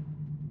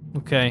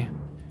 Okay.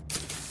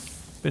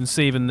 Been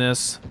saving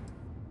this.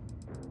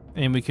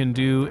 And we can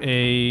do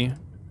a...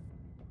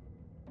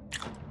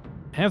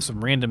 I have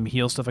some random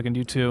heal stuff I can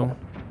do too.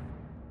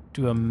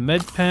 Do a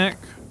med pack.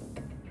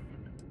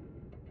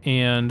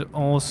 And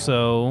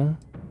also...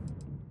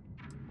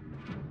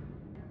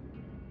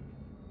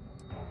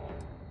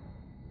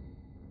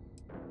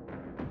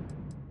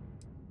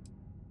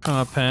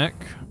 pack.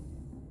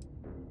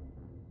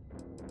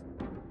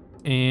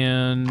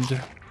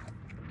 And...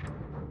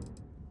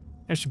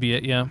 that should be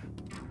it, yeah.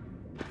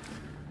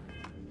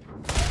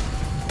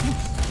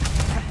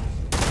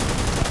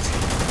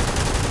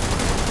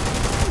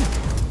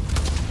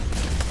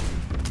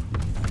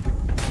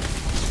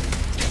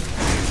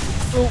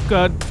 Oh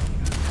god.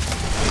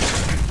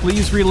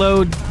 Please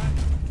reload.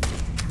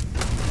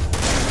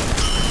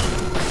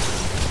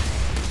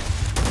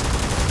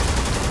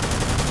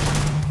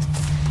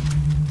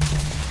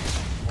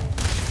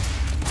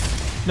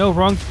 No,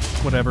 wrong.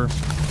 Whatever.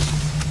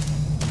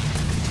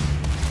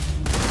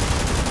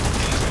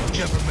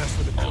 Never mess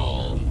with a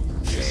all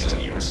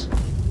failures.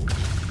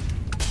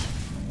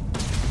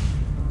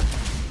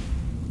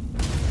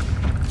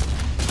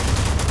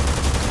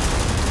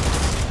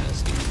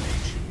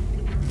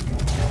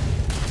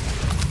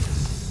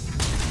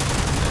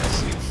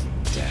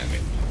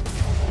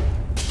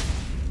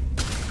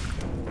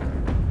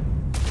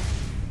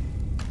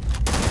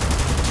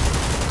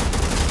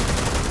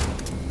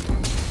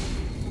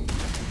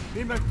 Me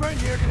and my friend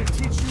here are gonna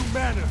teach you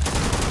manners.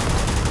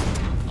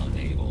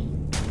 Unable.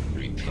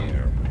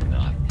 Repair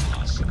not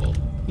possible.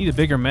 Need a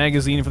bigger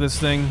magazine for this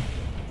thing.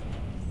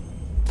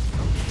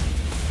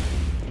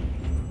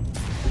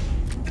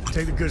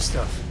 Take the good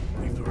stuff.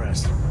 Leave the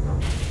rest.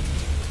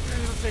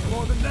 It'll take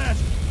more than that.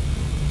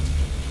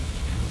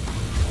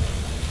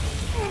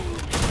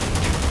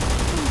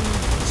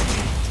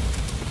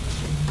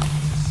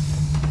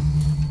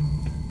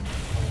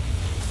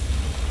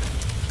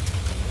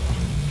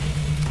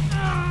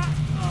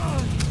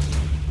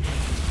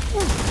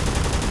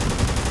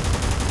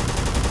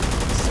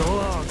 So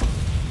long.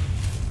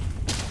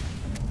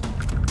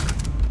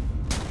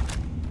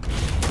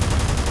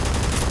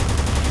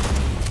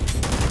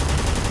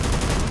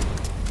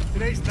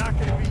 Today's not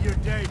gonna be your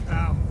day,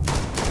 pal.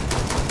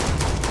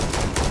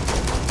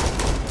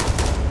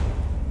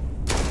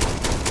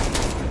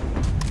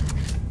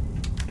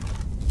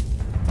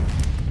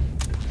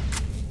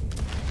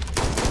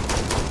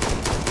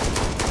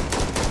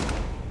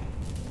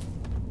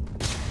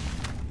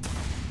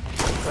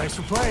 Thanks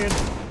for playing.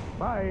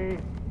 Bye.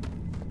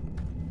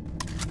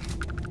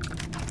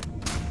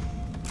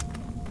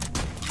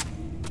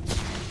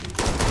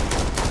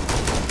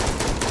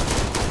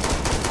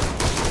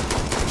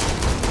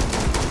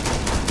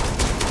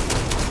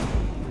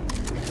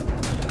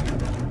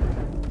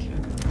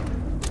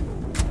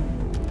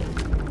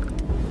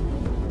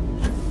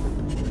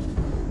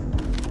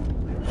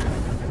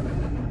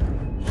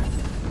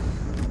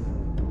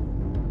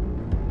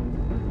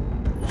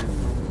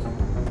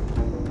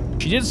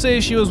 She did say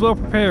she was well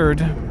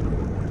prepared,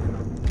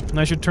 and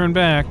I should turn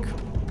back.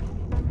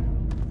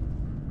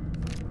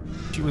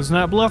 She was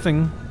not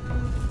bluffing.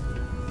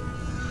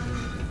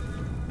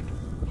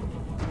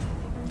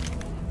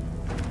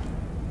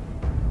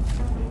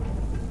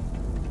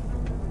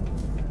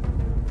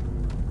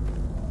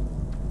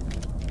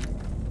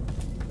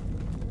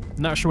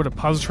 Not sure what a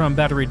positron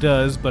battery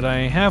does, but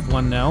I have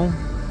one now.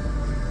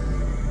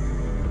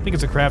 I think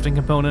it's a crafting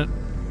component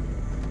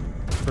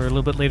for a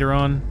little bit later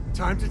on.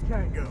 Time to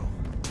tango.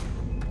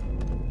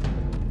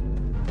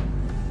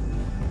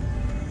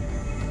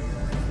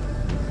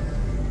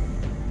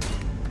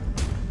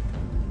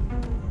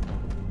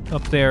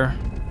 Up there.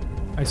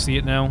 I see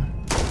it now.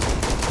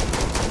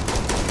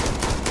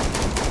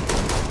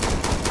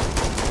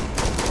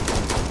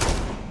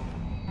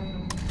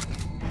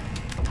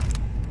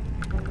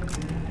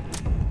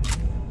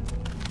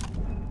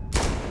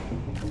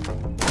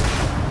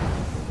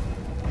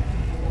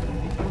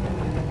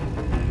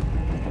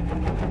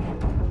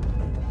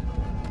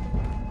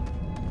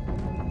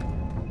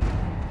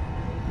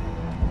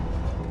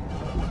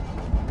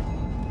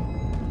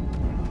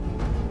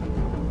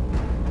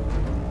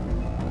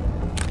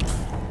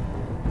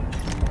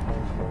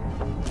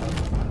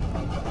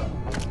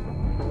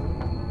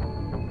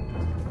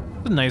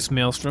 a nice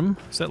maelstrom.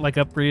 Is that like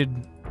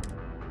upgraded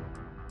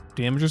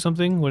damage or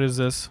something? What is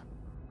this?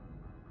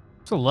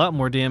 It's a lot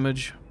more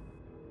damage.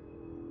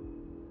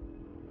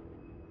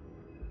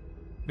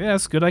 Yeah,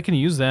 that's good. I can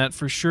use that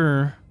for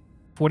sure.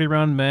 40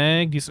 round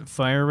mag, decent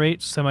fire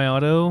rate,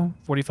 semi-auto,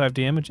 45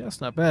 damage.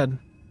 That's not bad.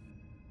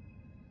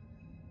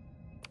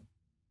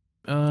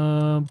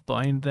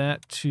 Bind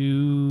that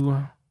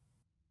to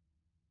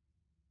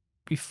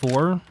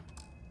B4.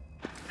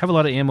 Have a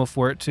lot of ammo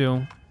for it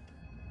too.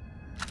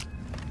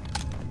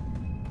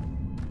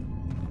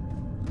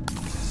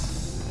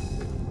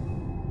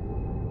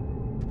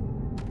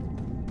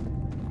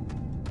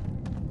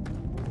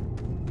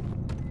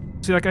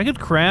 See, like, I could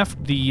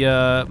craft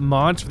the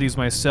mods for these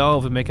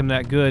myself and make them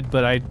that good,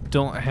 but I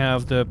don't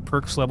have the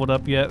perks leveled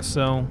up yet,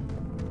 so...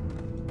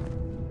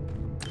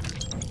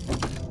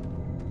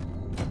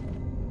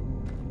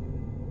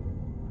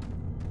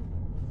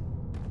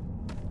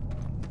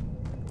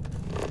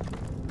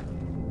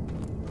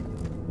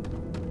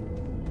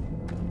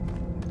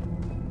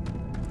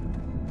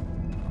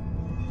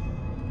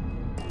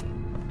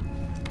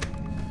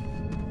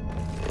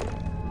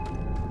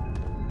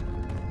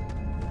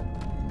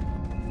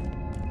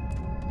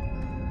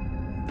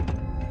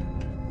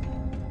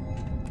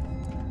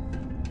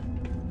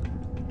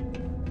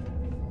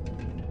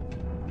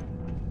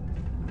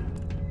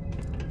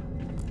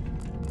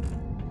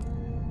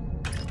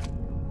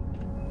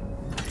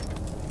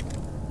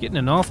 Getting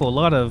an awful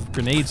lot of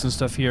grenades and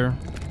stuff here.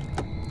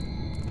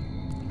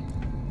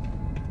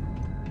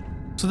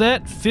 So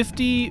that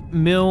 50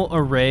 mil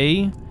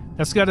array,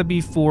 that's got to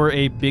be for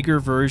a bigger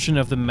version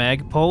of the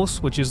mag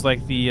pulse, which is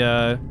like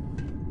the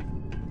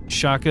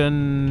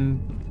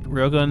shotgun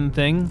railgun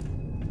thing.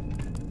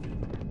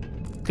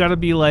 Got to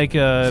be like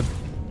a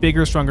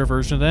bigger, stronger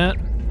version of that.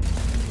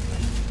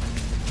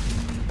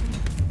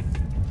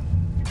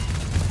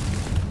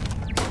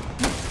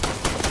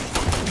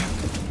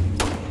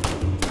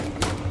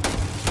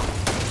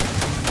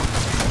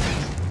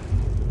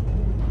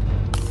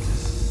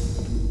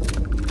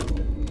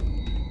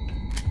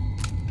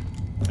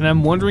 And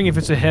I'm wondering if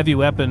it's a heavy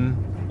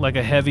weapon, like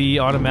a heavy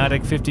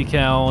automatic 50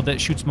 cal that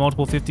shoots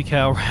multiple 50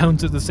 cal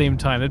rounds at the same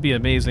time. That'd be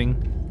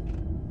amazing.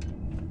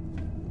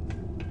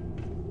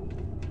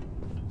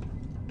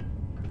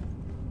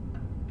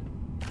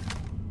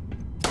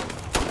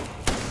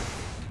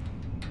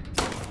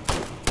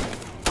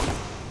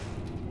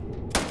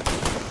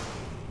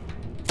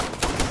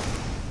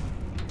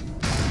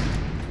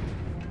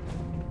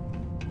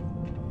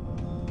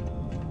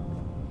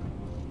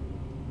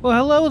 Well,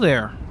 hello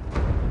there.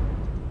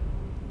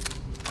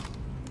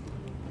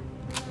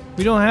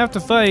 We don't have to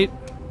fight.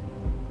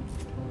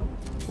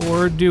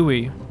 Or do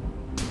we?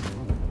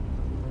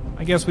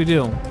 I guess we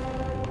do.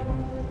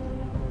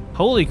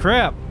 Holy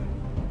crap.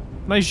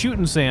 Nice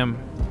shooting, Sam.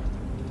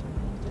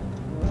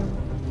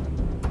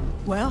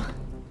 Well,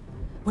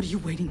 what are you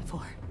waiting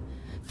for?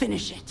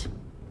 Finish it.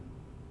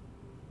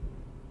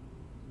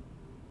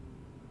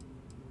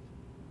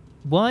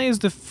 Why is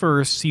the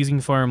first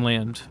seizing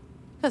farmland?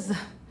 Because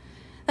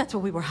that's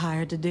what we were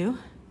hired to do.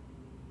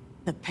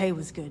 The pay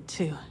was good,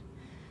 too.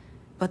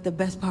 But the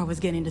best part was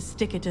getting to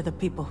stick it to the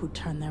people who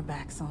turned their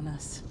backs on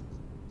us.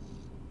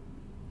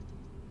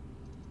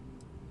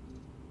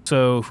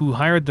 So, who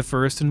hired the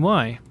first and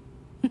why?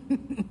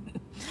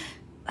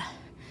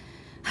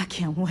 I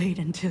can't wait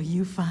until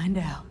you find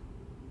out.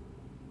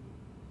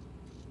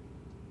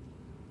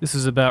 This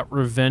is about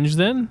revenge,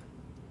 then?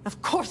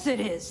 Of course it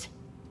is!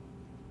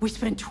 We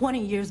spent 20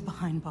 years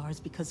behind bars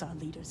because our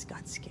leaders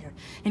got scared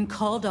and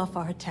called off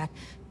our attack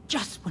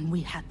just when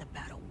we had the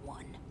battle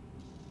won.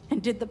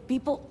 And did the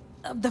people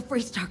of the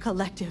Freestar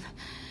Collective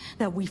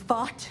that we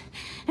fought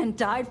and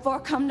died for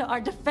come to our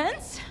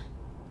defense?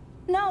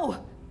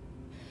 No!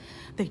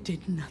 They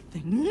did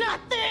nothing.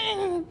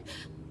 Nothing!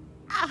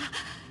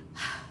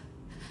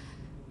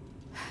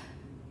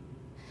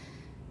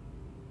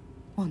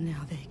 Well,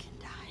 now they can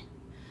die.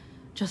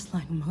 Just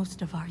like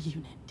most of our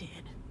unit did.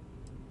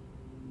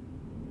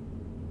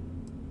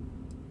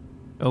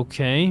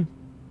 Okay.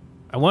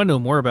 I want to know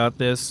more about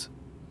this.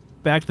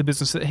 Back to the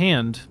business at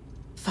hand.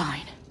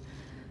 Fine.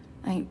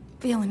 I ain't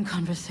feeling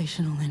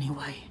conversational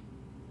anyway.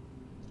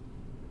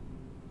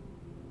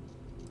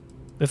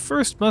 The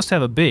first must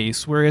have a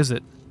base. Where is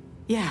it?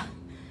 Yeah.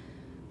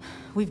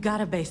 We've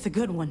got a base, a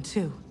good one,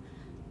 too.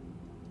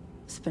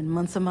 Spent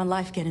months of my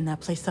life getting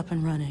that place up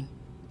and running.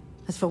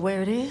 As for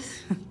where it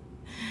is,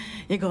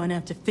 you're going to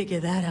have to figure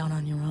that out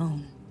on your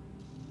own.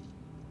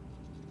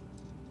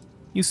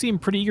 You seem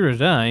pretty eager to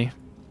die.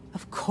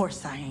 Of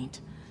course I ain't.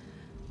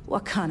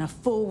 What kind of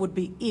fool would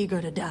be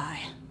eager to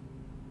die?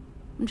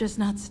 I'm just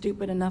not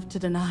stupid enough to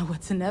deny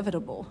what's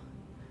inevitable.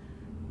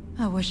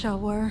 I wish I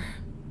were.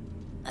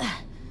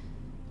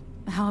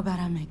 How about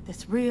I make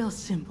this real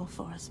simple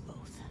for us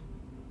both?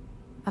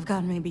 I've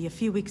got maybe a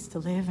few weeks to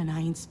live, and I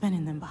ain't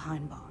spending them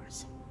behind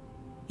bars.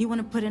 You want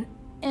to put an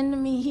end to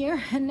me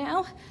here and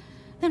now?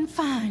 Then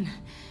fine.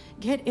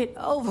 Get it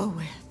over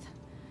with.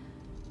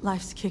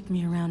 Life's kicked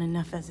me around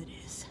enough as it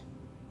is.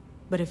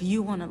 But if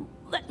you want to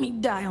let me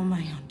die on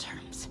my own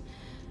terms,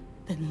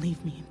 then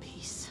leave me in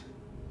peace.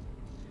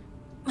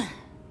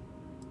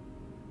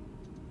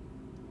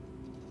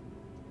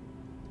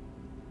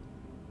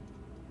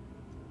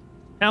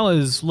 How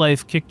has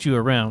life kicked you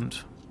around?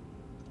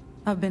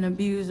 I've been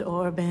abused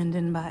or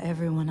abandoned by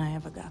everyone I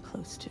ever got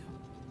close to.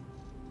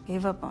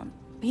 Gave up on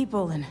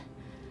people and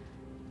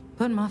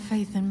put my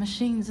faith in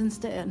machines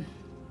instead.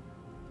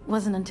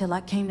 Wasn't until I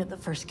came to the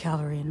 1st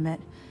Cavalry and met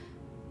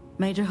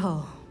Major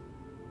Hull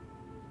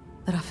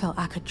that I felt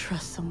I could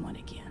trust someone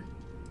again.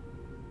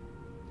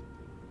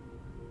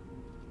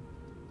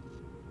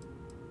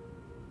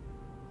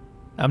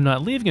 I'm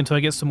not leaving until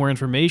I get some more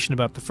information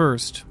about the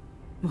 1st.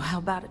 Well, how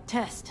about a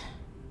test?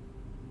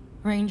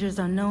 Rangers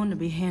are known to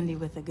be handy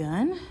with a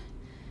gun.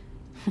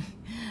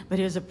 But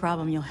here's a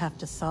problem you'll have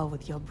to solve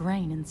with your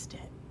brain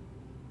instead.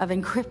 I've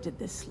encrypted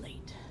this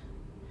slate.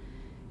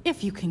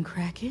 If you can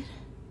crack it,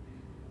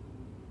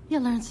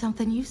 you'll learn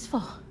something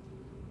useful.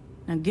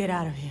 Now get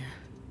out of here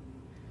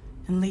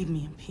and leave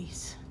me in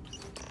peace.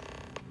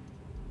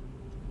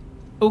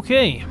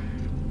 Okay.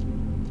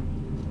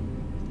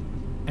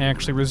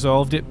 Actually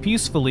resolved it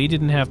peacefully,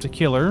 didn't have to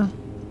kill her.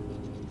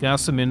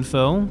 Got some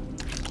info.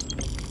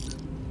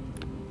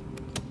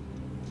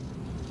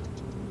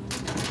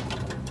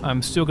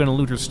 I'm still gonna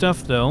loot her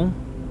stuff, though.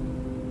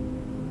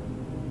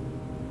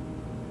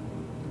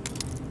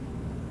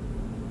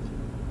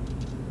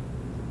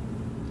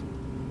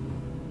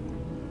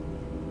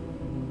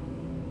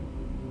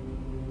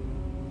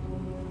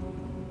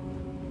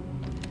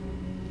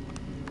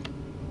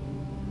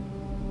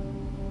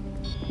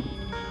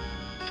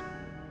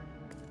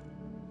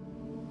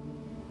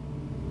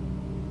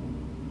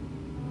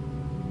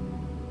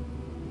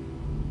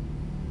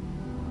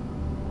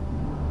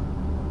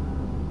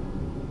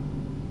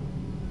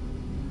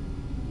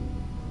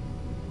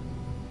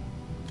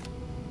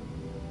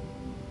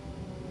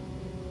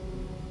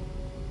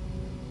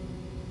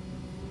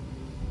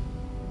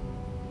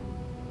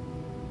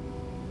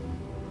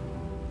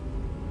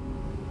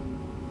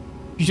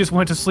 She just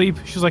went to sleep.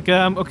 She's like,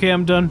 okay,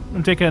 I'm done.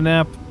 I'm taking a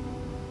nap.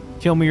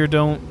 Kill me or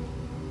don't.